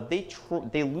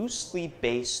 they loosely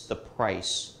base the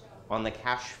price on the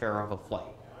cash fare of a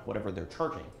flight, whatever they're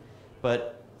charging.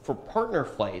 But for partner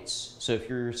flights, so if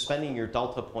you're spending your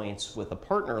Delta points with a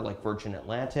partner like Virgin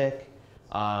Atlantic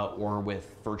or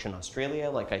with Virgin Australia,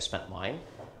 like I spent mine,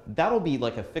 that'll be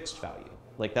like a fixed value,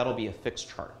 like that'll be a fixed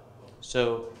chart.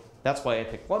 So that's why I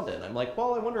picked London. I'm like,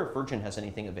 well, I wonder if Virgin has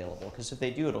anything available, because if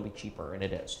they do, it'll be cheaper, and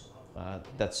it is.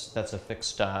 That's a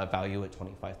fixed value at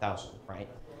 25,000, right?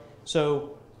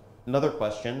 So another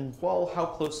question, well, how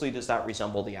closely does that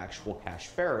resemble the actual cash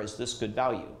fare? Is this good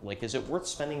value? Like, is it worth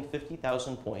spending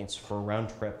 50,000 points for a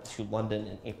round trip to London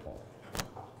in April?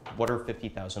 What are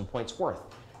 50,000 points worth?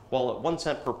 Well, at 1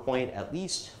 cent per point, at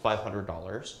least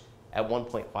 $500. At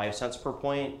 1.5 cents per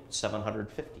point, $750,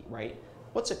 right?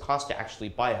 What's it cost to actually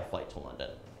buy a flight to London?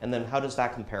 And then how does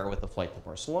that compare with a flight to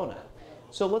Barcelona?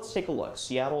 So let's take a look,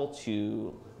 Seattle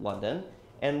to London.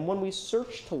 And when we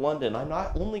search to London, I'm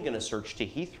not only going to search to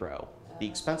Heathrow, the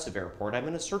expensive airport, I'm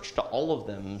going to search to all of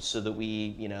them so that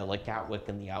we, like Gatwick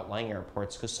and the outlying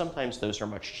airports, because sometimes those are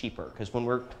much cheaper. Because when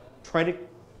we're trying to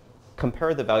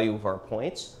compare the value of our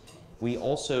points, we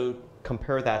also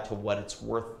compare that to what it's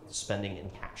worth spending in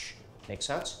cash. Make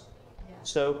sense? Yeah.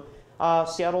 So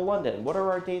Seattle, London. What are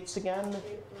our dates again?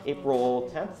 April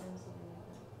 10th?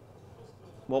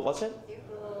 What was it?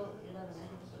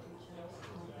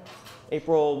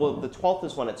 Well, the 12th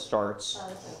is when it starts.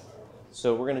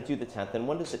 So we're going to do the 10th. And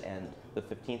when does it end? The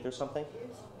 15th or something?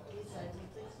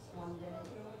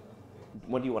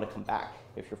 When do you want to come back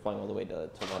if you're flying all the way to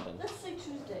London? Let's say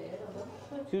Tuesday. I don't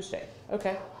know. Tuesday.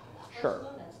 Okay. Sure.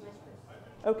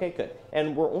 Okay, good.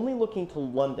 And we're only looking to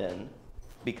London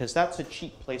because that's a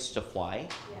cheap place to fly,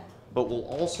 but we'll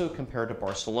also compare to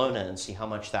Barcelona and see how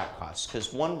much that costs.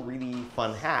 Because one really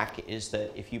fun hack is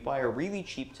that if you buy a really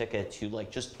cheap ticket to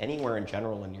like just anywhere in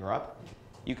general in Europe,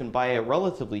 you can buy a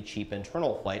relatively cheap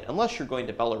internal flight, unless you're going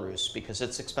to Belarus, because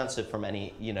it's expensive from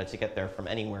to get there from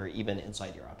anywhere, even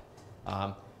inside Europe.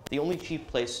 The only cheap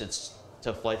place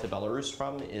to fly to Belarus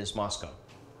from is Moscow,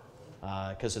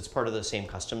 because it's part of the same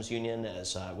customs union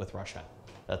as with Russia.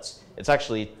 It's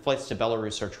actually, flights to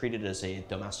Belarus are treated as a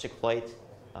domestic flight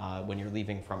when you're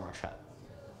leaving from Russia.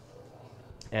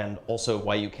 And also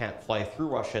why you can't fly through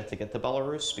Russia to get to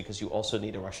Belarus, because you also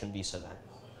need a Russian visa then.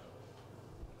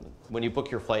 When you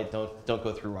book your flight, don't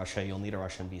go through Russia, you'll need a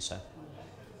Russian visa.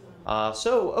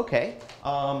 Okay,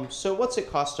 so what's it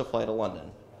cost to fly to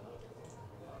London?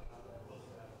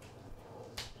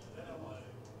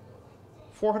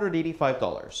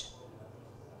 $485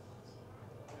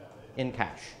 in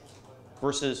cash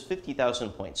versus 50,000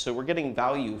 points. So we're getting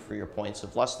value for your points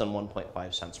of less than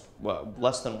 1.5 cents, well,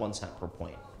 less than 1 cent per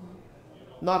point.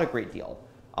 Not a great deal.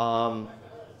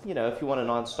 If you want a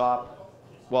nonstop,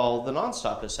 well, the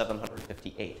nonstop is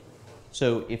 758.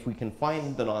 So if we can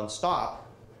find the nonstop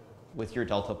with your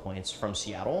Delta points from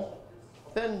Seattle,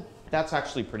 then that's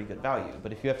actually pretty good value.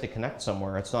 But if you have to connect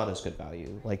somewhere, it's not as good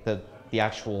value. Like the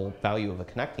actual value of a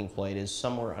connecting flight is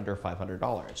somewhere under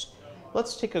 $500.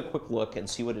 Let's take a quick look and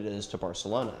see what it is to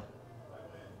Barcelona.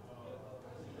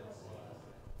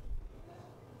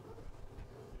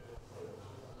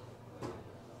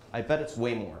 I bet it's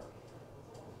way more.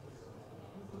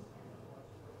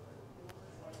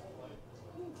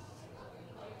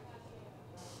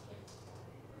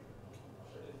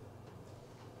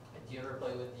 Do you ever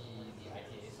play with the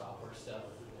ITA software stuff,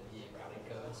 the routing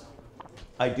codes?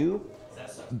 I do.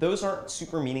 those aren't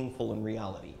super meaningful in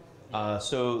reality.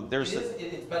 So there's.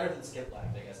 It's better than skip lag,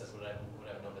 I guess that's what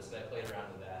I've noticed. I played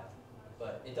around with that,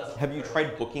 but it doesn't. Have you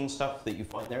tried booking stuff that you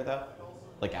find there though?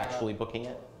 Like actually booking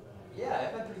it? Yeah,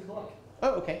 I've had pretty good luck.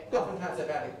 Oh, okay. Good. Oftentimes I've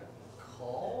had a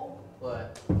call,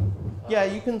 but. Yeah,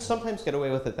 you can sometimes get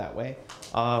away with it that way.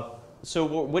 So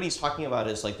what he's talking about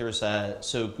is like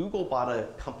so Google bought a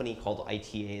company called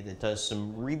ITA that does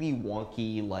some really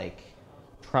wonky like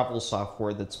travel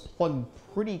software that's plugged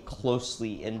pretty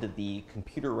closely into the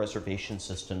computer reservation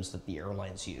systems that the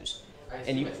airlines use. I And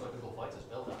see you, what Google Flights is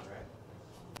built on,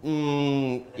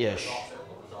 right? ish.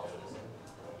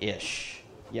 Ish.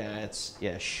 Yeah, it's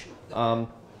ish.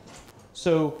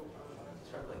 So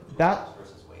that.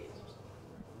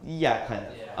 Yeah, kind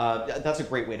of. That's a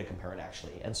great way to compare it,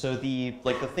 actually. And so the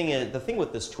thing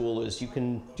with this tool is you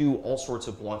can do all sorts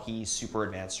of wonky, super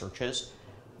advanced searches.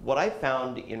 What I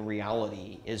found in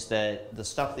reality is that the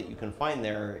stuff that you can find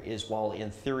there is, while in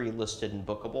theory listed and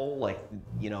bookable, like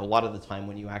a lot of the time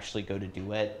when you actually go to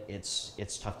do it,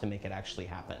 it's tough to make it actually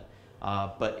happen.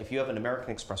 But if you have an American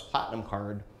Express Platinum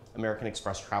card, American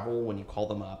Express Travel, when you call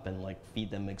them up and like feed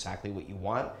them exactly what you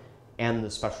want, and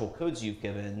the special codes you've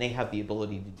given, they have the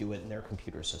ability to do it in their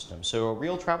computer system. So a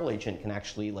real travel agent can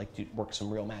actually like work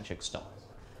some real magic still.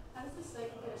 How does this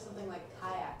site compare to something like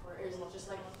Kayak, or is it just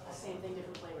like the same thing,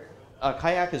 different flavor?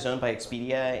 Kayak is owned by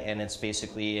Expedia, and it's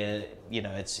basically,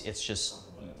 it's just,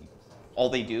 all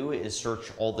they do is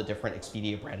search all the different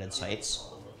Expedia branded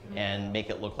sites and make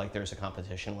it look like there's a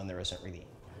competition when there isn't really.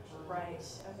 Right,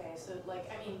 okay, so like,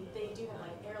 I mean, they do have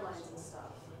like airlines and stuff.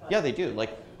 Yeah, they do.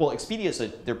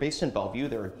 Expedia they're based in Bellevue.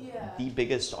 They're Yeah. the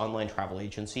biggest online travel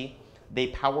agency. They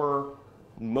power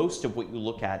most of what you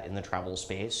look at in the travel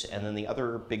space, and then the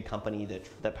other big company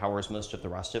that powers most of the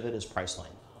rest of it is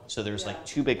Priceline. So there's like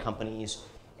two big companies,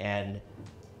 and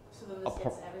So then this gets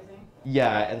everything?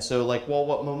 yeah, and so what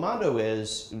Momondo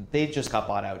is, they just got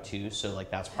bought out too. So like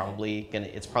that's probably gonna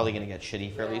get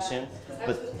shitty fairly soon. I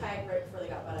was with Kayak right before they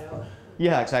got bought out.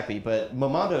 Yeah, exactly. But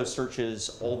Momondo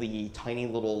searches all the tiny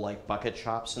little like bucket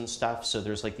shops and stuff. So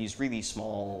there's like these really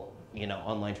small,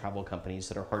 online travel companies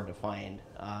that are hard to find,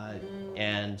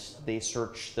 and they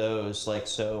search those.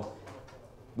 So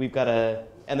we've got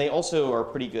and they also are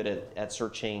pretty good at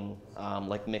searching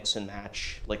like mix and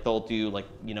match. Like they'll do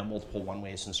multiple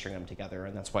one-ways and string them together,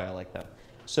 and that's why I like them.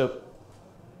 So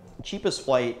cheapest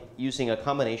flight using a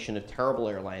combination of terrible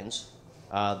airlines.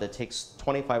 That takes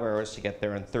 25 hours to get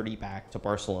there and 30 back to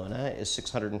Barcelona is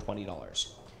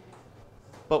 $620.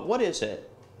 But what is it?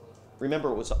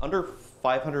 Remember, it was under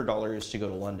 $500 to go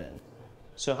to London.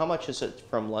 So how much is it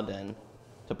from London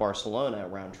to Barcelona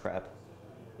round trip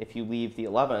if you leave the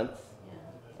 11th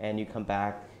and you come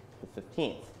back the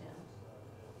 15th?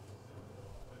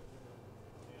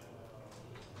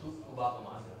 Who bought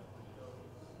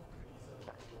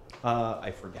Momondo?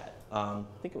 I forget. I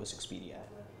think it was Expedia.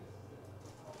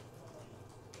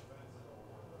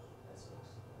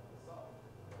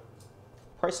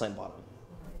 Priceline bought them.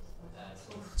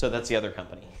 So that's the other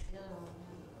company.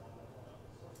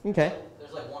 Okay.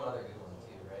 There's like one other good one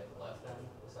too, right? Left end,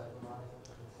 beside Momondo.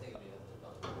 I think it'd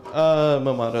be the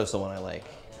Momondo's the one I like,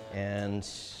 and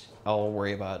I'll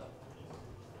worry about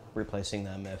replacing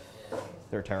them if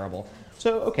they're terrible.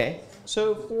 So okay,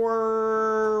 so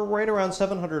for right around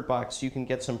 $700, you can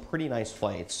get some pretty nice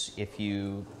flights if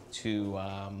you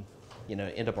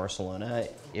into Barcelona.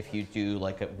 If you do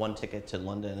like one ticket to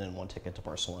London and one ticket to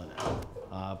Barcelona,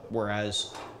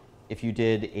 whereas if you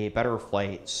did a better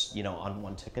flight, on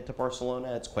one ticket to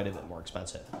Barcelona, it's quite a bit more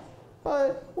expensive.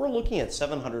 But we're looking at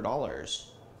 $700.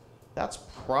 That's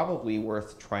probably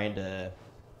worth trying to,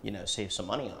 save some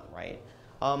money on, right?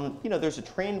 There's a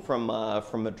train from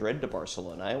Madrid to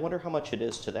Barcelona. I wonder how much it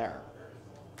is to there.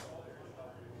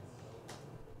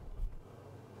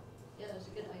 Yeah, there's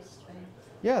a good ice train.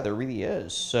 Yeah, there really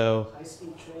is. So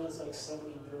High-speed train is like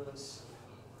 70 euros.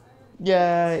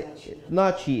 yeah,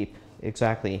 not cheap,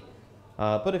 exactly.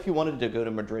 But if you wanted to go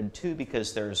to Madrid too,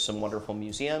 because there's some wonderful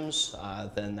museums,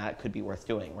 then that could be worth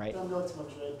doing, right? Don't go to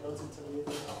Madrid, go to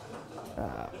Toledo.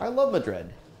 I love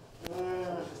Madrid.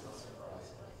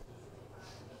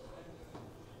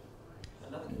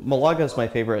 Malaga's my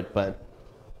favorite, but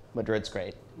Madrid's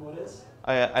great. What is?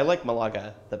 I like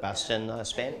Malaga the best in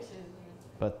Spain,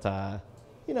 but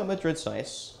Madrid's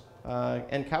nice.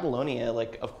 And Catalonia,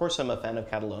 of course I'm a fan of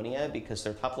Catalonia because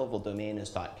their top level domain is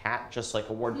 .cat, just like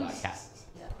award.cat.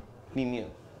 Yeah. Mew mew.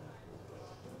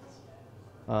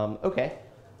 Okay,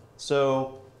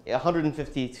 so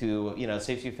 150 to, it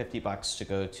saves you $50 to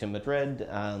go to Madrid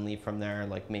and leave from there,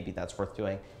 maybe that's worth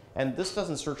doing. And this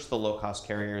doesn't search the low-cost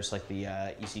carriers like the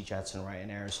EasyJets and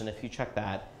Ryanairs. And if you check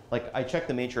that, like I check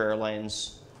the major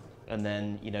airlines, and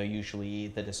then usually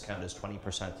the discount is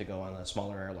 20% to go on a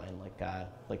smaller airline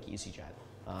like EasyJet.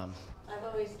 I've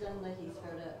always done the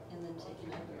Heathrow and then taken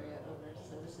Iberia over.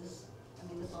 So this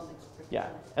all makes perfect Yeah,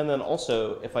 sense. and then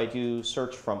also if I do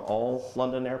search from all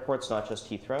London airports, not just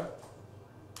Heathrow,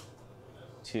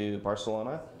 to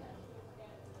Barcelona,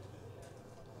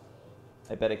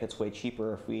 I bet it gets way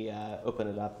cheaper if we open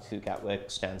it up to Gatwick,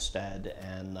 Stansted,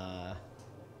 and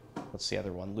what's the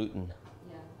other one? Luton.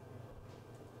 Yeah.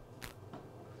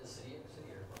 The city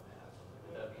airport may have something.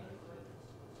 Would that be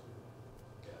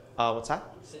included? What's that?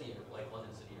 City, like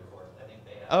London City Airport, I think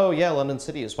they have. Oh yeah, London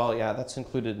City as well. Yeah, that's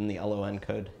included in the LON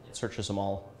code. It searches them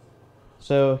all.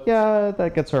 So yeah,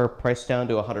 that gets our price down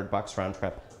to $100 round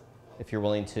trip if you're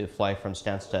willing to fly from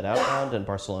Stansted outbound and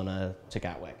Barcelona to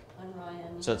Gatwick. On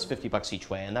Ryan. So it's $50 each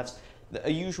way, and that's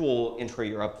a usual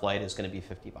intra-Europe flight is going to be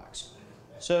 $50.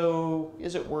 So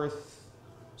is it worth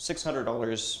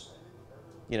 $600?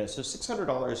 So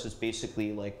 $600 is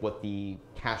basically like what the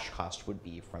cash cost would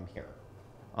be from here.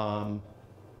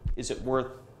 Is it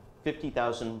worth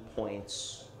 50,000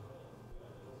 points?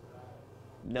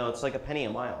 No, it's like a penny a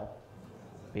mile,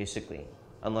 basically,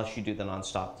 unless you do the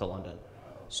nonstop to London.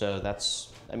 So that's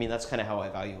kind of how I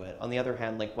value it. On the other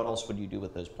hand, like what else would you do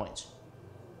with those points?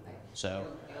 So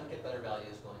You don't get better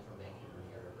values going from Vancouver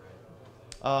to Europe,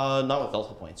 right? not with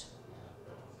Delta points.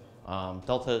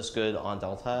 Delta is good on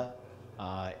Delta,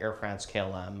 Air France,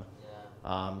 KLM.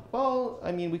 Yeah. Well,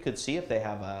 we could see if they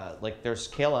have there's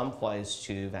KLM flies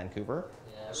to Vancouver.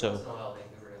 Yeah, So- every once in a while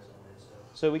Vancouver has one, so.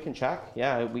 So we can check.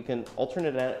 Yeah, we can.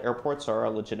 Alternate airports are a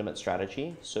legitimate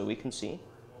strategy, so we can see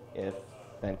if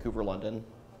Vancouver, London,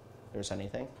 there's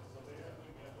anything.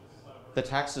 The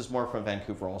tax is more from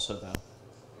Vancouver also, though.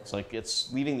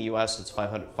 It's leaving the U.S. It's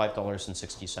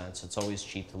 $5.60. It's always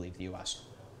cheap to leave the U.S.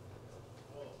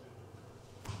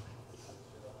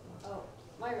 Oh,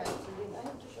 my rights. I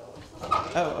have to show.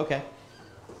 Oh, okay.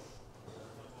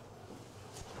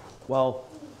 Well,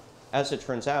 as it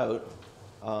turns out,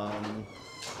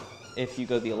 if you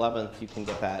go the 11th, you can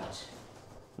get that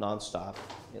nonstop,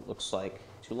 it looks like,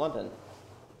 to London.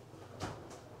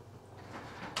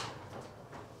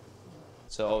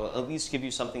 So I'll at least give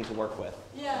you something to work with.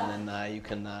 Yeah. And then you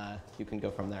can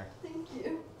go from there. Thank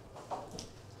you.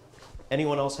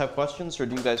 Anyone else have questions, or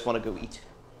do you guys want to go eat?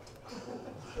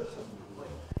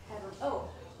 Oh,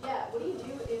 yeah, what do you do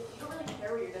if you don't really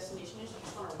care where your destination is, you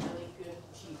just want a really good,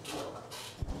 cheap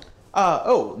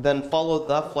deal? Then follow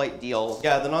the flight deal.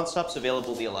 Yeah, the nonstop's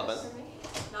available the 11th.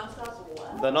 Non-stop's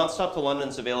what? The nonstop to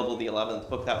London's available the 11th.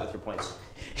 Book that with your points.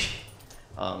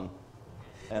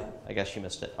 Yeah, I guess you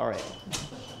missed it. All right.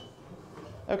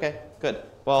 Okay, good.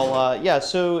 Well, yeah,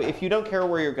 so if you don't care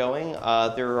where you're going,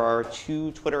 there are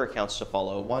 2 Twitter accounts to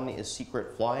follow. One is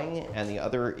Secret Flying, and the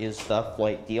other is The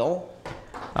Flight Deal.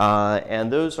 And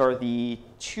those are the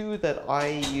 2 that I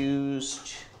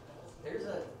used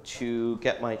to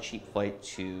get my cheap flight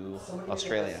to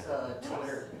Australia. Somebody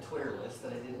Twitter list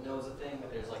that I didn't know was a thing,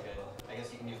 but there's like I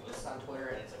guess you can do lists on Twitter,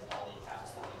 and it's like all the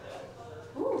accounts that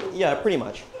do that. Yeah, pretty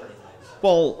much.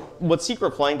 Well, what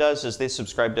Secret Flying does is they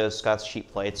subscribe to Scott's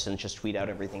Cheap Flights and just tweet out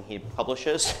everything he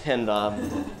publishes, and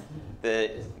and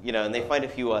they find a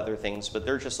few other things, but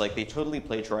they're just they totally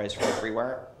plagiarize from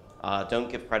everywhere. Don't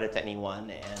give credit to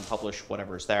anyone and publish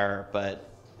whatever's there. But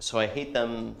so I hate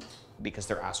them because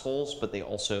they're assholes, but they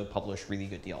also publish really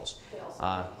good deals. They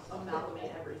also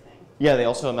amalgamate everything. Yeah, they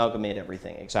also amalgamate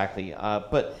everything, exactly.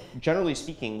 But generally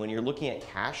speaking, when you're looking at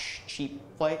cash cheap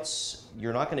flights,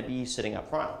 you're not going to be sitting up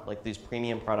front. Like these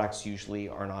premium products usually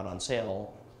are not on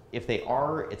sale. If they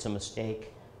are, it's a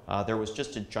mistake. There was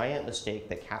just a giant mistake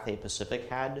that Cathay Pacific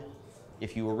had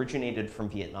if you originated from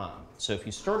Vietnam. So if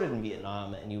you started in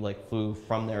Vietnam and you flew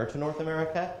from there to North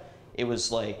America, it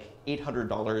was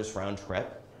 $800 round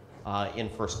trip in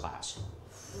first class.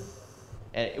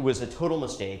 And it was a total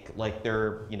mistake.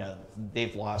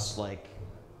 They've lost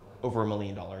over $1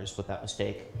 million with that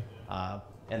mistake,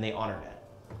 and they honored it.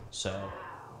 So. Wow.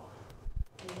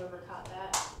 And whoever caught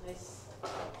that, nice.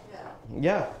 Yeah.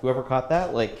 Yeah, whoever caught that,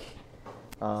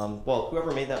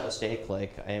 whoever made that mistake,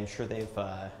 I am sure they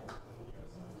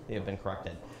have been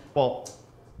corrected. Well,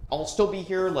 I'll still be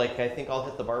here. I think I'll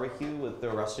hit the barbecue with the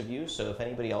rest of you. So if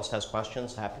anybody else has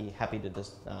questions, happy to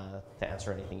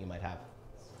answer anything you might have.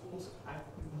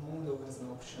 Mundo has an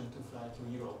option to fly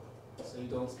to Europe, so you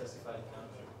don't specify the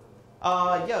country.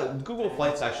 Yeah, Google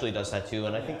Flights actually does that too,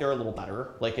 and I think they're a little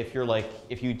better.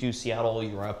 If you do Seattle,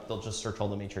 Europe, they'll just search all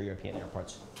the major European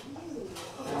airports.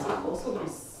 Also there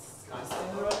is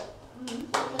Skyscanner, right?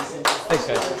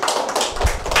 Thanks, guys.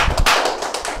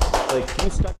 Like, you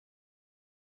stuck.